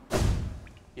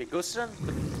 yeah, go sit on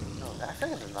the... No, I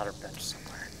think there's another bench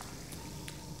somewhere.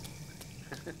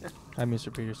 Hi,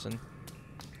 Mr. Peterson.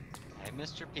 Hey,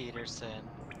 Mr. Peterson.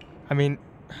 I mean...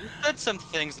 You said some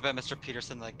things about Mr.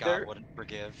 Peterson that God wouldn't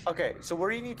forgive. Okay, so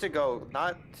where you need to go,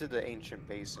 not to the ancient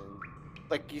basin.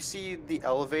 Like, you see the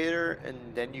elevator, and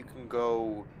then you can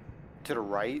go to the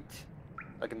right.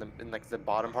 Like, in the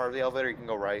bottom part of the elevator, you can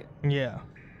go right. Yeah.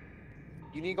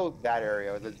 You need to go that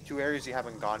area. The two areas you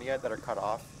haven't gone yet that are cut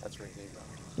off, that's where you need to go.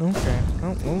 Okay.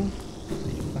 Oh, well,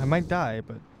 I might die,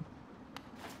 but...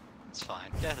 It's fine.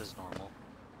 Death is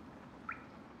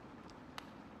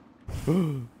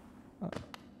normal.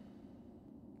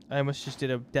 I almost just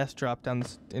did a death drop down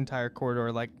this entire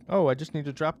corridor, like, oh, I just need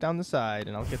to drop down the side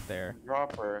and I'll get there.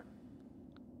 Dropper.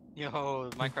 Yo,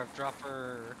 Minecraft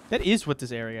dropper. That is what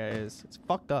this area is. It's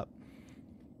fucked up.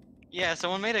 Yeah,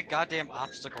 someone made a goddamn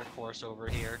obstacle course over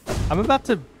here. I'm about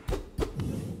to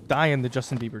die in the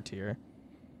Justin Bieber tier.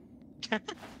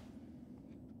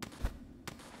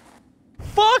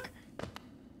 Fuck!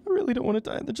 I really don't want to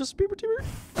die in the Justin Bieber tier.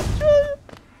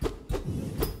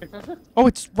 Oh,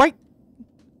 it's right.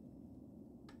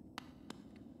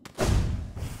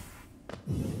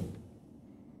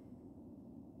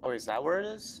 Oh, is that where it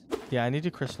is? Yeah, I need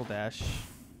to crystal dash.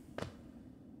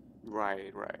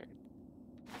 Right, right.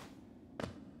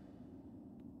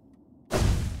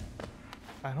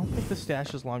 I don't think the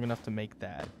stash is long enough to make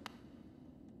that.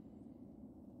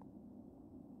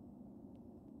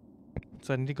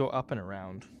 So I need to go up and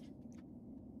around.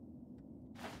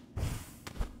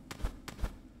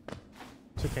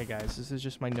 It's okay, guys. This is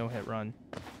just my no-hit run.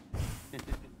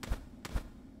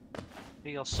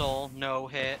 Steel Soul, no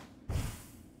hit.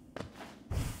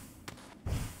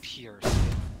 Pure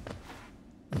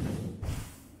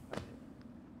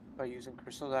By using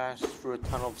Crystal Dash through a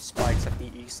tunnel of spikes at the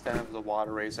east end of the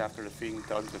water race after defeating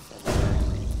Doug Defender.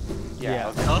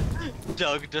 Yeah. Okay.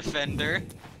 Doug Defender.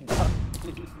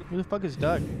 Who the fuck is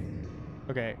Doug?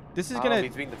 Okay, this is Oh, gonna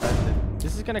he's being defended.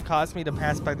 this is gonna cause me to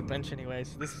pass by the bench anyway,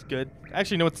 so this is good.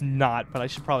 Actually, no, it's not. But I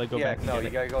should probably go Yeah, back. And no, get you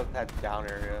it. gotta go that down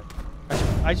area.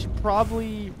 I should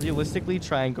probably realistically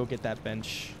try and go get that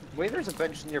bench. Wait, there's a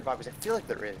bench nearby because I feel like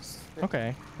there is.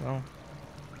 Okay. Well.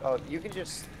 Oh, you can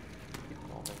just keep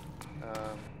going.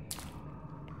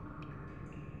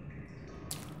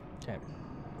 Okay.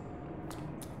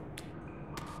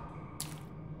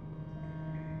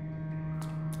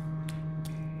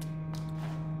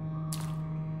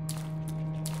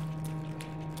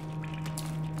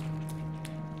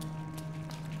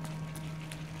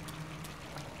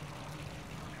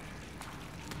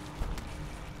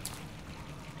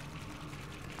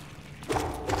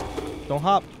 Don't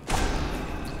hop.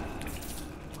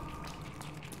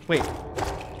 Wait.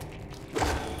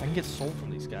 I can get soul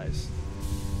from these guys.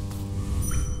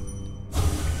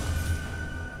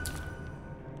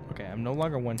 Okay, I'm no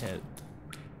longer one hit.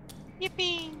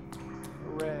 Yippee!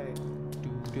 Hooray.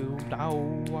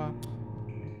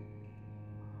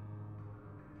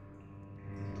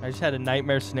 I just had a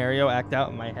nightmare scenario act out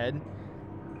in my head.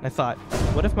 I thought,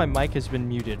 what if my mic has been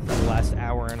muted for the last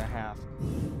hour and a half?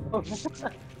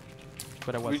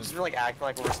 But I We wasn't. just been like acting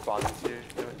like we're responding to you,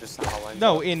 just how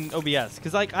No, in OBS,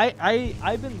 because like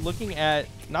I've been looking at,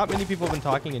 not many people have been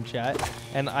talking in chat,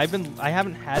 and I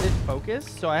haven't had it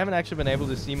focused, so I haven't actually been able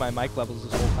to see my mic levels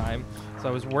this whole time. So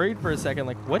I was worried for a second,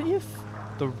 like, what if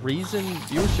the reason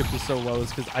viewership is so low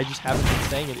is because I just haven't been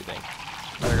saying anything?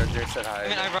 There goes Jay said hi. I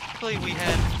mean, ironically, we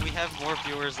have more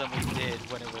viewers than we did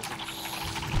when it was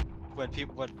when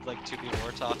like 2 people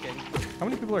were talking. How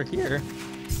many people are here?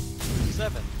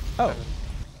 7. Oh.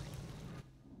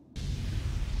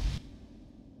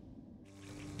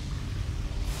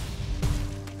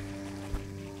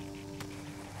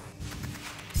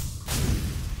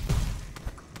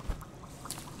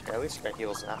 Okay, at least you got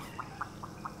heals now.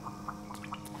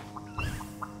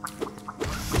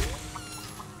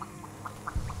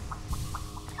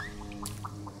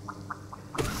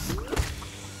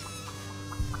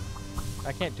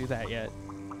 I can't do that yet.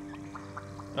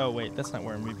 Oh wait, that's not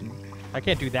where I'm moving. I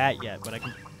can't do that yet, but I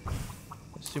can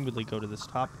assumedly go to this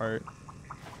top part.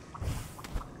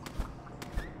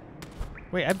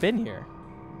 Wait, I've been here.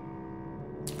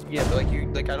 Yeah, but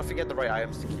like I don't forget the right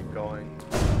items to keep going.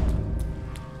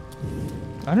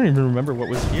 I don't even remember what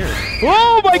was here.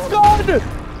 Oh my god!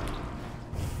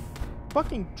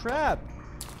 Fucking trap.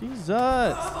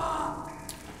 Jesus.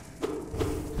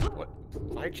 What?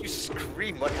 Why'd you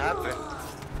scream? What happened?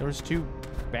 There was 2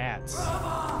 bats.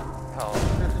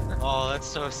 Oh. Oh, that's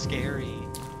so scary.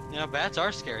 You know, bats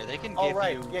are scary. They can Oh give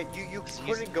right, you. yeah, you diseases.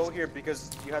 couldn't go here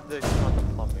because you had to turn on the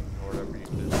plumbing or whatever you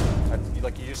did.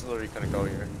 Like you just literally couldn't go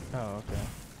here. Oh, okay.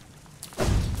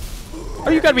 Oh,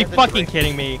 you gotta be had to fucking drink-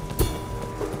 kidding me.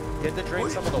 You had to drink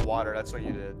some of the water. That's what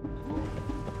you did.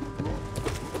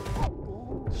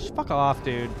 Fuck off,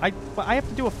 dude. I have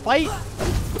to do a fight?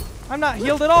 I'm not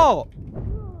healed at all.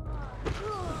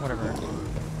 Whatever.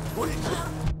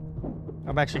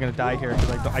 I'm actually gonna die here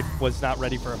because I was not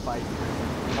ready for a fight.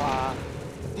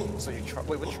 So you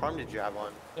wait, what charm did you have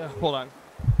on? Hold on.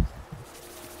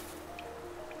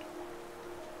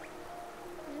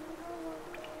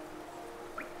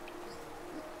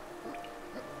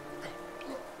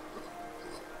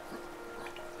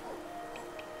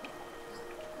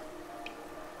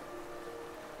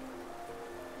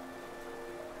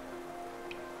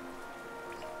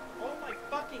 Oh my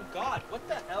fucking god, what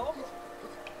the hell?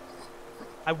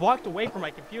 I walked away from my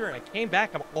computer and I came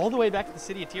back. I'm all the way back at the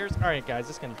City of Tears. All right, guys,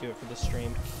 that's gonna do it for this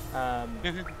stream. I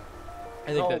think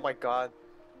Oh my god.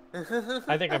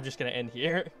 I think I'm just gonna end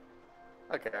here.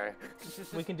 Okay.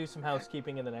 We can do some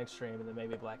housekeeping in the next stream, and then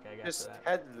maybe Black Egg after Just that.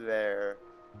 head there.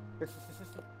 Okay.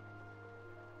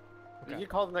 You can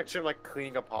call the next stream like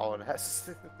cleaning up Hollownest.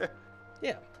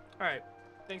 Yeah. All right.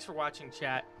 Thanks for watching,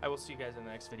 chat. I will see you guys in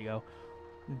the next video.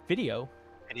 Video?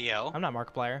 Video. I'm not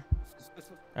Markiplier.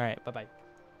 All right. Bye bye.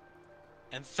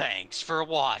 And thanks for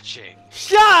watching.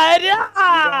 Shut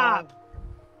up!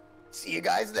 See you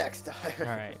guys next time. All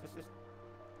right.